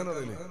ആക്കാന്ന് അങ്ങനെ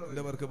പറയില്ലേ?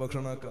 എന്റെ പേർക്ക്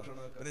ഭക്ഷണം ആക്കാം.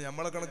 പിന്നെ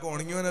നമ്മളെ കണക്ക്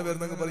ഉണങ്ങിയവനെ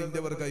വരുന്നെങ്കിൽ പറയും ഇന്റെ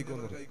പേർക്ക്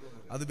ആയിക്കോന്ന് പറയും.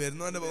 അത്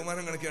വരുന്നവന്റെ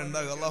ബഹുമാനം കണക്കെ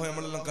ഉണ്ടാകും. അള്ളാഹു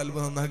നമ്മളെല്ലാം കൽബ്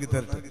നന്നാക്കി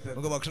തരട്ടെ.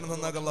 നമുക്ക് ഭക്ഷണം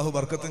നന്നാക്കി അള്ളാഹു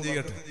ബർക്കത്തും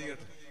ചെയ്യട്ടെ.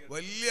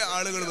 വലിയ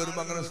ആളുകൾ വരുമ്പോ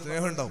അങ്ങനെ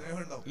സ്നേഹം ഉണ്ടാവും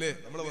അല്ലേ?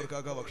 നമ്മളെ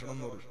വർക്കാക്കാൻ ഭക്ഷണം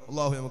എന്ന് പറയും.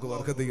 അള്ളാഹു നമുക്ക്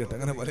ബർക്കത്ത് ചെയ്യട്ടെ.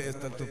 അങ്ങനെ പല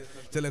സ്ഥലത്തും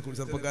ചില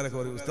ചെറുപ്പക്കാരൊക്കെ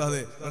പറയും,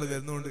 ഉസ്താദേ നിങ്ങൾ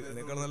വരുന്നുണ്ട്,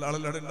 ഇതിനേക്കാൾ നല്ല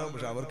ആളെല്ലാം ഉണ്ടാവും,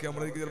 പക്ഷെ അവർക്ക്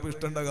നമ്മളേക്ക് ചിലപ്പോൾ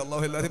ഇഷ്ടം ഉണ്ടാകും.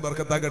 അള്ളാഹു എല്ലാവരും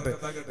ബർക്കത്താക്കട്ടെ.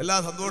 എല്ലാ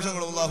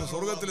സന്തോഷങ്ങളും അള്ളാഹു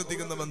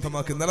സ്വർഗത്തിലെത്തിക്കുന്ന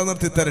ബന്ധമാക്കി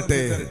നിലനിർത്തി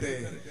തരട്ടെ.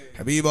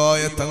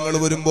 ഹബീബായ തങ്ങൾ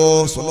വരുമ്പോ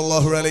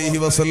സ്വല്ലല്ലാഹു അലൈഹി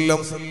വസല്ലം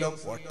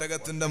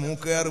ഒട്ടകത്തിന്റെ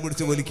മൂക്കയാറ്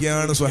പിടിച്ച്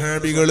വലിക്കുകയാണ്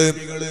സ്വഹാബികള്.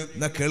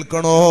 എന്നാ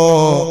കേൾക്കണോ?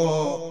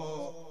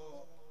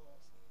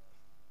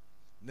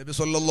 നബി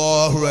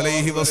സല്ലല്ലാഹു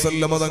അലൈഹി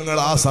വസല്ലം തങ്ങൾ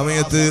ആ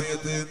സമയത്ത്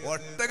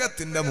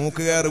ഒട്ടകത്തിന്റെ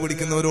മൂക്കുകയറ്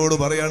പിടിക്കുന്നവരോട്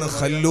പറയാണ്,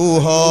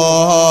 ഖല്ലൂഹാ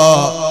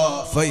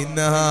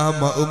ഫഇന്നഹാ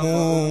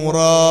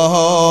മഅ്മൂറാ.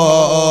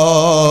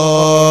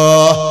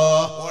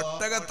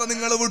 ഒട്ടകത്തെ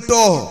നിങ്ങൾ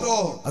വിട്ടോ,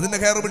 അതിന്റെ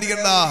കയറ്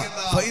പിടിക്കണ്ട.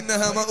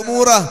 ഫഇന്നഹാ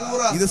മഅ്മൂറാ.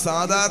 ഇത്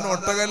സാധാരണ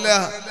ഒട്ടകല്ല.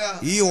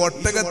 ഈ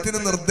ഒട്ടകത്തിന്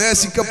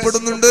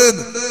നിർദ്ദേശിക്കപ്പെടുന്നുണ്ട്,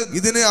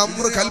 ഇതിന്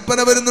അമ്ര കൽപ്പന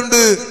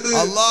വരുന്നുണ്ട്.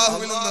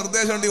 അള്ളാഹുവിൽ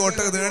നിർദ്ദേശമുണ്ട്. ഈ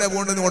ഒട്ടകത്തിന് എവിടെ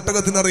പോകേണ്ടത്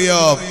ഒട്ടകത്തിന്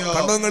അറിയാം.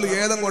 കണ്ടോ നിങ്ങൾ?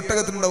 ഏതെങ്കിലും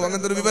ഒട്ടകത്തിനുണ്ടാവും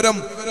അങ്ങനത്തെ ഒരു വിവരം?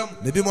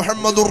 നബി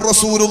മുഹമ്മദുർ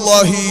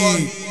റസൂലുള്ളാഹി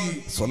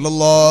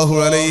സ്വല്ലല്ലാഹു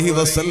അലൈഹി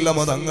വസല്ലമ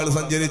തങ്ങൾ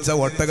സഞ്ചരിച്ച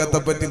ഒട്ടകത്തെ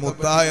പറ്റി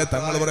മുത്തായ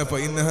തങ്ങൾ പറയാ,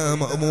 ഫഇന്നഹാ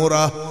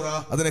മഅ്മൂറാ.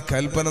 അതിന്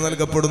കൽപ്പന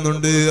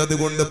നൽകപ്പെടുന്നുണ്ട്.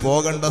 അതുകൊണ്ട്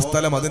പോകേണ്ട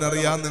സ്ഥലം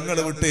അതിനറിയാൻ നിങ്ങൾ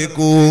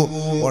വിട്ടേക്കൂ.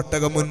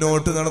 ഒട്ടകം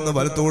മുന്നോട്ട് നടന്ന്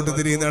വലത്തോട്ട്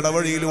തിരിയുന്ന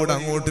ഇടവഴിയിലൂടെ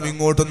അങ്ങോട്ടും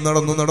ഇങ്ങോട്ടും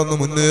നടന്നു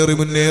മുന്നേറി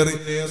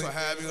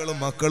സ്വഹാബികളും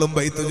മക്കളും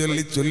ബൈത്ത്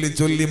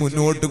ചൊല്ലി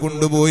മുന്നോട്ട്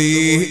കൊണ്ടുപോയി.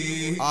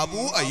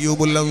 അബൂ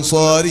അയ്യൂബുൽ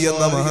അൻസാരി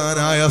എന്ന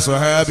മഹാനായ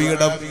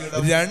സ്വഹാബിയുടെ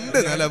 2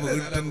 നില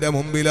വീട്ടിന്റെ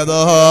മുമ്പിൽ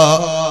അതാ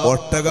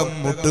ഒട്ടകം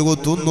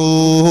മുട്ടുകുത്തുന്നു.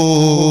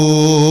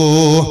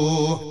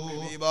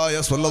 ഹബീബായ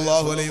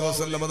സ്വല്ലല്ലാഹു അലൈഹി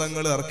വസല്ലം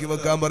തങ്ങൾ ഇറക്കി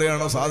വെക്കാൻ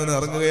പറയാണ്. സാധനം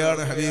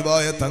ഇറങ്ങുകയാണ്.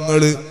 ഹബീബായ തങ്ങൾ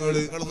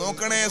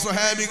നോക്കണേ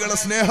സ്വഹാബികളുടെ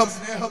സ്നേഹം.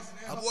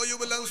 അബൂ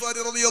അയ്യൂബുൽ അൻസാരി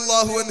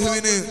റളിയല്ലാഹു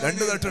അൻഹുവിന്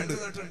 2 തട്ടുണ്ട്.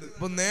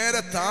 അപ്പൊ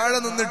നേരെ താഴെ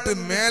നിന്നിട്ട്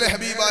മേലെ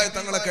ഹബീബായ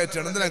തങ്ങളെ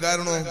കയറ്റാണ്. എന്തിനാ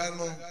കാരണം?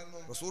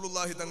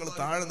 റസൂലുള്ളാഹി തങ്ങൾ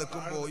താഴെ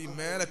നിൽക്കുമ്പോ ഈ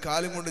മേലെ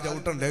കാലും കൊണ്ട്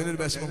ചവിട്ടണ്ടേ, അതിനൊരു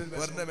വിഷമം.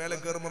 വേറെ മേലെ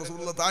കയറുമ്പോ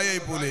റസൂലുള്ള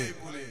താഴെയായി പോലെ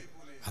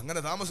അങ്ങനെ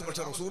താമസം.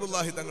 പക്ഷെ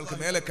റസൂലുള്ളാഹി തങ്ങൾക്ക്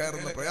മേലെ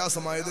കയറുന്ന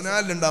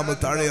പ്രയാസമായതിനാൽ 2ാമത്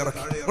താഴെ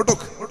ഇറക്കി.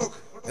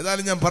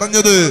 ഏതായാലും ഞാൻ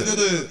പറഞ്ഞത്,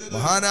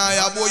 മഹാനായ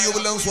അബൂ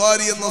അയ്യൂബുൽ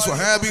അൻസാരി എന്ന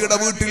സ്വഹാബിയുടെ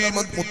വീട്ടിൽ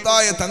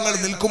മുത്തായ തങ്ങൾ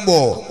നിൽക്കുമ്പോ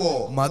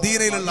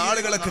മദീനയിലുള്ള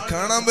ആളുകളൊക്കെ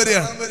കാണാൻ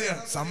വരികയാണ്.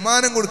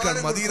 സമ്മാനം കൊടുക്കാൻ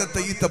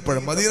മദീനത്തെ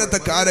ഈത്തപ്പഴം, മദീനത്തെ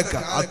കാരക്ക,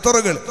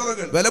 അത്തറുകൾ,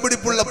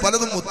 വിലപിടിപ്പുള്ള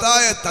പലതും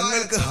മുത്തായ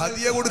തങ്ങൾക്ക്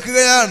ഹദിയ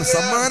കൊടുക്കുകയാണ്,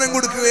 സമ്മാനം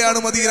കൊടുക്കുകയാണ്.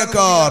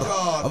 മദീനക്കാർ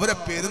അവരെ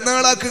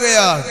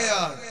പെരുന്നാളാക്കുകയാണ്.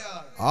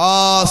 ആ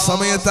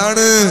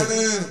സമയത്താണ്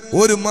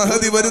ഒരു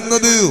മഹദി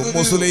വരുന്നത്.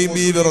 ഉമ്മു സുലൈം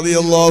ബീവി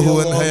റളിയല്ലാഹു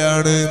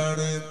അൻഹയാണ്.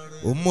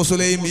 ഉമ്മു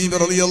സുലൈം ബീവി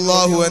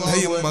റളിയല്ലാഹു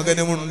അൻഹയും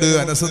മകനുമുണ്ട്,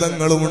 അനസ്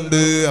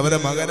തങ്ങളുമുണ്ട്. അവരെ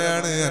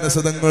മകനാണ്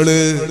അനസ് തങ്ങള്.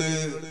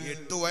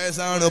 8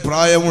 വയസ്സാണ്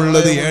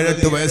പ്രായമുള്ളത്,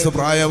 7-8 വയസ്സ്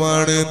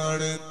പ്രായമാണ്.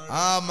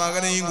 ആ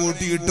മകനെയും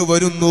കൂട്ടിയിട്ട്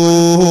വരുന്നു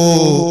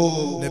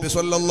നബി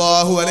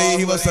സല്ലല്ലാഹു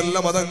അലൈഹി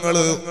വസല്ലം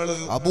തങ്ങള്.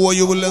 അബൂ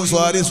അയ്യൂബുൽ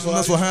അൻസാരി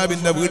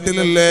സ്വഹാബിന്റെ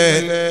വീട്ടിലല്ലേ,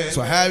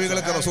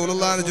 സ്വഹാബികളൊക്കെ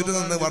റസൂലുള്ളാഹിന്റെ ചുറ്റും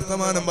നിന്ന്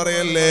വർത്തമാനം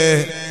പറയല്ലേ.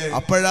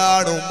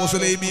 അപ്പോഴാണ് ഉമ്മു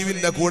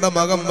സുലൈബീവിന്റെ കൂടെ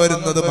മകൻ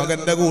വരുന്നത്,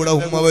 മകന്റെ കൂടെ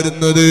ഉമ്മ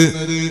വരുന്നത്.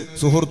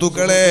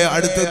 സുഹൃത്തുക്കളെ,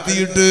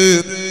 അടുത്തെത്തിയിട്ട്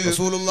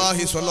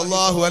റസൂലുള്ളാഹി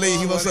സ്വല്ലല്ലാഹു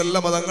അലൈഹി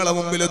വസല്ലം തങ്ങളെ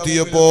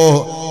മുമ്പിലെത്തിയപ്പോ,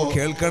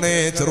 കേൾക്കണേ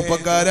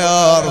ചെറുപ്പക്കാരാ,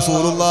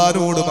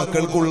 റസൂലുള്ളാഹിനോട്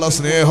മക്കൾക്കുള്ള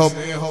സ്നേഹം.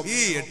 ഈ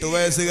 8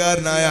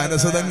 വയസ്സുകാരനായ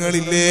അനസ്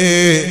തങ്ങളില്ലേ,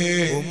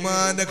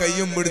 ഉമ്മാന്റെ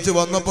കയ്യും പിടിച്ച്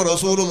വന്നപ്പോ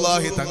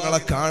റസൂലുള്ളാഹി തങ്ങളെ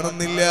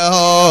കാണുന്നില്ല.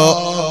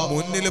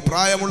 മുന്നിൽ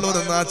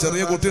പ്രായമുള്ളവരെന്നാ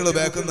ചെറിയ കുട്ടികൾ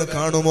ബാക്കിന്ന്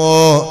കാണുമോ?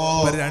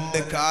 2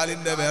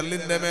 കാലിന്റെ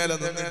വിരലിന്റെ മേലെ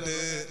നിന്നിട്ട്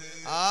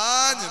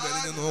ആഞ്ഞു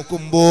വലിഞ്ഞു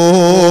നോക്കുമ്പോ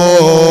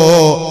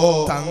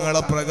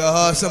തങ്ങളെ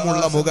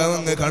പ്രകാശമുള്ള മുഖം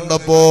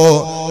കണ്ടപ്പോ,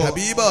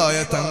 ഹബീബായ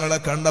തങ്ങളെ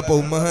കണ്ടപ്പോ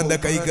ഉമ്മന്റെ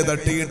കൈക്ക്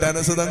തട്ടിയിട്ട്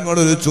അനസ്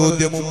തങ്ങളൊരു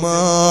ചോദ്യം, ഉമ്മ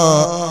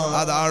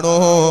അതാണോ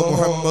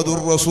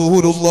മുഹമ്മദുർ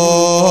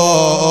റസൂലുള്ളാഹ്,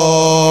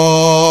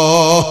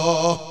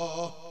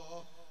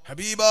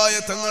 ഹബീബായ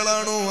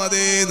തങ്ങളാണോ?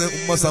 അതേന്ന്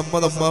ഉമ്മ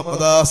സമ്മതം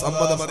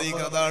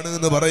അറിയിക്കുക, അതാണ്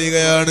എന്ന്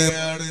പറയുകയാണ്.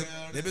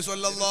 നബി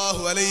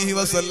സല്ലല്ലാഹു അലൈഹി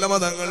വസല്ലമ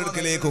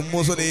തങ്ങളിലേക്ക്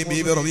ഉമ്മു സുലൈം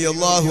ബീബി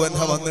റളിയല്ലാഹു അൻഹ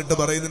വന്നിട്ട്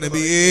പറയുന്നു,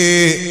 നബിയേ,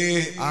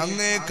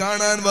 അങ്ങേ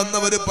കാണാൻ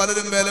വന്നവര്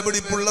പലരും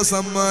വിലപിടിപ്പുള്ള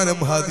സമ്മാനം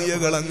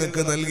ഹദിയകൾ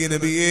അങ്ങക്ക് നൽകി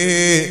നബിയേ.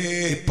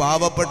 ഈ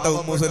പാവപ്പെട്ട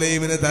ഉമ്മു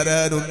സുലൈമിന്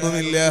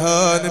തരാനൊന്നുമില്ല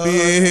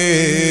നബിയേ.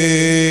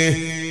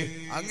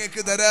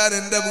 അങ്ങക്ക് തരാൻ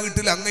എന്റെ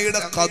വീട്ടിൽ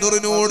അങ്ങയുടെ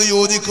ഖദറിനോട്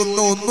യോജിക്കുന്ന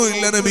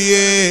ഒന്നുമില്ല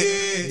നബിയേ.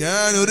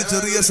 ഞാൻ ഒരു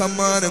ചെറിയ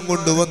സമ്മാനം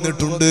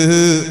കൊണ്ടുവന്നിട്ടുണ്ട്,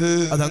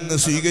 അതങ്ങ്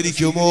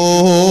സ്വീകരിക്കുമോ?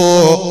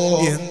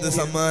 എന്ത്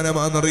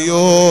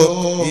സമ്മാനമാണെന്നറിയോ?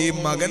 ഈ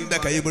മകന്റെ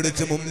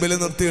കൈപിടിച്ച് മുമ്പിൽ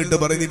നിർത്തിയിട്ട്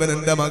പറയുന്നു, ഇവൻ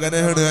എന്റെ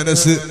മകനാണ്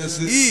അനസ്,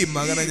 ഈ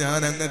മകനെ ഞാൻ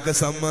അങ്ങക്ക്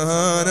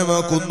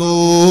സമ്മാനമാക്കുന്നു,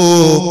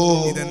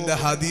 ഇതെന്റെ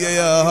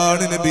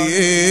ഹദിയയാണ്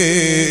നബിയേ.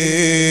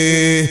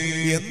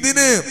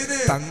 എന്തിന്?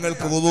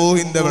 തങ്ങൾക്ക്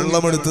വുളൂഹിന്റെ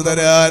വെള്ളമെടുത്തു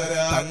തരാൻ,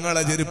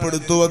 തങ്ങളെ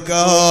ചെരുപ്പെടുത്തു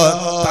വെക്കാൻ,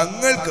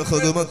 തങ്ങൾക്ക്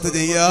ഖിദ്മത്ത്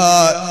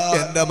ചെയ്യാൻ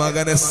എന്റെ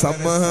മകനെ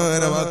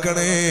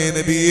സമ്മാനമാക്കണേ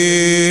നബിയേ.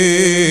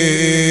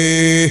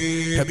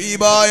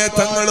 ഹബീബായ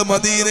തങ്ങൾ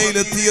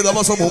മദീനയിലെത്തിയ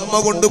ദിവസം ഉമ്മ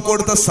കൊണ്ടു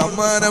കൊടുത്ത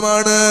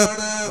സമ്മാനമാണ്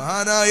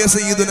മഹാനായ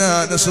സയ്യിദുനാ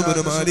അനസ്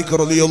ഇബ്നു മാലിക്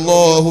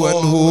റളിയല്ലാഹു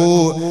അൻഹു.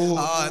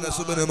 ആ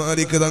അനസ് ഇബ്നു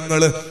മാലിക്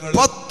തങ്ങൾ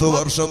 10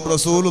 വർഷം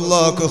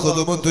റസൂലുള്ളാഹിക്ക്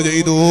ഖിദ്മത്ത്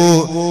ചെയ്തു.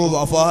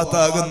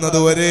 വഫാത്താകുന്നത്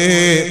വരെ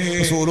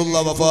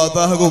റസൂലുള്ളാഹി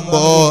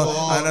വഫാത്താകുമ്പോ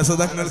അനസ്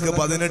തങ്ങൾക്ക്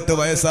 18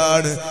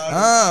 വയസ്സാണ്.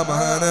 ആ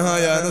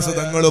മഹാനായ അനസ്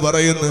തങ്ങൾ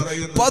പറയുന്നു,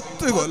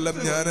 10 കൊല്ലം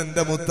ഞാൻ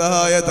എന്റെ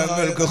മുത്തായ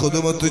തങ്ങൾക്ക്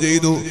ഖിദ്മത്ത്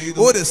ചെയ്തു.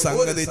 ഒരു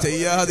സംഗതി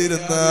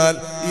ചെയ്യാതിരുന്നാൽ,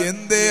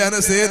 എന്തേ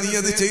അനസേ നീ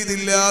അത്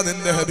ചെയ്തില്ല,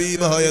 നിന്റെ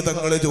ഹബീബായ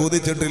തങ്ങൾ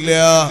ചോദിച്ചിട്ടില്ല.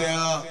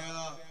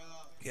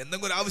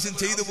 എന്തെങ്കിലും ആവശ്യം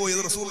ചെയ്തു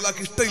പോയത്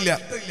റസൂലുള്ളാഹിക്ക് ഇഷ്ടമില്ല,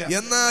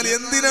 എന്നാൽ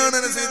എന്തിനാണ്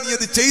അനസേ നീ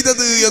അത്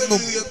ചെയ്തത്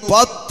എന്നും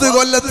 10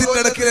 കൊല്ലത്തിന്റെ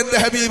ഇടയ്ക്ക് എന്റെ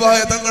ഹബീബായ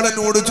തങ്ങൾ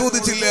എന്നോട്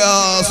ചോദിച്ചില്ല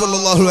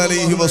സ്വല്ലല്ലാഹു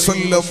അലൈഹി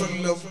വസല്ലം.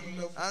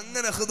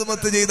 അങ്ങനെ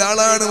ഖിദ്മത്ത് ചെയ്ത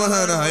ആളാണ്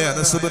മഹാനായ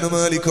അനസ് ഇബ്നു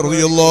മാലിക്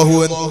റളിയല്ലാഹു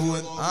അൻഹു.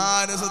 ആ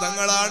അനസ്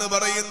തങ്ങളാണ്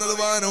പറയുന്നത്,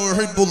 വാന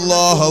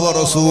ഉഹിബ്ബുല്ലാഹ വ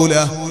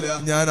റസൂലഹു,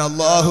 ഞാൻ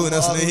അല്ലാഹുവിനെ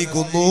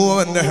സ്നേഹിക്കുന്നു,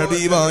 അവന്റെ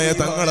ഹബീബായ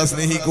തങ്ങളെ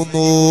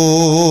സ്നേഹിക്കുന്നു.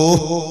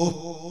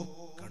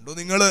 കണ്ടോ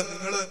നിങ്ങള്?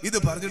 ഇത്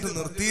പറഞ്ഞിട്ട്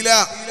നിർത്തിയില്ല,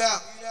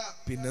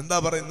 പിന്നെന്താ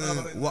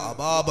പറയുന്നത്?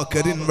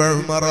 വഅബൂബക്കറിൻ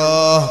വഉമറ,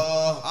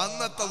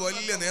 അന്നത്തെ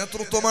വലിയ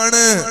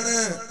നേതൃത്വമാണ്.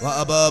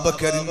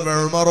 വഅബൂബക്കറിൻ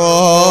വഉമറ,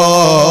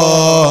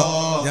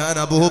 ഞാൻ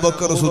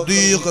അബൂബക്കർ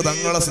സിദ്ദീഖ്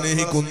തങ്ങളെ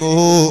സ്നേഹിക്കുന്നു,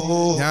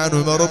 ഞാൻ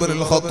ഉമർ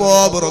ഇബ്നുൽ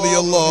ഖത്താബ്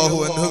റളിയല്ലാഹു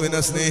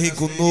അൻഹുവിനെ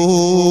സ്നേഹിക്കുന്നു.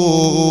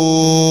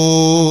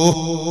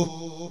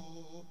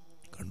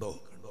 കണ്ടോ?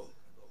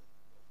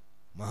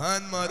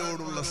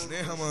 മഹാന്മാരോടുള്ള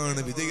സ്നേഹമാണ്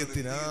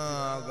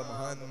വിജയത്തിനാകെ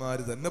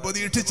മഹാന്മാര് തന്നെ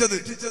പ്രതീക്ഷിച്ചത്.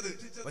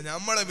 അപ്പൊ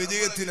നമ്മളെ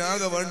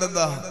വിജയത്തിനാകെ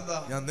വേണ്ടെന്താ?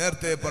 ഞാൻ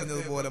നേരത്തെ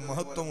പറഞ്ഞതുപോലെ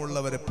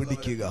മഹത്വമുള്ളവരെ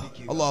പിടിക്കുക.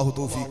 അല്ലാഹു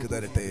തൗഫീഖ്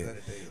തരട്ടെ.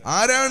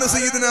 ആരാണ്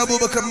സയ്യിദുനാ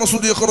അബൂബക്കർ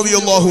സിദ്ദീഖ്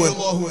റളിയല്ലാഹു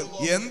അൻഹു?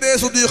 എന്തേ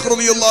സിദ്ദീഖ്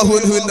റളിയല്ലാഹു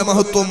അൻഹുവിന്റെ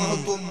മഹത്വം?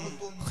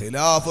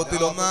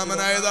 ഖിലാഫത്തിൽ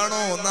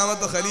ഒന്നാമനായതാണോ?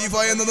 ഒന്നാമത്തെ ഖലീഫ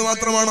എന്നത്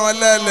മാത്രമാണോ?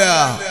 അല്ല അല്ല.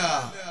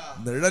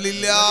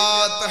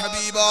 നിഴലില്ലാത്ത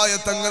ഹബീബായ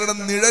തങ്ങളുടെ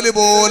നിഴല്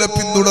പോലെ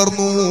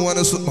പിന്തുടർന്നു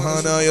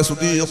മഹാനായ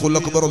സിദ്ദീഖുൽ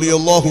അക്ബർ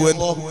റളിയല്ലാഹു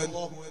അൻഹു.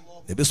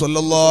 നബി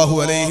സല്ലല്ലാഹു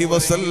അലൈഹി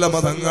വസല്ലമ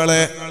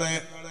തങ്ങളെ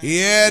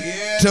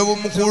ഏറ്റവും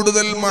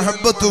കൂടുതൽ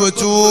മഹബത്ത്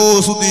വെച്ചു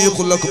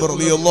സിദ്ദീഖുൽ അക്ബർ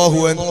റളിയല്ലാഹു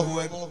അൻഹു.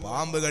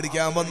 പാമ്പ്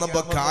കടിക്കാൻ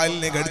വന്നപ്പോ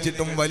കാലിനെ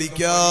കടിച്ചിട്ടും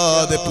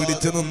വലിക്കാതെ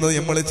പിടിച്ചു നിന്ന്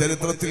നമ്മൾ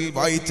ചരിത്രത്തിൽ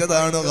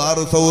വായിച്ചതാണ്.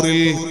 ഗാറു സൗറിൽ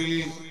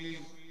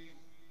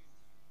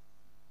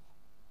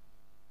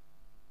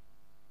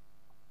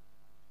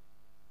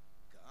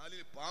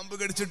പാമ്പ്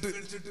കടിച്ചിട്ട്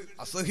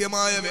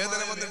അസഹ്യമായ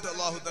വേദന വന്നിട്ട്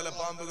അല്ലാഹു തആല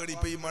പാമ്പ് കടി.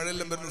 ഇപ്പൊ ഈ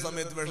മഴയെല്ലാം വരുന്ന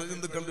സമയത്ത്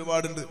വിഷജന്തുക്കൾ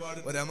ഒരുപാടുണ്ട്.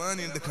 ഒരു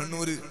അമാനിയുണ്ട്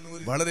കണ്ണൂര്,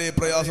 വളരെ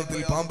പ്രയാസത്തിൽ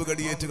പാമ്പ്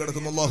കടിയേറ്റ്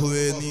കിടക്കുന്നു.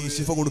 അല്ലാഹുവേ നീ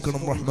ശിഫ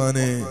കൊടുക്കണം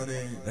റഹ്മാനെ.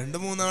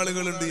 2-3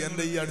 ആളുകളുണ്ട്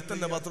എന്റെ ഈ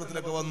അടുത്തന്റെ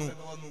പത്രത്തിലൊക്കെ വന്നു.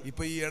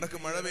 ഇപ്പൊ ഈ ഇടക്ക്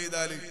മഴ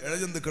പെയ്താൽ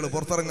ഇഴജന്തുക്കൾ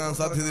പുറത്തിറങ്ങാൻ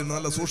സാധ്യതയുണ്ട്.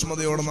 നല്ല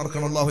സൂക്ഷ്മതയോടെ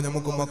നടക്കണം. അല്ലാഹു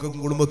നമുക്കും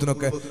മക്കൾക്കും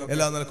കുടുംബത്തിനൊക്കെ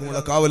എല്ലാ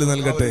നിലക്കുമുള്ള കാവല്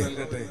നൽകട്ടെ.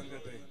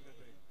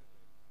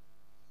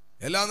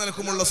 എല്ലാ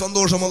നിലക്കുമുള്ള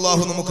സന്തോഷം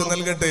അല്ലാഹു നമുക്ക്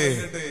നൽകട്ടെ.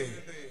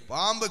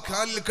 പാമ്പ്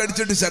കാലിൽ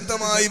കടിച്ചിട്ട്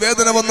ശക്തമായി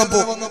വേദന വന്നപ്പോ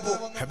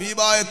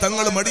ഹബീബായ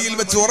തങ്ങൾ മടിയിൽ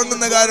വെച്ച്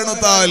ഉറങ്ങുന്ന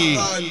കാരണത്താൽ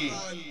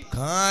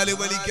കാല്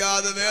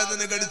വലിക്കാതെ വേദന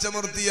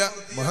കടിച്ചമർത്തിയ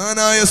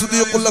മഹാനായ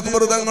സിദ്ദീഖുൽ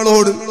അക്ബർ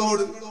തങ്ങളോട്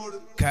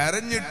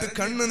കരഞ്ഞിട്ട്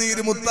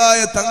കണ്ണുനീര് മുത്തായ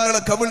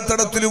തങ്ങളെ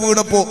കവിൾത്തടത്തിൽ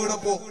വീണപ്പോ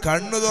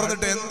കണ്ണു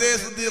തുറന്നിട്ട് എന്തേ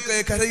സിദ്ദീഖേ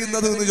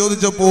കരയുന്നത് എന്ന്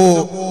ചോദിച്ചപ്പോ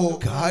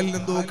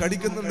കാലിലെന്തോ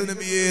കടിക്കുന്നുണ്ട്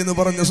നബിയേ എന്ന്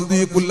പറഞ്ഞ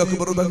സിദ്ദീഖുൽ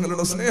അക്ബർ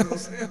തങ്ങളുടെ സ്നേഹം.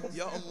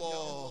 യാ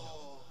അല്ലാഹ്,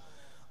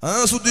 ആ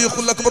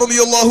സിദ്ദീഖുൽ അക്ബർ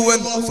റളിയല്ലാഹു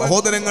അൻഹു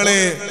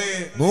സഹോദരങ്ങളെ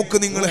നോക്ക്,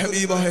 നിങ്ങൾ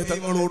ഹബീബായ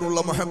തങ്ങളോടുള്ള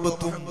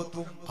മഹബ്ബത്തും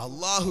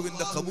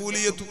അല്ലാഹുവിന്റെ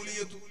ഖബൂലിയത്തും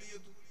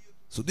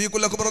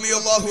സിദ്ദീഖുൽ അക്ബർ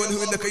റളിയല്ലാഹു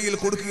അൻഹുവിന്റെ കയ്യിൽ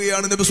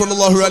കൊടുക്കുകയാണ് നബി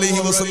സല്ലല്ലാഹു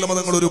അലൈഹി വസല്ലം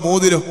തങ്ങൾ ഒരു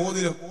മോതിരം.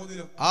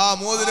 ആ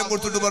മോതിരം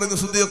കൊടുത്തിട്ട് പറഞ്ഞു,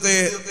 സിദ്ദീഖേ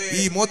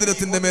ഈ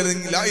മോതിരത്തിന്റെ മേലെ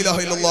ലാ ഇലാഹ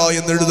ഇല്ലല്ലാഹ്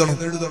എന്ന് എഴുതണം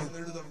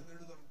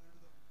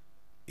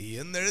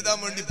എന്ന് എഴുതാൻ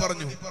വേണ്ടി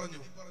പറഞ്ഞു.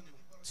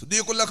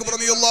 സിദ്ദീഖുൽ അക്ബർ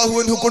റളിയല്ലാഹു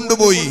അൻഹു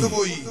കൊണ്ടുപോയി.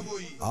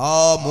 ആ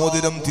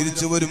മോതിരം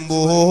തിരിച്ചു വരുമ്പോ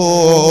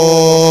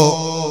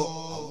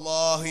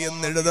അല്ലാഹു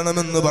എന്ന്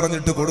എഴുതണമെന്ന്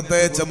പറഞ്ഞിട്ട്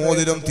കൊടുത്തയച്ച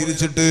മോതിരം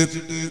തിരിച്ചിട്ട്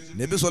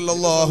നബി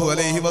സല്ലല്ലാഹു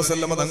അലൈഹി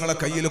വസല്ലം തങ്ങളെ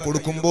കയ്യിൽ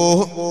കൊടുക്കുമ്പോ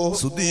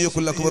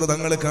സിദ്ദീഖുൽ അക്ബർ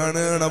തങ്ങൾ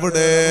കാണാൻ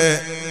അവിടെ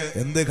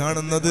എന്ത്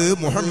കാണുന്നത്?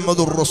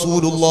 മുഹമ്മദുർ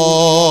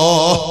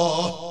റസൂലുള്ളാഹ്,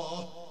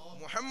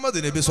 മുഹമ്മദ്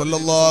നബി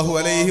സല്ലല്ലാഹു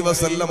അലൈഹി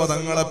വസല്ലം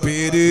തങ്ങളെ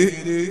പേര്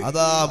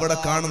അതാ അവിടെ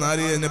കാണുന്ന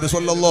നബി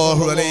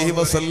സല്ലല്ലാഹു അലൈഹി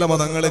വസല്ലം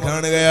തങ്ങൾ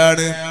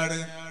കാണുകയാണ്.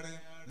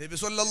 നബി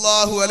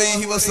സല്ലല്ലാഹു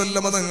അലൈഹി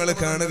വസല്ലം തങ്ങൾ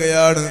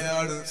കാണുകയാണ്.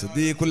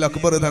 സിദ്ദീഖുൽ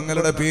അക്ബർ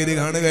തങ്ങളുടെ പേര്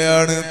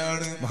കാണുകയാണ്.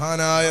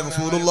 മഹാനായ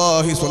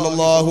റസൂലുള്ളാഹി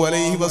സ്വല്ലല്ലാഹു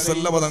അലൈഹി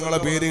വസല്ലം തങ്ങളുടെ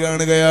പേര്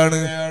കാണുകയാണ്.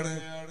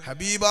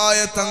 ഹബീബായ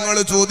തങ്ങൾ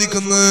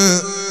ചോദിക്കുന്നു,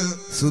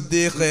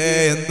 സിദ്ദീഖേ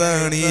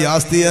എന്താണ് ഈ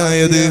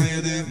ആസ്തിയായത്?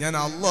 ഞാൻ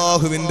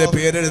അല്ലാഹുവിന്റെ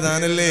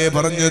പേരെഴുതാനല്ലേ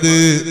പറഞ്ഞത്,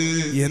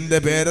 എന്റെ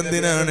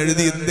പേരെന്തിനാണ്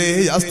എഴുതി എന്തേ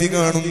ആസ്തി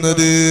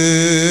കാണുന്നത്?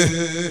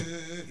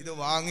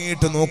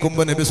 വാങ്ങിയിട്ട്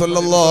നോക്കുമ്പോ നബി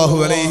സല്ലല്ലാഹു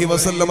അലൈഹി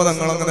വസല്ലം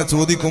തങ്ങൾ അങ്ങനെ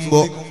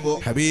ചോദിക്കുമ്പോ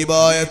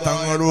ഹബീബായ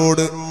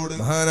തങ്ങളോട്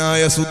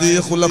മഹാനായ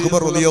സിദ്ദീഖുൽ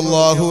അക്ബർ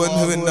റളിയല്ലാഹു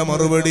അൻഹുവിന്റെ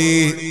മറുപടി,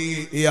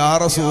 യാ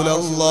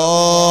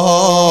റസൂലല്ലാഹ്,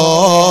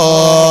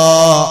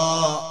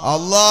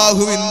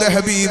 അല്ലാഹുവിന്റെ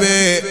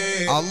ഹബീബേ,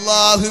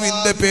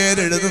 അല്ലാഹുവിന്റെ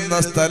പേരെഴുതുന്ന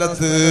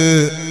സ്ഥലത്ത്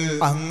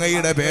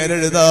അങ്ങയുടെ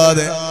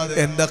പേരെഴുതാതെ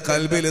എന്റെ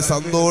ഖൽബിൽ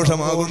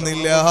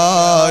സന്തോഷമാകുന്നില്ല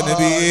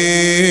നബിയേ.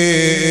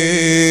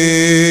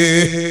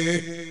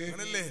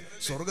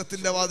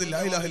 സ്വർഗത്തിന്റെ വാതിൽ ലാ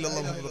ഇലാഹ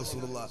ഇല്ലല്ലാഹു മുഹമ്മദുർ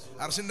റസൂലുള്ളാഹ്,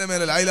 അർശിന്റെ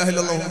മേലെ ലാ ഇലാഹ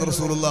ഇല്ലല്ലാഹു മുഹമ്മദുർ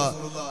റസൂലുള്ളാഹ്.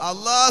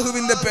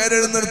 അല്ലാഹുവിന്റെ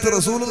പേരെഴുന്നിടത്ത്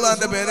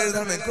റസൂലുള്ളാഹിന്റെ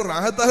പേരെഴുതാണ് എനിക്ക്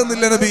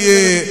റാഹത്താകുന്നില്ല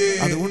നബിയേ,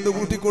 അതുകൊണ്ട്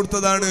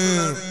കൂട്ടിക്കൊടുത്തതാണ്.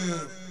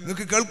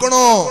 നിങ്ങൾക്ക്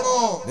കേൾക്കണോ?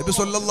 നബി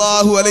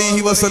സല്ലല്ലാഹു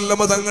അലൈഹി വസല്ലം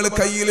തങ്ങൾ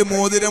കയ്യിൽ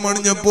മോതിരം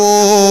അണിഞ്ഞപ്പോ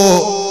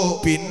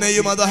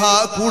പിന്നെയും അതാ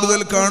കൂടുതൽ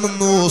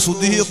കാണുന്നു.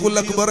 സിദ്ദീഖുൽ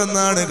അക്ബർ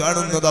എന്നാണ്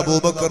കാണുന്നത്.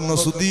 അബൂബക്കറിന്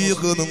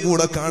സിദ്ദീഖ് എന്നും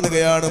കൂടെ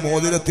കാണുകയാണ്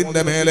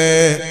മോതിരത്തിന്റെ മേലെ.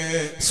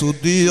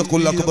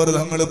 സിദ്ദീഖുൽ അക്ബർ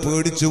തങ്ങൾ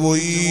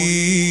പേടിച്ചുപോയി.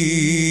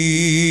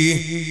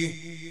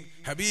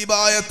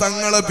 ഹബീബായ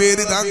തങ്ങളെ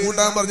പേര് താൻ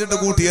കൂട്ടാൻ പറഞ്ഞിട്ട്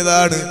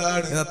കൂട്ടിയതാണ്,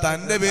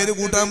 തന്റെ പേര്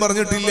കൂട്ടാൻ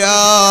പറഞ്ഞിട്ടില്ല.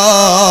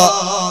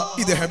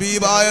 ഇത്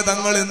ഹബീബായ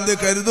തങ്ങൾ എന്ത്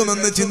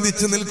കരുതുമെന്ന്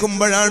ചിന്തിച്ചു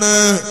നിൽക്കുമ്പോഴാണ്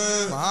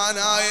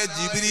മഹാനായ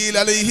ജിബ്രീൽ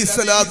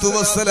അലൈഹിസ്സലാത്തു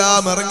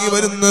വസ്സലാം ഇറങ്ങി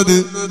വരുന്നത്.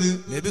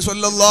 നബി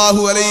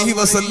സല്ലല്ലാഹു അലൈഹി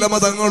വസല്ലമ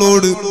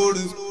തങ്ങളോട്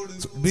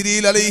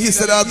ജിബ്രീൽ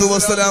അലൈഹിസ്സലാത്തു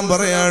വസ്സലാം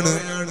പറയാണ്,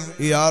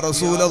 യാ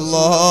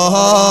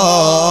റസൂലല്ലാഹ്,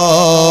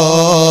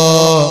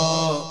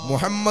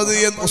 മുഹമ്മദ്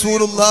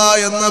റസൂലുള്ളാഹ്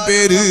എന്ന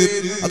പേര്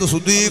അത്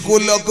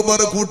സിദ്ദീഖുൽ അക്ബർ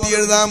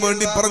കൂട്ടിയെഴുതാൻ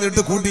വേണ്ടി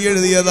പറഞ്ഞിട്ട്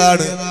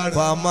കൂട്ടിയെഴുതിയതാണ്.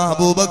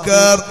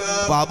 അബൂബക്കർ,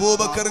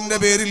 അബൂബക്കറിന്റെ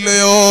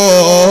പേരില്ലയോ?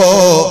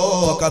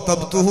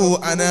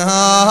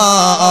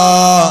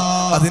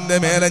 അതിന്റെ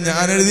മേലെ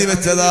ഞാൻ എഴുതി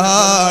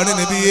വെച്ചതാണ്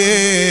നബിയേ.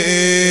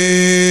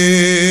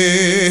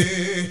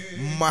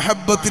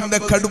 മഹബ്ബത്തിന്റെ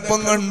കടുപ്പം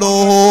കണ്ടോ?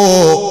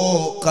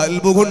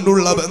 ഖൽബ്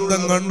കൊണ്ടുള്ള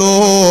ബന്ധം കണ്ടോ?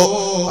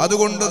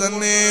 അതുകൊണ്ട്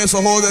തന്നെ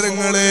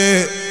സഹോദരങ്ങളെ,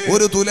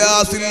 ഒരു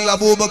തുലാസിൽ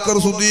അബൂബക്കർ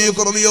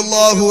സിദ്ദീഖ്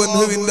റളിയല്ലാഹു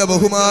അൻഹുവിന്റെ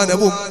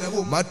ബഹുമാനവും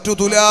മറ്റു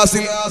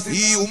തുലാസിൽ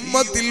ഈ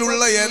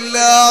ഉമ്മത്തിലുള്ള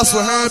എല്ലാ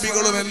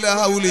സ്വഹാബികളും എല്ലാ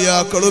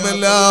ഔലിയാക്കളും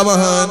എല്ലാ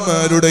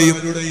മഹാന്മാരുടെയും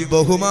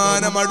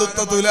ബഹുമാനം അടുത്ത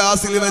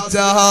തുലാസിൽ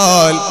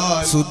വെച്ചാൽ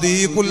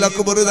സിദ്ദീഖുൽ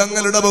അക്ബർ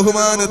തങ്ങളുടെ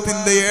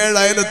ബഹുമാനത്തിന്റെ 7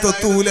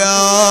 അയലത്തെത്തൂല.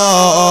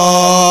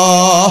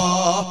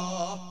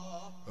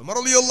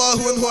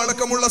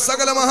 അടക്കമുള്ള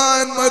സകല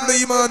മഹാന്മാരുടെ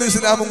ഈമാനും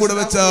ഇസ്ലാമും കൂടെ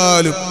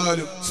വെച്ചാലും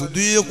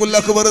സിദ്ദീഖുൽ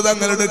അക്ബർ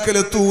തങ്ങളുടെ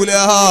അടുക്കലെത്തൂല.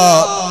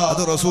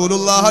 അത്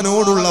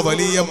റസൂലുള്ളാഹിനോടുള്ള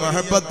വലിയ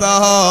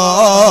മഹബ്ബത്താണ്.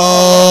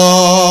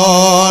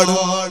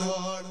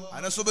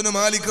 അനസ് ഇബ്നു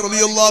മാലിക്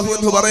റളിയല്ലാഹു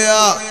അൻഹു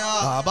പറയാ,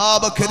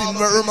 അബൂബക്കറിൻ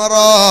വ ഉമറ,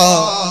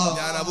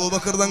 ഞാൻ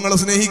അബൂബക്കർ തങ്ങളെ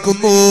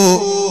സ്നേഹിക്കുന്നു,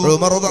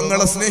 ഉമർ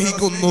തങ്ങളെ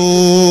സ്നേഹിക്കുന്നു.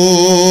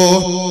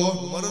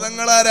 ഉമർ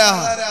തങ്ങളാരാ?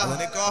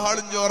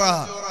 അതിനേക്കാളും ജോറാ.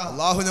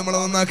 അല്ലാഹു നമ്മളെ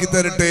നന്നാക്കി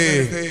തരട്ടെ.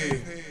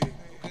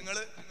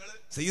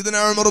 സയ്യിദുനാ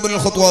ഉമർ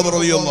ഇബ്നുൽ ഖത്താബ്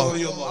റളിയല്ലാഹു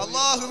അൻഹു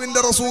അല്ലാഹുവിന്റെ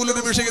റസൂൽ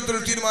ഒരു വിഷയത്തിൽ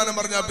ഒരു തീരുമാനം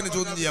പറഞ്ഞാൽ പിന്നെ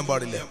ചോദ്യം ചെയ്യാൻ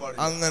പാടില്ല.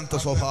 അങ്ങനത്തെ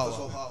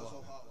സ്വഭാവം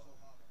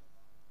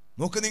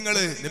നോക്ക് നിങ്ങൾ.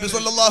 നബി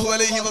സല്ലല്ലാഹു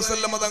അലൈഹി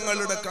വസല്ലം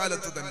തങ്ങളുടെ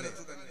കാലത്ത് തന്നെ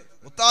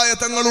മുത്തായ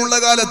തങ്ങളുള്ള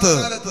കാലത്ത്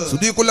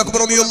സുദീഖുൽ അക്ബർ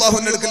റളിയല്ലാഹു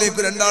അൻഹു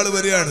അടുക്കലേക്ക് രണ്ടാൾ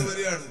വരികയാണ്.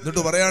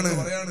 എന്നിട്ട് പറയാണ്,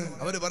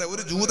 അവര് പറയാ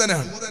ഒരു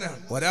ജൂതനാണ്,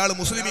 ഒരാൾ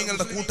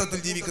മുസ്ലിമീങ്ങളുടെ കൂട്ടത്തിൽ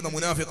ജീവിക്കുന്ന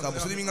മുനാഫിഖ,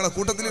 മുസ്ലിമീങ്ങളുടെ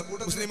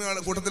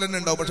കൂട്ടത്തിൽ തന്നെ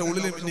ഉണ്ടാവും, പക്ഷെ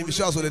ഉള്ളിൽ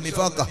വിശ്വാസമില്ല,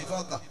 നിഫാഖ,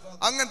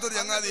 അങ്ങനത്തെ ഒരു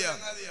ചങ്ങാതിയാ.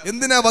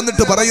 എന്തിനാ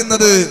വന്നിട്ട്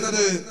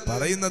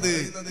പറയുന്നത്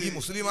ഈ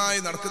മുസ്ലിമായി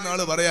നടക്കുന്ന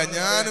ആള് പറയാ,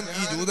 ഞാനും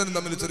ഈ ജൂതനും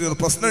തമ്മിൽ ചെറിയൊരു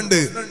പ്രശ്നമുണ്ട്,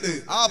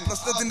 ആ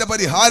പ്രശ്നത്തിന്റെ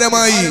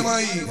പരിഹാരമായി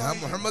ഞാൻ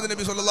മുഹമ്മദ്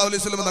നബി സല്ലല്ലാഹു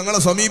അലൈഹി വസല്ലം തങ്ങളെ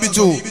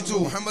സമീപിച്ചു.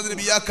 മുഹമ്മദ്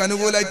നബി ഇയാൾക്ക്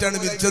അനുകൂലമായിട്ടാണ്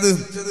വിധിച്ചത്,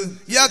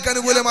 ഇയാൾക്ക്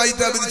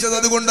അനുകൂലമായിട്ടാണ് വിധിച്ചത്,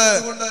 അതുകൊണ്ട്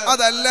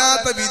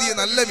അതല്ലാത്ത വിധി,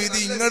 നല്ല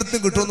വിധി ഇങ്ങടുത്ത്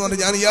കിട്ടുമെന്ന്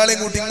പറഞ്ഞ് ഞാൻ ഇയാളെയും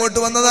കൂട്ടി ഇങ്ങോട്ട്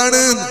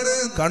വന്നതാണ്.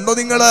 കണ്ടോ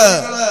നിങ്ങള്?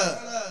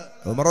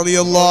 ഉമർ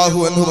റളിയല്ലാഹു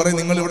അൻഹു പറയും,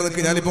 നിങ്ങൾ ഇവിടെ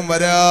നിൽക്ക്, ഞാനിപ്പം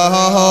വരാ.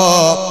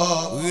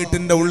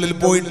 വീട്ടിന്റെ ഉള്ളിൽ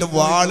പോയിട്ട്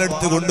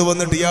വാളെടുത്ത്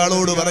കൊണ്ടുവന്നിട്ട്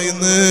ഇയാളോട്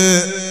പറയുന്നു,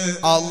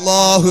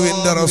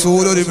 അള്ളാഹുവിന്റെ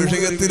റസൂൽ ഒരു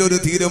വിഷയത്തിൽ ഒരു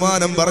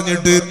തീരുമാനം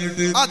പറഞ്ഞിട്ട്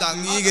അത്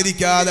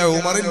അംഗീകരിക്കാതെ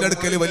ഉമറിന്റെ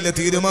അടുക്കൽ വലിയ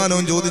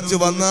തീരുമാനവും ചോദിച്ചു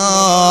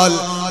വന്നാൽ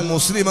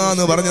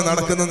മുസ്ലിമാന്ന് പറഞ്ഞ്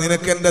നടക്കുന്ന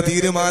നിനക്ക് എന്റെ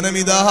തീരുമാനം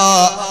ഇതാ,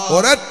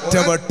 ഒരൊറ്റ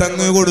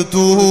വെട്ടങ്ങ്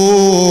കൊടുത്തു,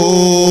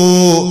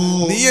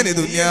 നീ ഇനി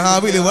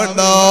ദുനിയാവിൽ വേണ്ട.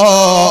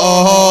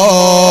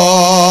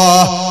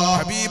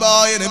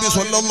 ഹബീബായ നബി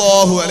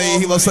സല്ലല്ലാഹു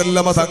അലൈഹി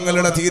വസല്ലമ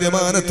തങ്ങളുടെ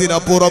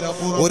തീരുമാനത്തിനപ്പുറം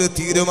ഒരു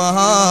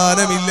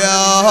തീരുമാനമില്ല.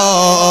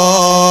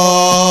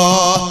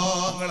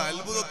 നിങ്ങൾ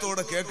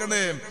അത്ഭുതത്തോടെ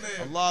കേൾക്കണേ.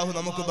 അല്ലാഹു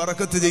നമുക്ക്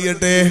ബറക്കത്ത്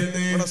ചെയ്യട്ടെ,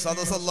 നമ്മുടെ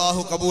സദസ്സ് അല്ലാഹു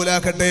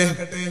കബൂലാക്കട്ടെ.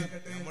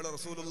 നമ്മുടെ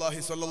റസൂലുള്ളാഹി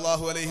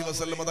സ്വല്ലല്ലാഹു അലൈഹി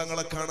വസല്ലമ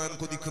തങ്ങളെ കാണാൻ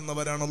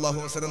കൊതിക്കുന്നവരാണ്, അല്ലാഹു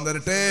അവസരം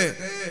തരട്ടെ.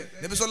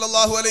 നബി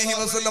സല്ലല്ലാഹു അലൈഹി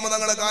വസല്ലമ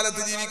തങ്ങളുടെ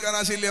കാലത്ത് ജീവിക്കാൻ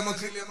ആശയില്ലേ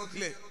നമുക്ക്?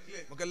 ഇല്ലേ?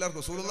 നമുക്ക്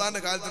എല്ലാവർക്കും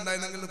റസൂലുള്ളാഹിന്റെ കാലത്ത്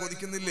ഉണ്ടായിരുന്നെങ്കിൽ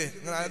കൊതിക്കുന്നില്ലേ?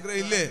 അങ്ങനെ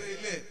ആഗ്രഹമില്ലേ?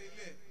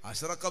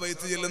 അശ്റഖ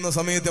ബൈത്ത് ചെല്ലുന്ന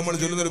സമയത്ത് നമ്മൾ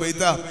ചൊല്ലുന്നൊരു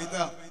ബൈത്താ,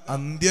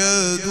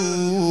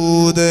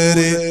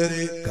 അന്ത്യദൂതരെ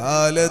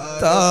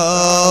കാലത്താ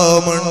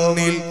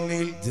മണ്ണിൽ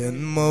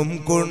ജന്മം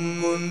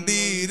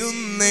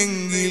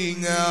കൊണ്ടിരുന്നെങ്കിൽ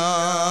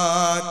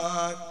ഞാൻ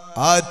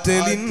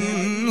ആറ്റലിൻ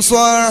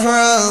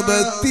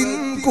സ്വഹാബത്തിൻ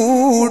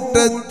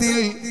കൂട്ടത്തിൽ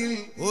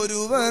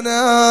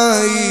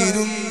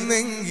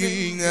ഒരുവനായിരുന്നെങ്കിൽ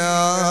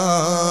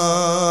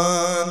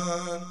ഞാൻ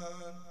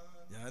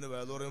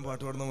വേദോറയും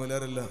പാട്ട് പാടുന്ന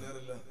മുലാരല്ല,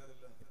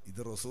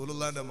 ഇത്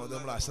റസൂലുള്ളാഹിന്റെ മതം.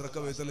 നമ്മൾ അശ്റഖ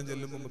ബൈത്തെല്ലാം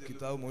ചെല്ലുമ്പോ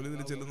കിതാബ്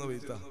മൗലിദിൽ ചെല്ലുന്ന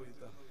ബൈത്താ.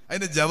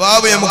 അതിന്റെ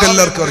ജവാബ് നമുക്ക്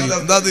എല്ലാവർക്കും അറിയാം.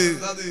 എന്താ അത്?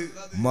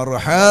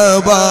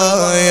 മർഹബാ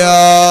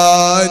യാ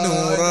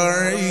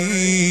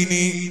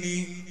നൂറൈനി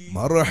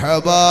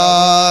മർഹബാ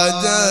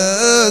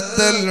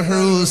ജദ്ദൽ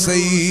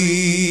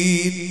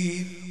ഹുസൈൻ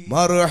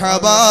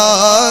മർഹബാ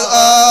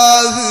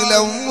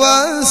അഹ്ലൻ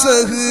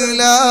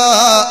വസഹ്ലാ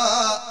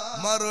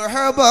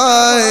മർഹബാ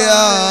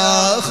യാ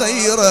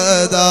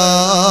ഖൈറദാ.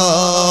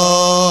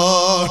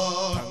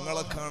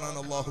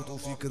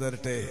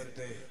 തരട്ടെ.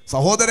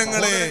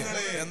 സഹോദരങ്ങളെ,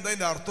 എന്താ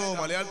അർത്ഥവും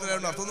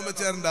മലയാളത്തിലായതുകൊണ്ട് അർത്ഥമൊന്നും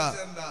വെച്ചേരണ്ട.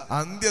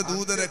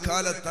 അന്ത്യദൂതര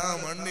കാലത്ത് ആ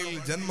മണ്ണിൽ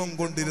ജന്മം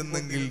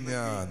കൊണ്ടിരുന്നെങ്കിൽ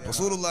ഞാൻ,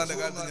 റസൂലുള്ളാഹിന്റെ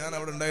കാലത്ത് ഞാൻ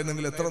അവിടെ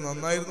ഉണ്ടായിരുന്നെങ്കിൽ എത്ര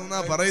നന്നായിരുന്നു എന്നാ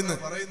പറയുന്നത്.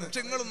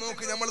 പക്ഷെ നിങ്ങൾ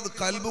നോക്ക്, നമ്മളിത്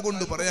കൽബ്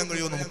കൊണ്ട് പറയാൻ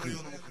കഴിയോ? നമുക്ക്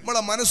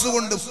നമ്മളെ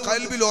മനസ്സുകൊണ്ട്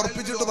കൽബിൽ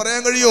ഉറപ്പിച്ചിട്ട്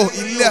പറയാൻ കഴിയോ?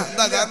 ഇല്ല.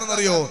 എന്താ കാരണം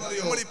എന്നറിയോ?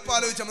 നമ്മൾ ഇപ്പൊ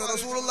ആലോചിച്ചാൽ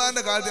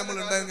റസൂലുള്ളാഹിന്റെ കാലത്ത് നമ്മൾ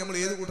ഉണ്ടായെങ്കിൽ നമ്മൾ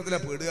ഏത് കൂട്ടത്തിലാ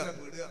പെടുക?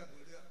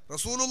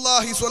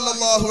 റസൂലുള്ളാഹി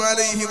സ്വല്ലല്ലാഹു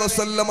അലൈഹി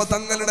വസല്ലമ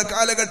തങ്ങളുടെ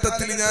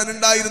കാലഘട്ടത്തിൽ ഞാൻ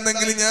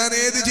ഉണ്ടായിരുന്നെങ്കിൽ ഞാൻ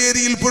ഏത്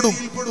ചേരിയിൽ പെടും?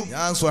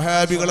 ഞാൻ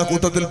സ്വഹാബികളെ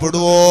കൂട്ടത്തിൽ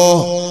പെടുവോ?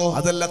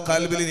 അതല്ല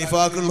ഖൽബിൽ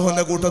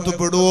നിഫാഖുള്ളവന്റെ കൂട്ടത്തിൽ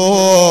പെടുവോ?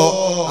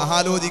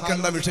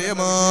 ആലോചിക്കേണ്ട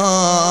വിഷയമാ.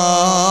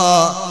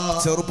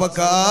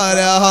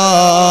 ചെറുപ്പക്കാരാ,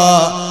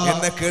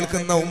 എന്നെ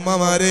കേൾക്കുന്ന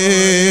ഉമ്മമാരെ,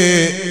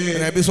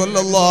 നബി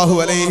സ്വല്ലല്ലാഹു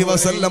അലൈഹി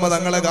വസല്ലമ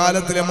തങ്ങളുടെ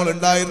കാലത്തിൽ നമ്മൾ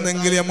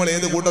ഉണ്ടായിരുന്നെങ്കിൽ നമ്മൾ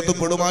ഏത് കൂട്ടത്തിൽ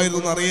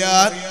പെടുമായിരുന്നു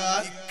അറിയാൻ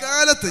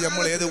കാലത്ത്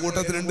നമ്മൾ ഏത്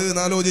കൂട്ടത്തിലുണ്ട്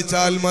എന്ന്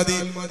ആലോചിച്ചാൽ മതി.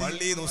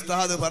 പള്ളിയിൽ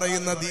ഉസ്താദ്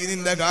പറയുന്ന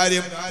ദീനിന്റെ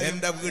കാര്യം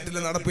എന്റെ വീട്ടിൽ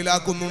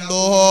നടപ്പിലാക്കുന്നുണ്ടോ?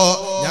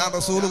 ഞാൻ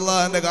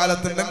റസൂലുള്ളാഹിന്റെ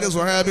കാലത്തുണ്ടെങ്കിൽ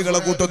സ്വഹാബികളെ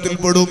കൂട്ടത്തിൽ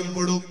പെടും.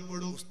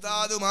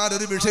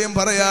 ഉസ്താദുമാരൊരു വിഷയം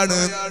പറയാണ്,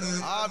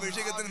 ആ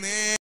വിഷയത്തിന്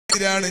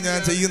നേരാണ് ഞാൻ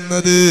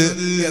ചെയ്യുന്നത്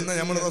എന്ന്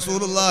നമ്മൾ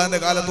റസൂലുള്ളാഹിന്റെ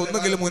കാലത്ത്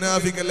ഒന്നുകിൽ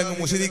മുനാഫിഖ് അല്ലെങ്കിൽ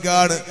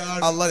മുശ്രിക്കാണ്.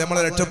 അല്ലാഹ്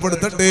നമ്മളെ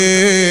രക്ഷപ്പെടുത്തട്ടെ.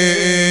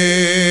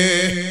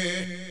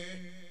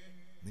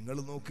 നിങ്ങൾ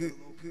നോക്ക്,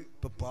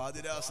 ഇപ്പൊ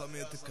പാതിരാ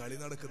സമയത്ത് കളി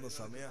നടക്കുന്ന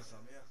സമയ,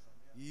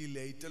 ഈ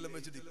ലൈറ്റ് എല്ലാം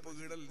വെച്ചിട്ട് ഇപ്പൊ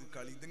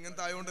കളി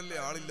ഇതിങ്ങനത്തെ ആയോണ്ടല്ലേ,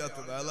 ആളില്ലാത്ത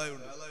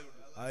വേലായോണ്ട്.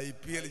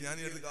 IPL ഞാൻ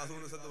ഈ അടുത്ത്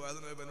കാസർഗോഡ് സ്ഥലത്ത്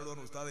വേദന എന്നോട്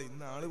പറഞ്ഞു, ഉസ്താദെ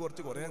ഇന്ന് ആള്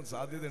കുറച്ച് കുറയാൻ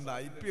സാധ്യതയുണ്ട്,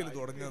 IPL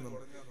തുടങ്ങാന്നു.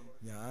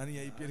 ഞാൻ ഈ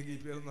IPL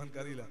ഒന്നും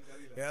എനിക്കറിയില്ല,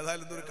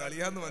 ഏതായാലും ഇതൊരു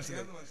കളിയാന്ന്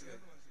മനസ്സിലായി.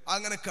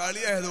 അങ്ങനെ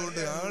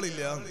കളിയായതുകൊണ്ട്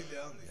ആളില്ല.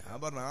 ഞാൻ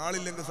പറഞ്ഞു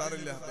ആളില്ലെങ്കിൽ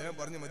സാറില്ല, ഞാൻ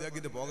പറഞ്ഞ്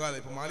മതിയാക്കിട്ട് പോകാതെ.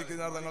 ഇപ്പൊ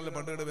മാലിക്കുന്നാർ തങ്ങളുടെ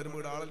പണ്ടുകൊണ്ട് വരുമ്പോൾ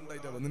ഇവിടെ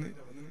ആളുണ്ടായിട്ടാ വന്നിന്,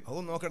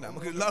 അതൊന്നും നോക്കണ്ടേ?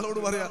 നമുക്ക് ഉള്ള ആളോട്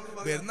പറയാ,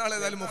 പെരുന്നാൾ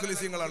ഏതായാലും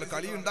മുഖലിസ്യങ്ങളാണ്,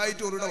 കളി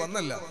ഉണ്ടായിട്ട് ഇവിടെ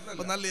വന്നല്ല.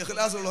 അപ്പൊ നല്ല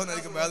ഇഖ്ലാസ്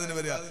ഉള്ളവനായിരിക്കും വേദന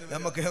വരിക,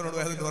 നമുക്ക് അവനോട്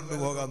വേദന പറഞ്ഞു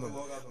പോകാന്നു.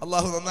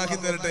 അള്ളാഹു നന്നാക്കി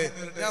തരട്ടെ.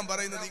 ഞാൻ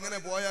പറയുന്നത്, ഇങ്ങനെ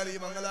പോയാൽ ഈ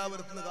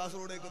മംഗലാപുരത്ത് നിന്ന്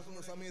കാസർഗോഡേക്ക്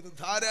എത്തുന്ന സമയത്ത്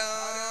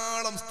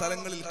ധാരാളം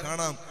സ്ഥലങ്ങളിൽ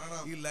കാണാം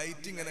ഈ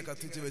ലൈറ്റ് ഇങ്ങനെ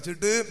കത്തിച്ച്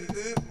വെച്ചിട്ട്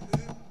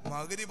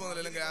മഗ്രിബ് മുതൽ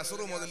അല്ലെങ്കിൽ അസർ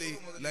മുതൽ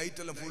ലൈറ്റ്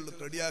എല്ലാം ഫുള്ള്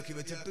റെഡിയാക്കി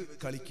വെച്ചിട്ട്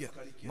കളിക്കുക.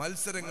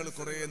 മത്സരങ്ങൾ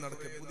കുറെ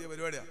നടക്കുക, പുതിയ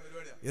പരിപാടിയാ.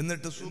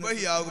 എന്നിട്ട്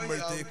സുബഹി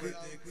ആകുമ്പോഴത്തേക്ക്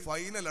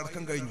ഫൈനൽ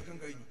അടക്കം കഴിഞ്ഞു.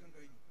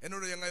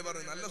 എന്നോട് ചങ്ങായി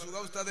പറഞ്ഞു, നല്ല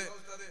സുഖാവസ്ഥതെ,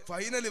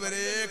 ഫൈനൽ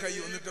വരെ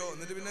കഴിയും,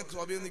 എന്നിട്ട് പിന്നെ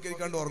സ്വാഭാവികം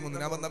നിൽക്കാണ്ട് ഉറങ്ങുന്നു.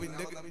 ഞാൻ പറഞ്ഞ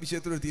എന്റെ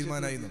വിഷയത്തിലൊരു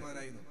തീരുമാനമായിരുന്നു.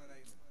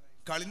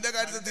 കളിന്റെ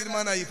കാര്യത്തിൽ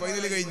തീരുമാനമായി.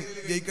 ഫൈനൽ കഴിഞ്ഞ്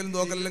ജയിക്കലും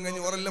തോക്കലെല്ലാം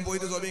കഴിഞ്ഞ് ഓരെല്ലാം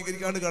പോയിട്ട്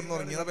സ്വാമീകരിക്കാണ്ട്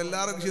കടന്നുറങ്ങി. അപ്പൊ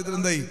എല്ലാവരുടെ വിഷയത്തിൽ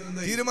എന്തായി?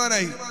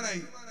 തീരുമാനമായി.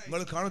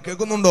 നിങ്ങൾ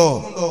കേൾക്കുന്നുണ്ടോ?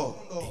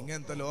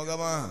 ഇങ്ങനത്തെ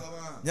ലോകമാ.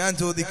 ഞാൻ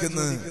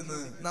ചോദിക്കുന്നു,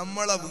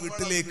 നമ്മളെ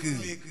വീട്ടിലേക്ക്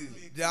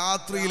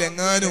രാത്രിയിൽ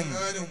എങ്ങാനും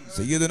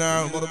സയ്യിദുനാ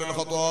ഉമർ ബിൻ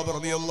ഖത്താബ്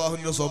റളിയല്ലാഹു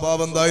അൻഹു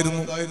സ്വഭാവം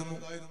എന്തായിരുന്നു?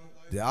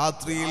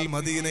 രാത്രിയിൽ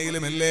മദീനയിൽ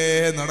മെല്ലെ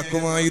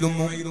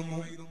നടക്കുമായിരുന്നു.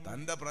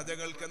 തന്റെ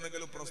പ്രജകൾക്ക്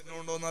എന്തെങ്കിലും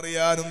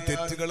പ്രശ്നമുണ്ടോന്നറിയാനും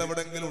തെറ്റുകൾ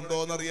എവിടെങ്കിലും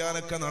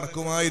ഉണ്ടോന്നറിയാനൊക്കെ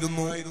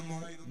നടക്കുമായിരുന്നു.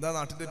 എന്താ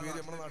നാട്ടിന്റെ പേര്?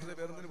 നമ്മുടെ നാട്ടിന്റെ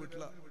പേരെന്താ?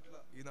 വീട്ടില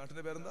ഈ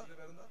നാട്ടിന്റെ പേരെന്താ?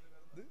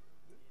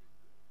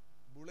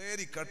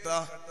 ബുളേരിക്കട്ട.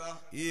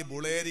 ഈ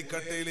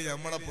ബുളേരിക്കട്ടയിൽ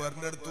നമ്മളെ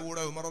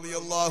പേരിനടുത്തൂടെ ഉമർ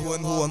റളിയല്ലാഹു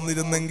അൻഹു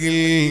വന്നിരുന്നെങ്കിൽ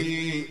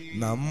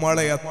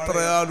നമ്മളെ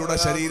എത്രയാളുടെ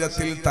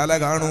ശരീരത്തിൽ തല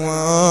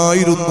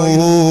കാണുമായിരുന്നു.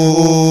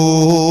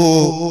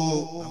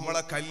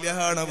 നമ്മളെ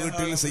കല്യാണ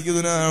വീട്ടിൽ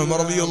സയ്യിദുനാ ഉമർ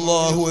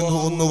റളിയല്ലാഹു അൻഹു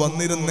ഒന്ന്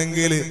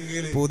വന്നിരുന്നെങ്കിൽ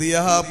പുതിയ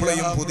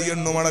ഹാപ്പിളയും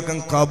പുതിയെണ്ണും അടക്കം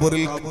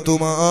ഖബറിൽ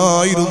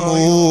എത്തുമായിരുന്നു.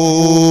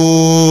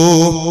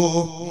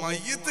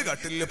 മയ്യിത്ത്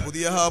കട്ടിലെ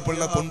പുതിയ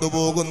ഹാപ്പിളിനെ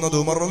കൊണ്ടുപോകുന്നത്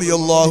ഉമർ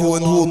റളിയല്ലാഹു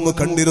അൻഹു ഒന്ന്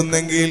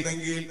കണ്ടിരുന്നെങ്കിൽ,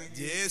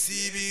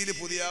 JCBയിൽ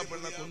പുതിയ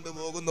ഹാപ്പിളിനെ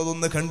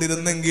കൊണ്ടുപോകുന്നതൊന്ന്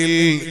കണ്ടിരുന്നെങ്കിൽ,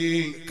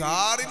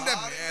 കാറിന്റെ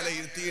മേലെ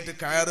ഇരുത്തിയിട്ട്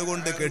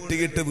കയറുകൊണ്ട്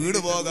കെട്ടിയിട്ട് വീട്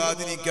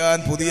പോകാതിരിക്കാൻ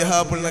പുതിയ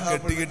ഹാപ്പിളിനെ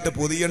കെട്ടിയിട്ട്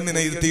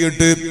പുതിയെണ്ണിനെ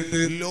ഇരുത്തിയിട്ട്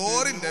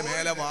ലോറിന്റെ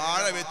മേലെ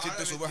വാഴ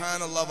വെച്ചിട്ട്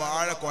സുബ്ഹാനല്ലാഹ്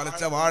വാഴ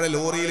കൊലച്ച വാഴ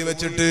ലോറിയിൽ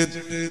വെച്ചിട്ട്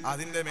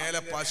അതിന്റെ മേലെ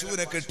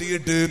പശുവിനെ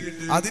കെട്ടിയിട്ട്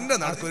അതിന്റെ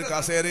നടുക്കൊരു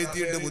കസേര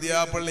ഇരുത്തിയിട്ട് പുതിയ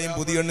ഹാപ്പിളിനെയും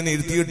പുതിയെണ്ണിനെ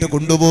ഇരുത്തിയിട്ട്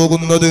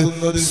കൊണ്ടുപോകുന്നത്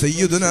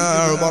സയ്യിദുനാ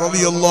ഉമർ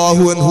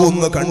റളിയല്ലാഹു അൻഹു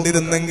ഒന്ന്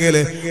കണ്ടിരുന്നെങ്കിൽ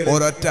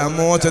ഒരൊറ്റ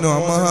അമ്മോചനും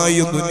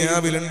അമ്മായിയും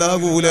ദുനിയാവിൽ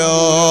ഉണ്ടാകൂല.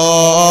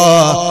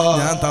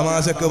 ഞാൻ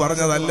തമാശക്ക്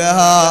പറഞ്ഞതല്ല.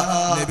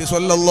 നബി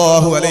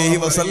സല്ലല്ലാഹു അലൈഹി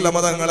വസല്ലമ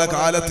തങ്ങളെ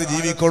കാലത്ത്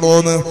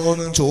ജീവിക്കണോന്ന്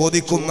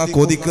ചോദിക്കുന്ന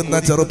കൊതിക്കുന്ന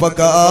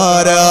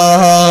ചെറുപ്പക്കാരാ,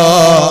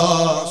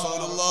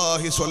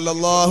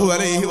 സ്വല്ലല്ലാഹു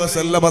അലൈഹി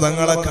വസല്ലമ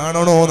തങ്ങളെ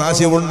കാണണോ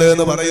ആശയമുണ്ട്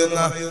എന്ന് പറയുന്ന,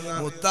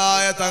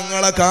 മുത്തായ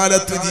തങ്ങളെ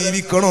കാലത്ത്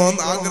ജീവിക്കണോ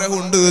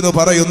ആഗ്രഹമുണ്ട് എന്ന്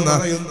പറയുന്ന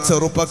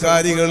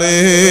ചെറുപ്പക്കാരികളെ,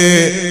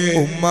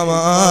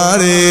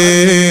 ഉമ്മമാരെ,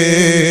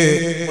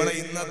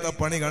 ഇന്നത്തെ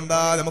പണി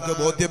കണ്ടാൽ നമുക്ക്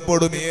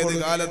ബോധ്യപ്പെടും ഏത്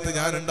കാലത്ത്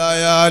ഞാൻ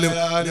ഉണ്ടായാലും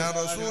ഞാൻ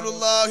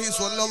റസൂലുള്ളാഹി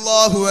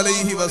സ്വല്ലല്ലാഹു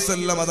അലൈഹി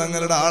വസല്ലമ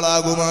തങ്ങളുടെ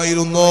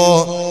ആളാകുമായിരുന്നോ.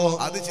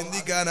 അത്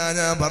ചിന്തിക്കാനാ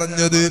ഞാൻ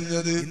പറഞ്ഞത്.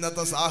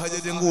 ഇന്നത്തെ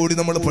സാഹചര്യം കൂടി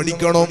നമ്മൾ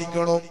പഠിക്കണം.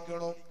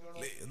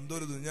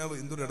 എന്തൊരു ദുനിയാവ്,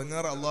 എന്തൊരു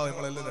ഇടങ്ങാറ്. അള്ളാഹു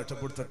നമ്മളെല്ലാം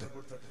രക്ഷപ്പെടുത്തട്ടെ.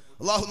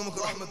 അള്ളാഹു നമുക്ക്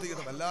റഹ്മത്ത്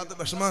ചെയ്യട്ടെ. വല്ലാത്ത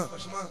വിഷമ.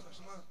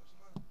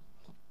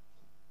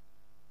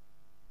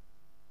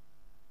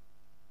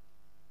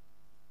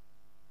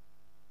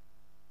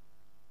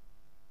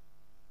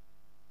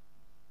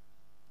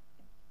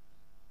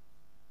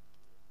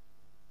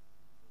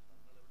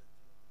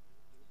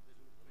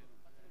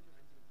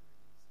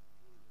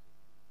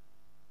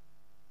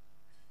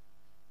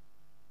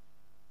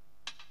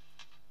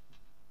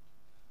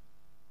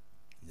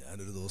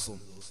 ഞാനൊരു ദിവസം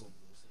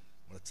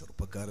നമ്മളെ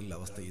ചെറുപ്പക്കാരുടെ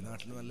അവസ്ഥ, ഈ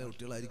നാട്ടിൽ നല്ല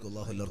കുട്ടികളായിരിക്കും,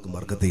 അള്ളാഹു എല്ലാവർക്കും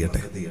ബർക്കത്ത്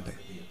ചെയ്യട്ടെ.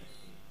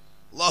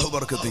 അള്ളാഹു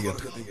ബർക്കത്ത്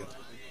ചെയ്യട്ടെ.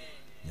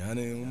 ഞാൻ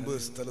മുമ്പ്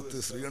സ്ഥലത്ത്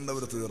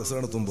ശ്രീകണ്ഠപുരത്ത് ദർസ്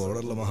നടത്തുമ്പോൾ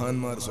അവിടെയുള്ള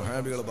മഹാന്മാർ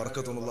സ്വഹാബികളെ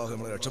ബർക്കത്തുള്ള അള്ളാഹു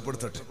നമ്മളെ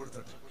രക്ഷപ്പെടുത്തട്ടെ.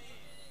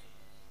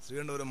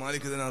 ശ്രീകണ്ഠപുരം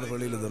മാലിക് ദിനാർ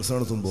പള്ളിയിൽ ദർസ്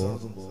നടത്തുമ്പോൾ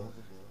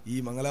ഈ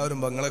മംഗലാപുരം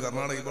ബംഗള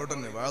കർണാടക ഇങ്ങോട്ട്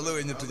തന്നെ വാഴ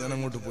കഴിഞ്ഞിട്ട് ഞാൻ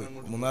അങ്ങോട്ട് പോയി.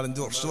 3-5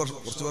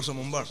 വർഷം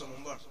മുമ്പാണ്.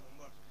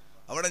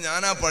 അവിടെ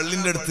ഞാൻ ആ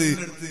പള്ളിന്റെ അടുത്ത്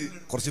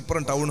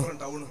കുറച്ചിപ്പുറം ടൗണ്,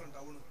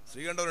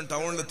 ശ്രീകണ്ഠപുരം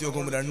ടൗണിലെത്തി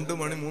നോക്കുമ്പോൾ 2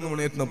 മണി 3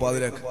 മണിയായിരുന്നു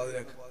പാതിരാക്ക്.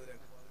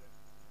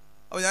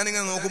 അപ്പൊ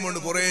ഞാനിങ്ങനെ നോക്കുമ്പോൾ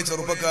കുറെ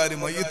ചെറുപ്പക്കാര്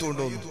മയ്യത്ത്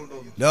കൊണ്ടുവന്നു.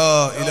 ലാ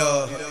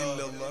ഇലാഹ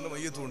ഇല്ലല്ലാഹ്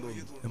മയ്യത്ത്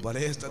കൊണ്ടുവന്നു. ഞാൻ പല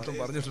സ്ഥലത്തും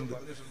പറഞ്ഞിട്ടുണ്ട്,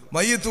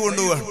 മയ്യത്ത്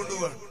കൊണ്ടുപോവാൻ.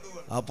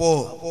 അപ്പോ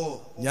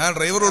ഞാൻ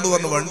ഡ്രൈവറോട്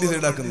പറഞ്ഞു വണ്ടി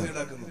സൈഡാക്കുന്നു.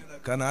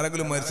 കാരണം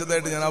ആരെങ്കിലും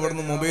മരിച്ചതായിട്ട് ഞാൻ അവിടെ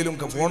നിന്ന് മൊബൈലും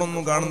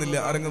ഫോണൊന്നും കാണുന്നില്ല.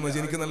 ആരെങ്കിലും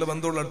മരിച്ചു, എനിക്ക് നല്ല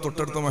ബന്ധമുള്ള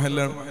തൊട്ടടുത്ത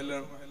മഹല്ലാണ്.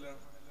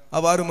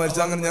 അപ്പൊ ആരും മരിച്ച.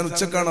 അങ്ങനെ ഞാൻ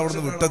ഉച്ചക്കാണ്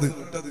അവിടുന്ന് വിട്ടത്.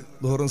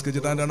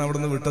 ദോറൻസ്കിച്ചിട്ടാണ്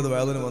അവിടുന്ന് വിട്ടത്,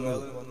 വേദന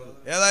വന്നത്.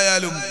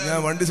 ഏതായാലും ഞാൻ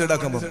വണ്ടി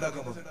സൈഡാക്കാൻ പറഞ്ഞു.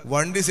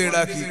 വണ്ടി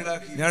സൈഡാക്കി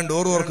ഞാൻ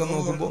ഡോർ തുറക്കാൻ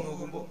നോക്കുമ്പോ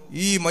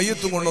ഈ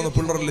മയ്യത്ത് കൊണ്ടുവന്ന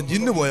പിള്ളേരെല്ലാം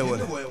ജിന്ന് പോയ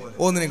പോലെ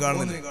ഒന്നിനും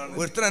കാണുന്നില്ല.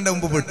 ഒരുത്തനെ എന്റെ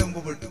മുമ്പ് പെട്ടു.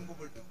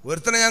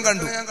 ഒരുത്തനെ ഞാൻ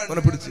കണ്ടു,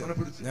 മോനെ പിടിച്ചു.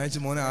 ഞാൻ വെച്ച്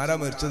മോനെ ആരാ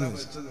മരിച്ചത്?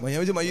 ഞാൻ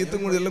വെച്ച് മയ്യത്തും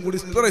കൂടി എല്ലാം കൂടി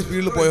ഇത്ര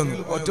സ്പീഡിൽ പോയൊന്നു.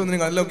 ഒറ്റ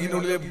ഒന്നിനും നല്ല ഇതിന്റെ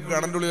ഉള്ളിലേക്ക്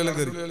കടന്റെ ഉള്ളിലെല്ലാം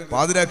കയറി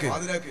പാതിരാക്കി.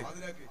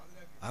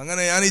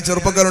 അങ്ങനെ ഞാൻ ഈ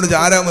ചെറുപ്പക്കാരോട്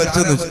ആരാ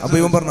മരിച്ചതെന്ന് വെച്ചു. അപ്പൊ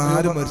ഇവൻ പറഞ്ഞു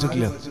ആരും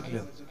മരിച്ചിട്ടില്ല,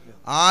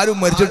 ആരും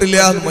മരിച്ചിട്ടില്ല,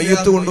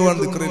 മയ്യത്ത് കൊണ്ടുപോകാൻ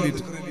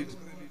നിക്കറില്ലിട്ട്.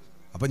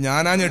 അപ്പൊ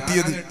ഞാനാ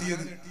ഞെട്ടിയത്.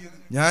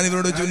 ഞാൻ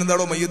ഇവരോട് വെച്ചു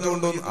എന്താടോ മയ്യത്ത്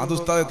കൊണ്ടുവന്നു? അത്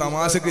ഉസ്താദ്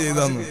തമാശക്ക്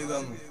ചെയ്താന്നു.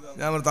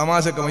 ഞാൻ പറഞ്ഞു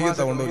തമാശക്ക്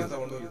മയ്യത്ത കൊണ്ടുപോയി.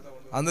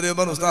 അന്നേരം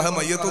പറഞ്ഞു ഉസ്താദ്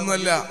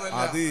മയ്യത്തൊന്നുമല്ല,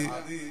 അത്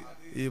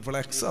ഈ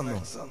ഫ്ലെക്സ് ആണോ.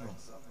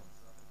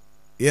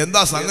 എന്താ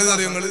സംഗതി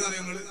അറിയങ്ങള്?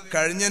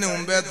 കഴിഞ്ഞതിന്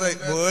മുമ്പേത്തെ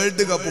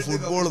വേൾഡ് കപ്പ്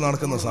ഫുട്ബോൾ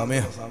നടക്കുന്ന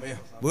സമയം,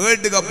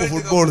 വേൾഡ് കപ്പ്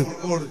ഫുട്ബോൾ.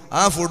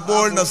 ആ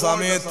ഫുട്ബോളിന്റെ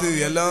സമയത്ത്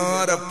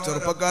എല്ലാരും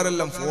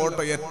ചെറുപ്പക്കാരെല്ലാം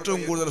ഫോട്ടോ ഏറ്റവും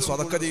കൂടുതൽ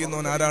സ്വതക്ക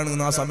ചെയ്യുന്നവൻ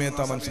ആരാണെന്ന് ആ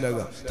സമയത്താ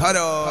മനസ്സിലാകുക.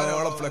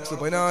 ധാരാളം ഫ്ലെക്സ്,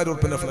 10,000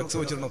 ഉറുപ്പിന്റെ ഫ്ലെക്സ്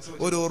വെച്ചിട്ടുണ്ടാവും.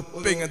 1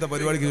 ഉറുപ്പ് ഇങ്ങനത്തെ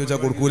പരിപാടിക്ക്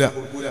ചോദിച്ചാൽ കൊടുക്കൂല.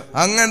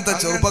 അങ്ങനത്തെ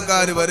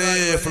ചെറുപ്പക്കാര് വരെ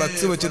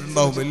ഫ്ലെക്സ്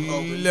വെച്ചിട്ടുണ്ടാവും,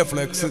 വലിയ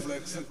ഫ്ലെക്സ്.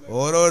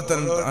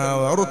 ഓരോരുത്തരും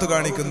ഓരോരുത്തർ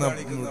കാണിക്കുന്ന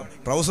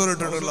ട്രൗസർ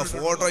ഇട്ടിട്ടുള്ള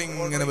ഫോട്ടോ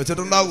ഇങ്ങനെ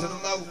വെച്ചിട്ടുണ്ടാവും.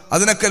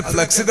 അതിനൊക്കെ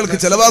ഫ്ലെക്സ് ഫ്ലെക്സുകൾക്ക്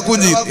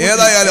ചെലവാക്കുകയും ചെയ്യും.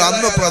 ഏതായാലും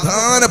അന്ന്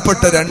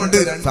പ്രധാനപ്പെട്ട രണ്ട്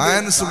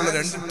ഫാൻസ് ഉള്ള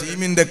രണ്ട്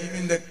ടീമിന്റെ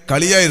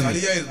കളിയായിരുന്നു.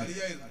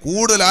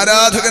 കൂടുതൽ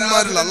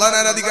ആരാധകന്മാരുള്ള, അള്ളാഹനെ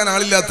ആരാധിക്കാൻ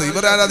ആളില്ലാത്ത,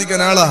 ഇവർ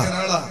ആരാധിക്കാൻ ആളാ.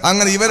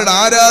 അങ്ങനെ ഇവരുടെ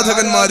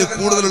ആരാധകന്മാര്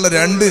കൂടുതലുള്ള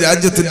രണ്ട്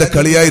രാജ്യത്തിന്റെ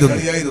കളിയായിരുന്നു.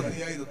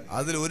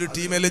 അതിൽ ഒരു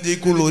ടീമല്ലേ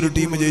ജയിക്കുള്ളൂ, ഒരു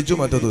ടീം ജയിച്ചു,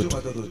 മറ്റത് തോറ്റു.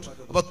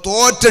 അപ്പൊ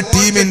തോറ്റ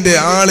ടീമിന്റെ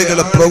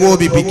ആളുകളെ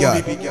പ്രകോപിപ്പിക്കാൻ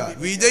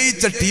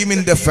വിജയിച്ച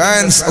ടീമിന്റെ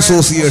ഫാൻസ്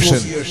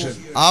അസോസിയേഷൻ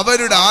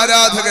അവരുടെ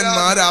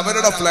ആരാധകന്മാർ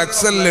അവരുടെ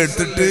ഫ്ലെക്സെല്ലാം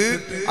എടുത്തിട്ട്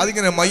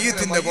അതിങ്ങനെ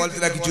മയ്യത്തിന്റെ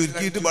കോലത്തിലാക്കി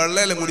ചുരുക്കിയിട്ട്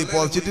വെള്ളയെല്ലാം കൂടി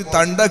പൊതിച്ചിട്ട്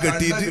തണ്ട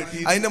കെട്ടിയിട്ട്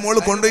അതിന്റെ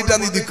മുകളിൽ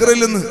കൊണ്ടുപോയിട്ടാണ് ഈ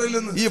ദിക്റില്ലെന്ന്,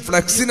 ഈ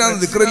ഫ്ലെക്സിനാണ്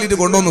ദിക്റിലിട്ട്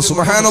കൊണ്ടുവന്നു.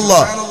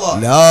 സുബ്ഹാനല്ലാഹ്,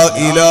 ലാ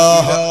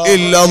ഇലാഹ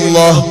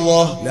ഇല്ലല്ലാഹ്.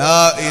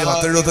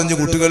 75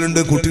 കുട്ടികളുണ്ട്.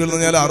 കുട്ടികൾ എന്ന്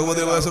പറഞ്ഞാൽ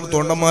 60 വയസ്സുള്ള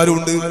തൊണ്ടന്മാരും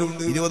ഉണ്ട്,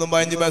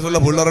 20-15 വയസ്സുള്ള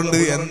പിള്ളറുണ്ട്.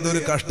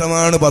 എന്തൊരു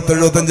കഷ്ടമാണ്.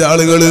 10-75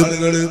 ആളുകൾ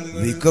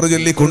ദിക്ർ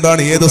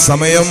ചൊല്ലിക്കൊണ്ടാണ് ഏത്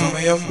സമയം.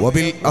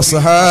 വബിൽ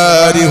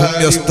അസ്ഹാരി ഹും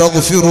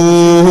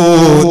യസ്തഗ്ഫിറൂൻ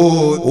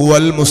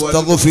വൽ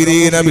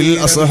മുസ്തഗ്ഫിരീന ബിൽ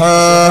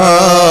അസ്ഹാർ.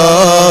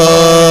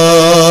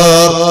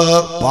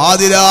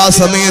 പാതിരാ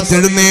സമയത്ത്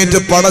എഴുന്നേറ്റ്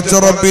പടച്ച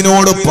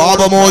റബ്ബിനോട്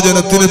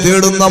പാപമോചനത്തിന്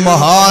തേടുന്ന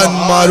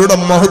മഹാന്മാരുടെ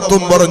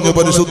മഹത്വം പറഞ്ഞു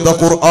പരിശുദ്ധ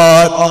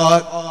ഖുർആൻ.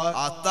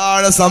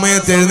 അത്താഴ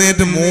സമയത്ത്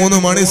എഴുന്നേറ്റ് 3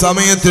 മണി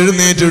സമയത്ത്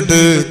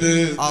എഴുന്നേറ്റിട്ട്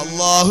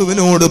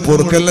അള്ളാഹുവിനോട്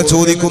പൊറുക്കലിനെ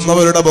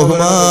ചോദിക്കുന്നവരുടെ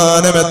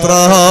ബഹുമാനം എത്ര.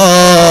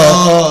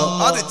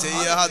 അത്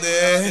ചെയ്യാതെ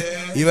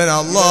ഇവൻ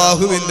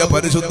അള്ളാഹുവിന്റെ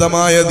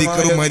പരിശുദ്ധമായ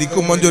ദിക്ർ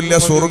മരിക്കുമ്പോൾ ചൊല്ലിയ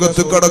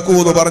സ്വർഗത്ത്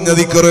കടക്കൂന്ന് പറഞ്ഞ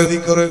ദിക്ർ.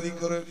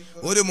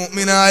 ഒരു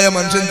മുഅ്മിനായ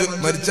മനുഷ്യൻ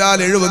മരിച്ചാൽ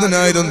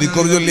 70,000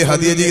 ദിക്ർ ചൊല്ലി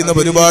ഹദിയ ചെയ്യുന്ന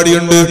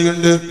പരിപാടിയുണ്ട്.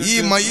 ഈ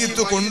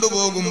മയ്യിത്ത്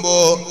കൊണ്ടുപോകുമ്പോ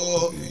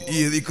ഈ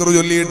ദിക്ർ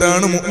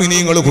ചൊല്ലിയിട്ടാണ്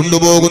മുഅ്മിനീങ്ങൾ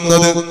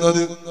കൊണ്ടുപോകുന്നത്.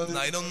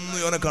 അതിനൊന്നും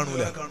ഇവനെ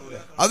കാണൂല,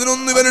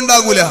 അതിനൊന്നും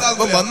ഇവനുണ്ടാകൂല.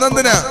 അപ്പൊ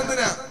വന്നെന്തിനാ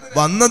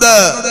വന്നത്?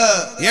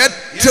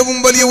 ഏറ്റവും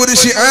വലിയ ഒരു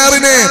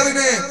ശിആറിനെ,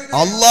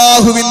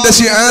 അള്ളാഹുവിന്റെ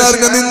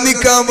ശിആറിനെ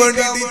നിന്ദിക്കാൻ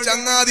വേണ്ടിയിട്ട് ഈ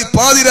ചങ്ങാതി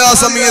പാതിരാ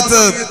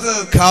സമയത്ത്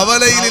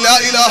കവലയിൽ ലാ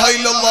ഇലാഹ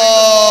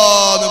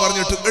ഇല്ലല്ലാഹ് എന്ന്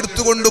പറഞ്ഞിട്ട്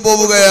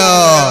എടുത്തുകൊണ്ടുപോവുകയാ.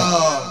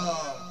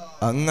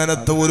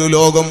 അങ്ങനത്തെ ഒരു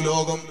ലോകം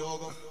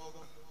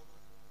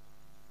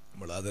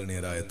നമ്മൾ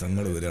ആദരണീയരായ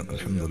തങ്ങൾ വരാൻ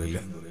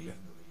അൽഹംദുലില്ലാഹ്.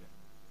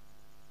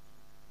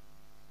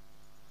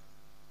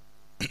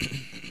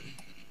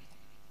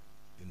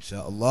 ഇൻഷാ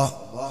അല്ലാഹ്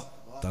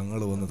തങ്ങൾ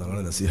വന്ന്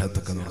തങ്ങളെ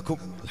നസീഹത്തൊക്കെ നടക്കും.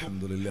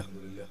 അൽഹംദുലില്ലാഹ്.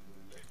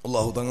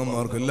 അല്ലാഹു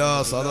തങ്ങന്മാർക്ക് എല്ലാ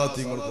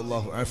സാദാത്യങ്ങൾക്കും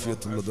അല്ലാഹു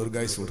ആഫിയത്തുള്ള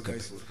ദീർഘായുസ്സ്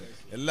കൊടുക്കട്ടെ.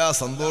 എല്ലാ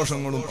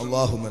സന്തോഷങ്ങളും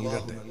അല്ലാഹു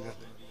നൽകട്ടെ.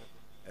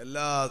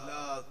 എല്ലാ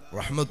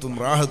റഹ്മത്തും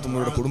റാഹത്തും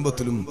അവരുടെ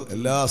കുടുംബത്തിലും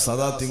എല്ലാ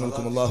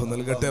സാദാത്യങ്ങൾക്കും അല്ലാഹു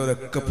നൽകട്ടെ.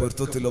 അവരൊക്കെ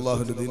പൊരുത്തത്തിൽ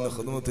അല്ലാഹുവിന്റെ ദീനിനെ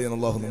ഖിദ്മത്ത് ചെയ്യാൻ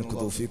അല്ലാഹു നമുക്ക്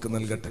തൗഫീഖ്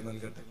നൽകട്ടെ.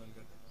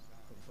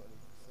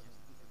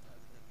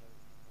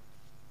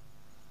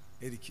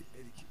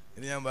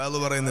 ഇനി ഞാൻ വാദ്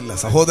പറയുന്നില്ല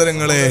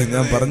സഹോദരങ്ങളെ.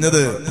 ഞാൻ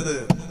പറഞ്ഞത്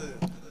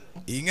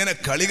ഇങ്ങനെ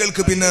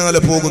കളികൾക്ക് പിന്നാലെ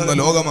പോകുന്ന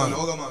ലോകമാണ്.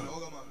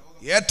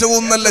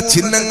 ഏറ്റവും നല്ല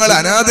ചിഹ്നങ്ങളെ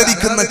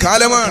അനാദരിക്കുന്ന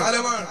കാലമാണ്.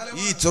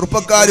 ഈ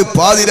ചെറുപ്പക്കാര്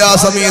പാതിരാ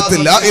സമയത്ത്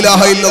ലാ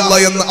ഇലാഹ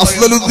ഇല്ലല്ലാഹ് എന്ന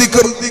അഫ്ളലുൽ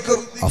ദിക്ർ,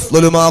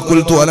 അഫ്ളലു മാ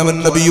ഖുൽതു അന വൻ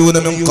നബിയൂന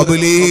മിൻ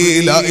ഖബ്ലി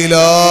ലാ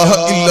ഇലാഹ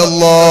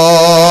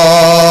ഇല്ലല്ലാഹ്.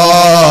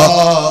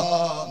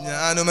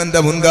 ഞാനും എന്റെ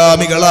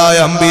മുൻഗാമികളായ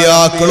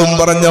അമ്പിയാക്കളും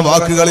പറഞ്ഞ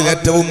വാക്കുകളിൽ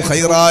ഏറ്റവും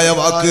ഖൈറായ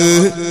വാക്ക്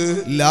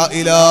ലാ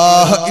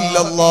ഇലാഹ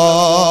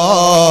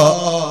ഇല്ലല്ലാഹ്.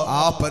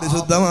 ആ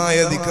പരിശുദ്ധമായ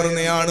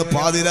ദിക്റിനെയാണ്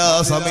പാതിരാ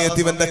സമയത്ത്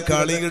ഇവന്റെ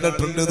കളിയുടെ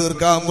ട്രെൻഡ്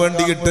തീർക്കാൻ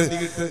വേണ്ടിയിട്ട്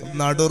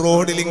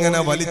നടുറോഡിൽ ഇങ്ങനെ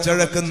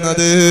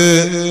വലിച്ചഴക്കുന്നത്.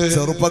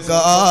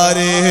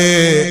 ചെറുപ്പക്കാരെ,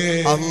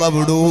 അല്ലാഹു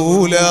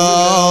വിടൂല.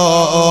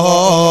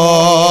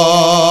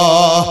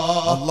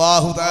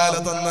 അല്ലാഹു തആല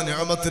തന്ന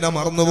നിഅമത്തിനെ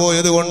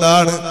മറന്നുപോയത്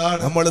കൊണ്ടാണ്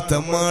നമ്മൾ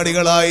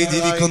തെമ്മാടികളായി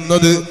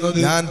ജീവിക്കുന്നത്.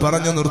 ഞാൻ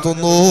പറഞ്ഞു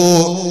നിർത്തുന്നു.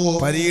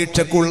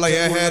 പരീക്ഷയ്ക്കുള്ള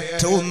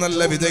ഏറ്റവും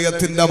നല്ല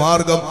വിജയത്തിന്റെ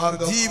മാർഗം,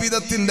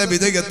 ജീവിതത്തിന്റെ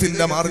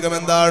വിജയത്തിന്റെ മാർഗം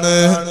എന്താണ്?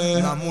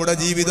 നമ്മുടെ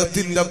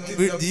ജീവിതത്തിന്റെ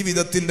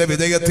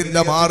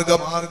വിജയത്തിന്റെ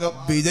മാർഗം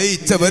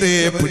വിജയിച്ചവരെ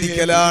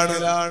പിടിക്കലാണ്.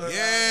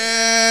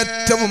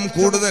 ഏറ്റവും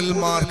കൂടുതൽ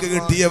മാർക്ക്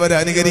കിട്ടിയവരെ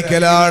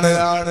അനുകരിക്കലാണ്.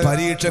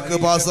 പരീക്ഷയ്ക്ക്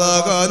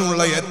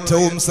പാസ്സാകാനുള്ള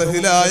ഏറ്റവും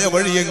സഹിലായ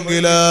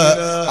വഴിയെങ്കില്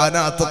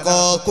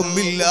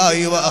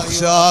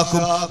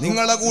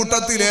നിങ്ങളെ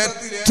കൂട്ടത്തിൽ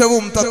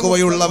ഏറ്റവും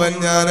തഖ്വയുള്ളവൻ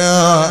ഞാന്,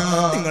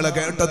 നിങ്ങളെ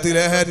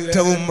കൂട്ടത്തിലെ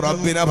ഏറ്റവും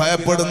റബ്ബിനെ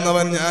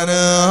ഭയപ്പെടുന്നവൻ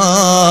ഞാന്.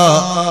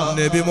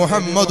 നബി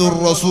മുഹമ്മദുർ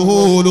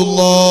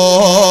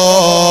റസൂലുള്ളാഹ്,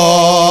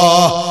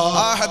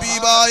 ആ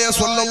ഹബീബായ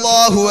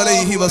സ്വല്ലല്ലാഹു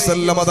അലൈഹി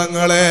വസല്ലമ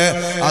തങ്ങളെ,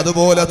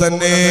 അതുപോലെ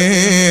തന്നെ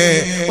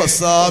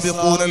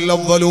വസ്സാബിഖൂനൽ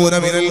അവ്വലൂന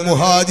മിനൽ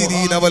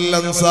മുഹാജിരീന വൽ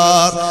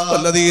അൻസാർ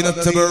വല്ലദീന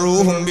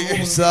തബഊഹും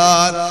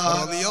ബിഇഹ്സാൻ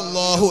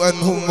റളിയല്ലാഹു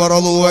അൻഹും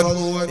വറളൂ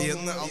അൻഹു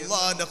എന്ന്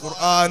അല്ലാഹുവിന്റെ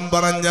ഖുർആൻ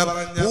പറഞ്ഞ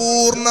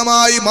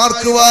പൂർണ്ണമായി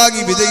മാർക്ക്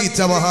വാങ്ങി വിജയിച്ച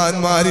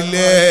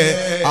മഹാന്മാരില്ലേ,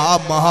 ആ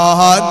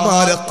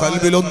മഹാന്മാരെ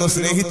ഖൽബിലൊന്ന്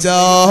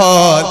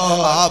സ്നേഹിച്ചാൽ,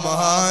 ആ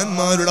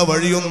മഹാന്മാരുടെ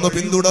വഴിയൊന്ന്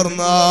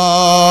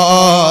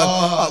പിന്തുടർന്നാൽ,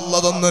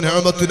 അല്ലാഹു തന്ന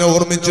നിഅമത്തിനെ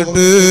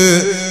ഓർമ്മിച്ചിട്ട്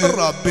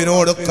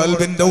റബ്ബിനോട്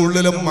ഖൽബിന്റെ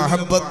ഉള്ളിലും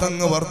മഹബ്ബത്ത്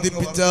അങ്ങ്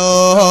വർദ്ധിപ്പിച്ചാൽ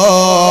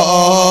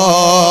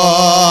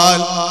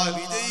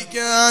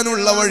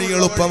വിജയിക്കാനുള്ള വഴികൾ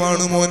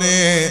എളുപ്പമാണ് മോനെ.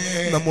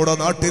 നമ്മുടെ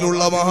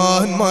നാട്ടിലുള്ള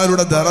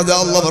മഹാന്മാരുടെ ദറജ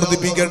അല്ലാഹു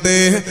വർദ്ധിപ്പിക്കട്ടെ.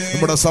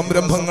 നമ്മുടെ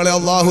സംരംഭങ്ങളെ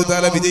അല്ലാഹു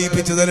തആല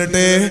വിജയിപ്പിച്ചു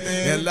തരട്ടെ.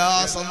 എല്ലാ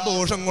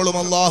സന്തോഷങ്ങളും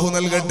അല്ലാഹു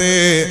നൽകട്ടെ.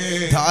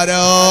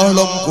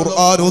 ധാരാളം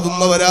ഖുർആൻ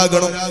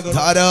ഓതുന്നവരാകണം,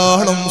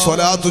 ധാരാളം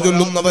സ്വലാത്ത്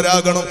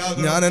ചൊല്ലുന്നവരാകണം.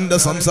 ഞാൻ എന്റെ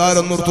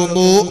സംസാരം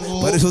നിർത്തുന്നു.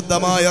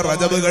 പരിശുദ്ധമായ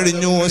റജബ്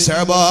കഴിഞ്ഞു,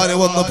 ശഅബാൻ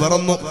വന്ന്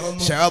പിറന്നു.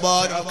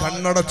 ശഅബാൻ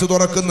കണ്ണടച്ചു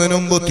തുറക്കുന്നതിന്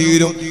മുമ്പ്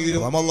തീരും,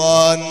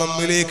 റമളാൻ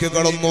നമ്മിലേക്ക്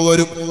കടന്നു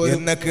വരും.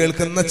 എന്നെ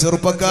കേൾക്കുന്ന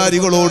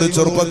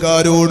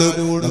ചെറുപ്പക്കാരോട്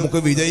നമുക്ക്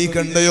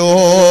വിജയിക്കണ്ടയോ?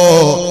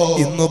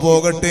 ഇന്ന്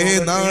പോകട്ടെ,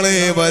 നാളെ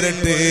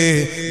വരട്ടെ,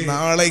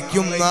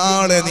 നാളേക്കും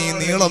നാളെ നീ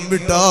നീളം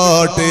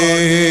വിട്ടാട്ടെ.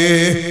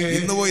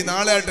 ഇന്ന് പോയി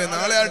നാളെ ആട്ടെ,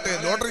 നാളെ ആട്ടെ,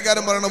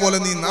 ലോട്ടറിക്കാരൻ പറയുന്ന പോലെ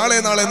നീ നാളെ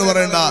നാളെ എന്ന്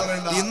പറയണ്ട.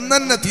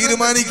 ഇന്നെ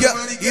തീരുമാനിക്കുക,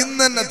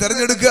 ഇന്നെ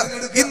തെരഞ്ഞെടുക്കുക,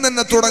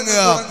 ഇന്നെ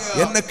തുടങ്ങുക.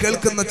 എന്നെ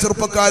കേൾക്കുന്ന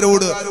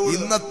ചെറുപ്പക്കാരോട്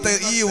ഇന്നത്തെ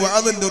ഈ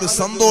വാദിന്റെ ഒരു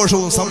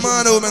സന്തോഷവും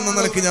സമ്മാനവും എന്ന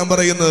നിലയ്ക്ക് ഞാൻ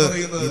പറയുന്നത്,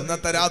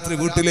 ഇന്നത്തെ രാത്രി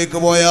വീട്ടിലേക്ക്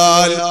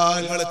പോയാൽ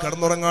നിങ്ങൾ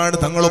കിടന്നുറങ്ങാൻ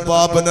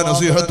തങ്ങളുപ്പാപ്പന്റെ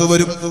നസീഹത്ത്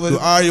വരും,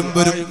 ദുആയും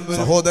വരും.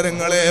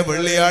 സഹോദരങ്ങളെ,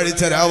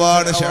 വെള്ളിയാഴ്ച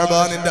രാവാണ്,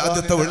 ശഅബാനിന്റെ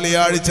ആദ്യത്തെ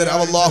വെള്ളിയാഴ്ച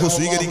രാവ് അല്ലാഹു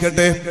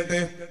സ്വീകരിക്കട്ടെ.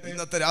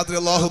 ഇന്നത്തെ രാത്രി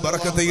അല്ലാഹു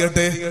ബറക്കത്ത്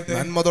ചെയ്യട്ടെ.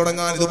 നന്മ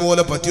തുടങ്ങാൻ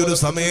ഇതുപോലെ പറ്റിയൊരു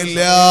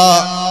സമയമില്ല.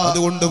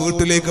 അതുകൊണ്ട്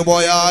വീട്ടിലേക്ക്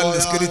പോയാൽ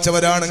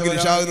നിസ്കരിച്ചവരാണെങ്കിൽ,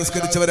 ഇശാ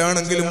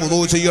നിസ്കരിച്ചവരാണെങ്കിലും വുളൂ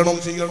ചെയ്യണം.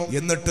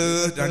 എന്നിട്ട്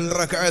 2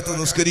 റക്അത്ത്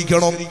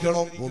നിസ്കരിക്കണം.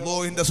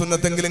 വുളൂവിന്റെ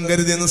സുന്നത്തെങ്കിലും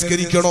കരുതി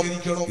നിസ്കരിക്കണം.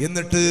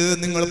 എന്നിട്ട്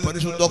നിങ്ങൾ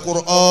പരിശുദ്ധ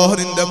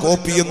ഖുർആനിന്റെ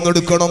കോപ്പി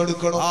എന്നെടുക്കണം.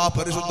 ആ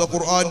പരിശുദ്ധ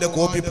ഖുർആന്റെ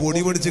കോപ്പി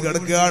പൊടി പിടിച്ച്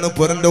കിടക്കുകയാണ്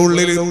പുരന്റെ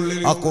ഉള്ളിൽ.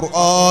 ആ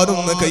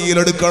ഖുർആനൊന്ന്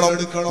കയ്യിലെടുക്കണം.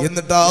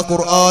 എന്നിട്ട് ആ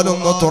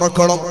ഖുർആനൊന്ന്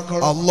തുറക്കണം.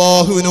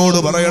 അല്ലാഹുവിനോട്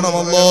പറയണം,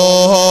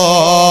 അല്ലാഹ്,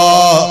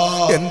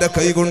 എന്റെ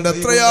കൈ കൊണ്ട്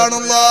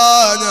എത്രയാണല്ലാ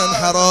ഞാൻ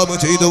ഹറാമ്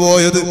ചെയ്തു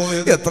പോയത്,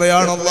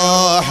 എത്രയാണല്ലാ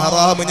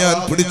ഹറാമ് ഞാൻ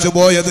പിടിച്ചു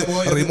പോയത്.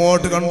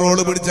 റിമോട്ട് കൺട്രോൾ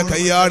പിടിച്ച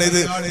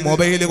കൈയാണിത്.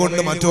 മൊബൈൽ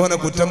കൊണ്ട് മറ്റോനെ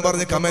കുറ്റം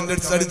പറഞ്ഞ് കമന്റ്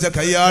അടിച്ച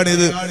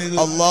കൈയാണിത്.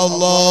 അല്ലാ,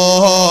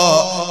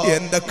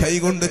 എന്റെ കൈ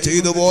കൊണ്ട്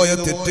ചെയ്തു പോയ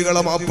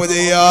തെറ്റുകളെ മാപ്പ്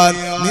ചെയ്യാൻ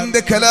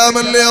നിന്റെ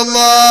കലാമല്ലേ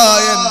അല്ലാ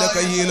എന്റെ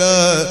കയ്യില്,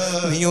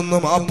 നീ ഒന്ന്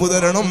മാപ്പ്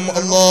തരണം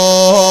അല്ലാ.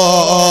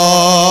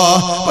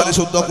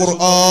 പരിശുദ്ധ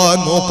ഖുർആൻ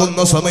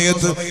നോക്കുന്ന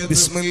സമയത്ത്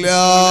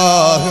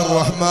ബിസ്മില്ലാഹിർ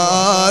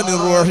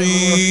റഹ്മാനിർ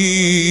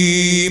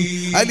റഹീം,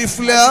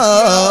 അലിഫ്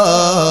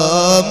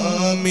ലാം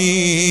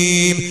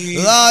മീം,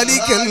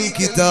 ദാലികൽ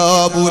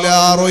കിതാബു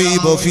ലാ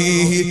റൈബ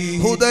ഫീഹി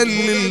ഹുദൽ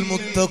ലിൽ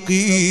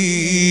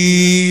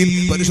മുത്തഖീൻ.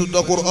 പരിശുദ്ധ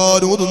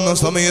ഖുർആൻ ഓതുന്ന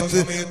സമയത്ത്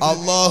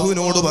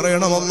അല്ലാഹുവിനോട്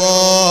പറയണം,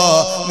 അല്ലാഹ്,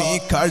 നീ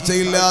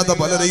കാഴ്ചയില്ലാത്ത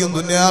പലരെയും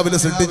ദുനിയാവിൽ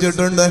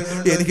സൃഷ്ടിച്ചിട്ടുണ്ട്,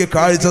 എനിക്ക്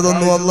കാഴ്ച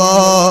തന്നു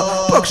അല്ലാഹ്.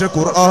 പക്ഷെ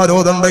ഖുർആൻ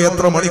ഓതണ്ട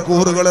എത്ര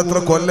മണിക്കൂറുകൾ, എത്ര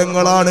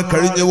കൊല്ലങ്ങളാണ്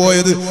കഴിഞ്ഞു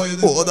പോയത്,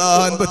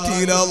 ഓതാൻ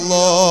പറ്റിയില്ല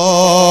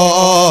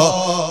അല്ലാഹ്.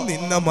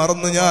 നിന്നെ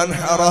മറന്ന് ഞാൻ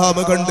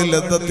ഹറാമ് കണ്ട്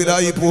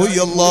ലദ്ദത്തിലായി പോയി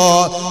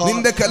അല്ലാഹ്.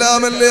 നിന്റെ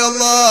കലാമല്ലേ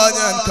അല്ലാഹ്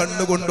ഞാൻ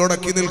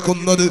കണ്ണുകൊണ്ടുടക്കി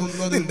നിൽക്കുന്നത്.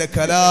 നിന്റെ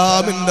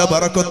കലാമിന്റെ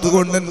ബറക്കത്ത്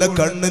കൊണ്ട് എന്റെ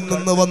കണ്ണിൽ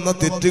നിന്ന് വന്ന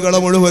തെറ്റുകളെ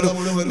മുഴുവനും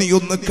നീ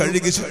ഒന്ന്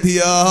കഴുകി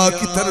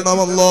ശുദ്ധിയാക്കി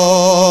തരണമല്ലോ.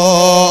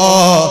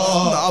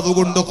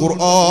 നാവുകൊണ്ട്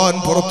ഖുർആൻ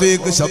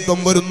പുറത്തേക്ക് ശബ്ദം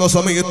വരുന്ന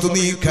സമയത്ത്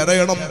നീ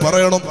കരയണം,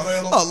 പറയണം,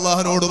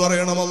 അല്ലാഹുവിനോട്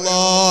പറയണം,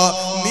 അല്ലാഹ്,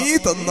 നീ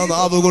തന്ന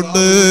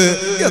നാവുകൊണ്ട്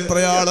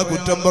എത്രയാളെ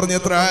കുറ്റം പറഞ്ഞ്,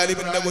 എത്ര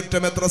ആലിമിന്റെ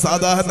കുറ്റം, എത്ര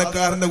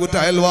സാധാരണക്കാരന്റെ കുറ്റം,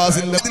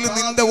 അയൽവാസിന്റെ,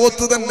 നിന്റെ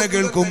ഒത്തു തന്നെ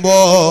കേൾക്കുമ്പോ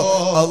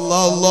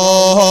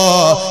അല്ലാഹ്,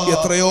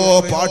 എത്രയോ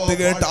പാട്ട്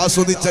കേട്ട്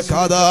ആസ്വദിച്ച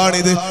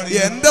കാതാണിത്.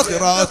 എന്റെ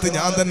ഖിറാഅത്ത്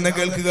ഞാൻ തന്നെ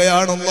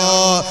കേൾക്കുകയാണല്ലോ.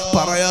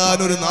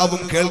 പറയാനൊരു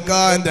നാവും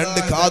കേൾക്കാൻ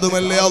 2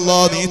 കാതുമല്ലേ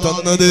അല്ലാഹ് നീ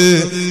തന്നത്.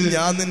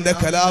 ഞാൻ നിന്റെ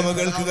കലാമ്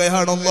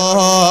കേൾക്കുകയാണല്ലോ.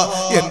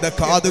 എന്റെ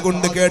കാത്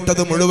കൊണ്ട്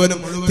കേട്ടത് മുഴുവനും,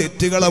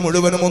 തെറ്റുകളെ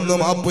മുഴുവനും ഒന്ന്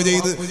മാപ്പ്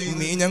ചെയ്ത്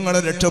നീ ഞങ്ങളെ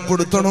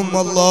രക്ഷപ്പെടുത്തണം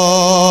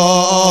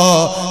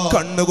അല്ലാഹ്.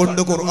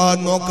 കണ്ണുകൊണ്ട് ഖുർആൻ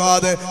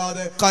നോക്കാതെ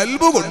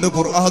ഖൽബ് കൊണ്ട്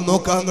ഖുർആൻ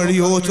നോക്കാൻ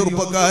കഴിയോ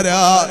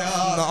ചെറുപ്പക്കാരാ?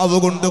 നാവ്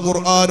കൊണ്ട്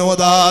ഖുർആൻ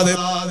ഓതാതെ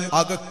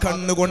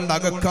അകക്കണ്ണുകൊണ്ട്,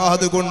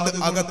 അകക്കാത് കൊണ്ട്,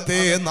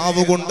 അകത്തെ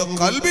നാവ് കൊണ്ട്,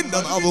 ഖൽബിന്റെ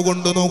നാവ്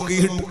കൊണ്ട്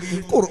നോക്കിയിട്ട്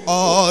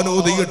ഖുർആൻ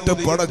ഓതിയിട്ട്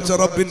പടച്ച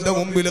റബ്ബിന്റെ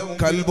മുമ്പിൽ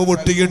ഖൽബ്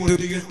പൊട്ടിയിട്ട്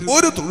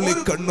ഒരു തുള്ളി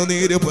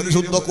കണ്ണുനീര്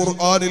പരിശുദ്ധ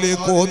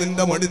ഖുർആനിലേക്കോ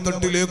നിന്റെ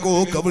മടിത്തട്ടിലേക്കോ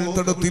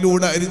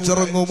കവിൾത്തടത്തിലൂടെ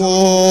അരിച്ചിറങ്ങുമോ?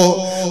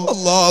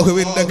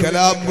 അല്ലാഹുവിന്റെ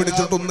കലാം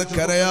പിടിച്ചിട്ടൊന്ന്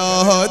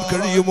കരയാൻ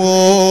കഴിയുമോ?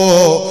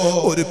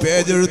 ഒരു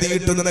പേജ്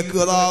എഴുതിയിട്ട് നിനക്ക്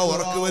അതാ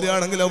ഉറക്ക്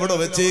വരികയാണെങ്കിൽ അവിടെ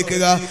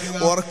വെച്ചേക്കുക,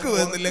 ഉറക്ക്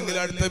വരുന്നില്ലെങ്കിൽ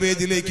അടുത്ത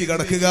പേജിലേക്ക്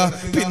കടക്കുക,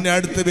 പിന്നെ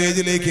അടുത്ത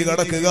പേജിലേക്ക്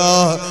കടക്കുക.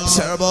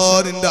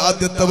 ശഅബാനിന്റെ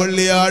ആദ്യത്തെ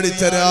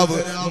വെള്ളിയാഴ്ച രാവ്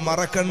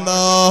മറക്കണ്ട.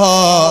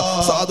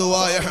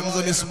 സാധുവായ ഹംസ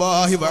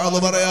മിസ്ബാഹി വഅദ്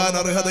പറയാൻ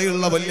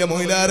അർഹതയുള്ള വലിയ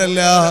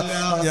മൊയിലാരല്ല.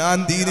 ഞാൻ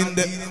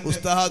ദീനിന്റെ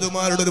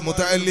ഉസ്താദുമാരുടെ ഒരു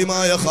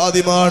മുതഅല്ലിമായ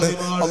ഖാദിമാണ്.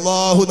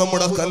 അല്ലാഹു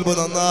നമ്മുടെ ഖൽബ്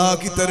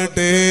നന്നാക്കി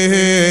തരട്ടെ.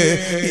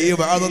 ഈ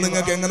വഅദ്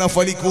നിങ്ങൾക്ക് എങ്ങനെ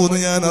ഫലിക്കൂന്ന്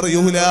ഞാൻ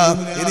അറിയൂല.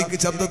 എനിക്ക്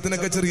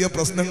ശബ്ദത്തിനൊക്കെ ചെറിയ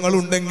പ്രശ്നങ്ങൾ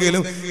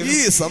ഉണ്ടെങ്കിലും ഈ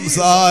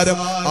സംസാരം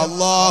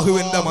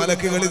അല്ലാഹുവിന്റെ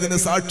മലക്കുകൾ ഇതിന്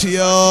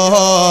സാക്ഷിയാ.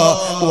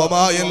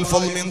 വമാ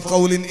യൽഫൽ മിൻ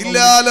ഖൗലിൻ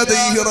ഇല്ലാ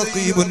ലദൈഹി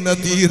റഖീബുൻ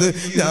അതീദ്.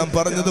 ഞാൻ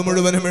പറഞ്ഞത്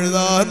മുഴുവനും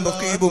എഴുതാൻ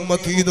റഖീബും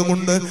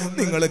അതീദുമുണ്ട്.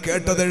 നിങ്ങൾ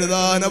കേട്ടത്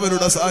എഴുതാൻ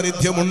അവരുടെ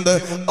സാന്നിധ്യമുണ്ട്.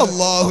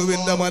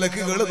 അല്ലാഹുവിന്റെ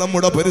മലക്കുകൾ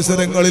നമ്മുടെ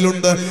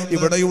പരിസരങ്ങളിലുണ്ട്.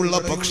 ഇവിടെയുള്ള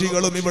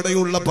പക്ഷികളും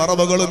ഇവിടെയുള്ള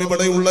പറവകളും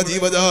ഇവിടെയുള്ള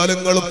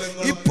ജീവജാലങ്ങളും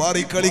ഈ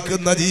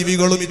പാറിക്കളിക്കുന്ന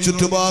ജീവികളും ഈ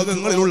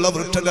ചുറ്റുഭാഗങ്ങളിലുള്ള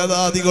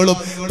വൃക്ഷലതാദികളും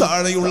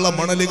താഴെയുള്ള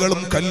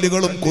മണലുകളും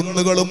കല്ലുകളും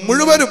കുന്നുകളും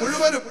മുഴുവനും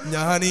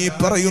ഞാൻ ഈ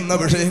പറയുന്ന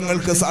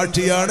വിഷയങ്ങൾക്ക്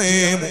സാക്ഷിയാണേ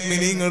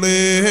മുഅ്മിനീങ്ങളെ.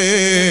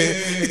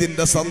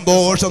 ഇതിന്റെ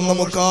സന്തോഷം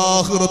നമുക്ക്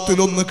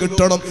ആഖിറത്തിലൊന്ന്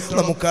കിട്ടണം.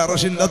 നമുക്ക്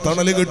അർശിന്റെ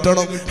തണല്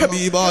കിട്ടണം.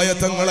 ഹബീബായ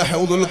തങ്ങളെ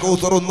ഹൗദുൽ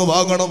കൗസർ ഒന്ന്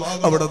വാങ്ങണം.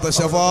 അവിടുത്തെ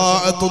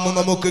ശഫാഅത്ത് ഒന്ന്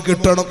നമുക്ക്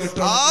കിട്ടണം.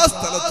 ആ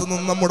സ്ഥലത്ത്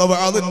നിന്ന് നമ്മുടെ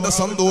വാദിന്റെ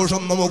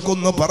സന്തോഷം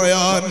നമുക്കൊന്ന്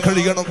പറയാൻ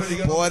കഴിയണം.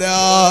 പോരാ,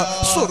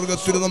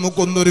 സ്വർഗത്തിൽ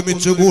നമുക്കൊന്ന്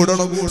ഒരുമിച്ച്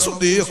കൂടണം.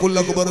 സിദ്ദീഖുൽ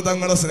അക്ബർ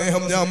തങ്ങളെ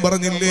സ്നേഹം ഞാൻ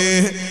പറഞ്ഞില്ലേ,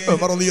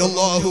 ഉമർ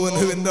റളിയല്ലാഹു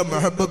അൻഹുവിന്റെ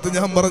മഹബ്ബത്ത്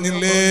ഞാൻ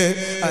പറഞ്ഞില്ലേ,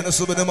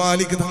 അനസ് ഇബ്നു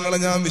മാലിക് തങ്ങളെ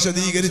ഞാൻ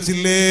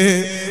വിശദീകരിച്ചില്ലേ,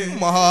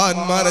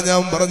 മഹാന്മാരെ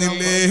ഞാൻ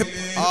പറഞ്ഞില്ലേ.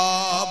 ആ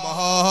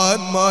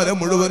മഹാന്മാരെ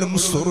മുഴുവനും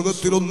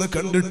സ്വർഗത്തിലൊന്ന്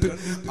കണ്ടിട്ട്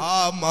ആ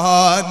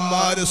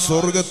മഹാന്മാര്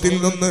സ്വർഗത്തിൽ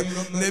നിന്ന്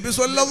നബി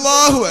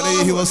സല്ലല്ലാഹു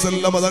അലൈഹി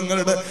വസല്ലം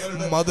തങ്ങളുടെ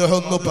മദ്ഹ്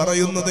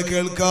പറയുന്നത്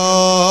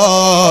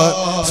കേൾക്കാൻ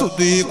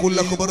സിദ്ദീഖുൽ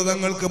അക്ബർ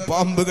തങ്ങൾക്ക്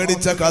പാമ്പ്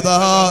കടിച്ച കഥ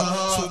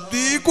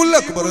സിദ്ദീഖുൽ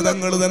അക്ബർ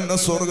തങ്ങൾ തന്നെ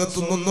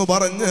സ്വർഗത്തിൽ നിന്ന്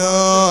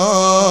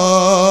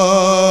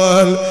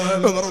പറഞ്ഞാൽ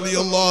ഉമർ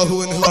റളിയല്ലാഹു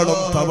അൻഹു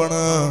തവണ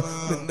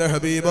നിന്റെ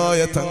ഹബീബായ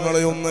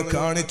തങ്ങളെ ഒന്ന്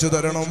കാണിച്ചു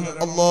തരണം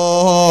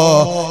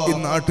അല്ലാഹ്. ഈ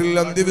നാട്ടിൽ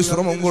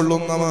അന്ത്യവിശ്രമം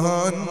കൊള്ളുന്ന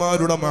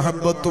മഹാന്മാരുടെ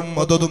മഹബ്ബത്തും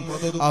മദദും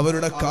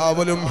അവരുടെ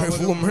കാവലും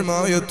ഹിഫ്ളും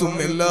ഹിമായത്തും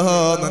എല്ലാ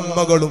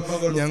നന്മകളും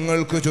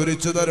ഞങ്ങൾക്ക്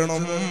ചൊരിച്ചു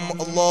തരണം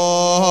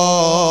അല്ലാഹ്.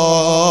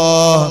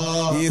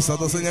 ഈ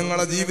സദസ്സ്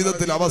ഞങ്ങളുടെ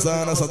ജീവിതത്തിൽ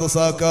അവസാന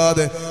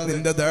സദസ്സാക്കാതെ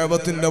നിന്റെ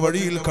ദഅവത്തിന്റെ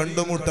വഴിയിൽ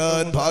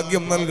കണ്ടുമുട്ടാൻ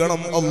ഭാഗ്യം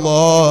നൽകണം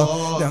അല്ലാഹ്.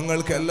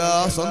 ഞങ്ങൾക്ക് എല്ലാ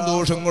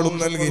സന്തോഷങ്ങളും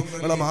നൽകി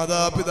ഞങ്ങളുടെ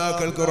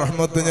മാതാപിതാക്കൾക്ക്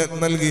റഹ്മത്ത്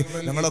നൽകി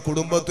ഞങ്ങളുടെ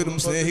കുടുംബത്തിലും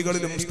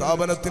സ്നേഹികളിലും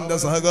സ്ഥാപനത്തിന്റെ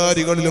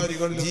സഹകാരികളിലും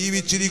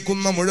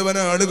ജീവിച്ചിരിക്കുന്ന മുഴുവൻ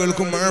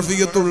ആളുകൾക്കും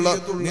ആഫിയത്തുള്ള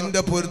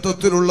നിന്റെ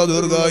പൊരുത്തത്തിലുള്ള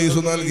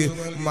ദീർഘായുസ് നൽകി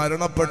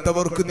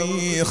മരണപ്പെട്ടവർക്ക് നീ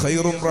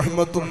ഖൈറും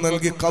റഹ്മത്തും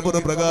നൽകി ഖബർ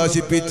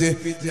പ്രകാശിപ്പിച്ച്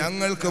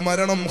ഞങ്ങൾക്ക്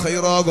മരണം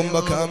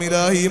ഖൈറാകുമ്പോ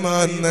കാമിലായ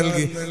ഈമാൻ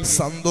നൽകി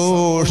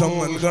സന്തോഷം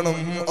നൽകണം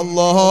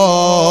അല്ലാഹ്.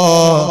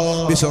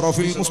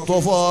 ബിശറഫിൽ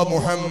മുസ്തഫ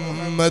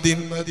മുഹമ്മദിൻ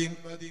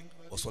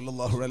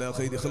വസല്ലല്ലാഹു അലാ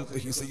ഖൈരി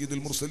ഖൽഖിഹി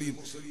സയ്യിദുൽ മുർസലീൻ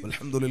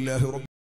വൽഹംദുലില്ലാഹി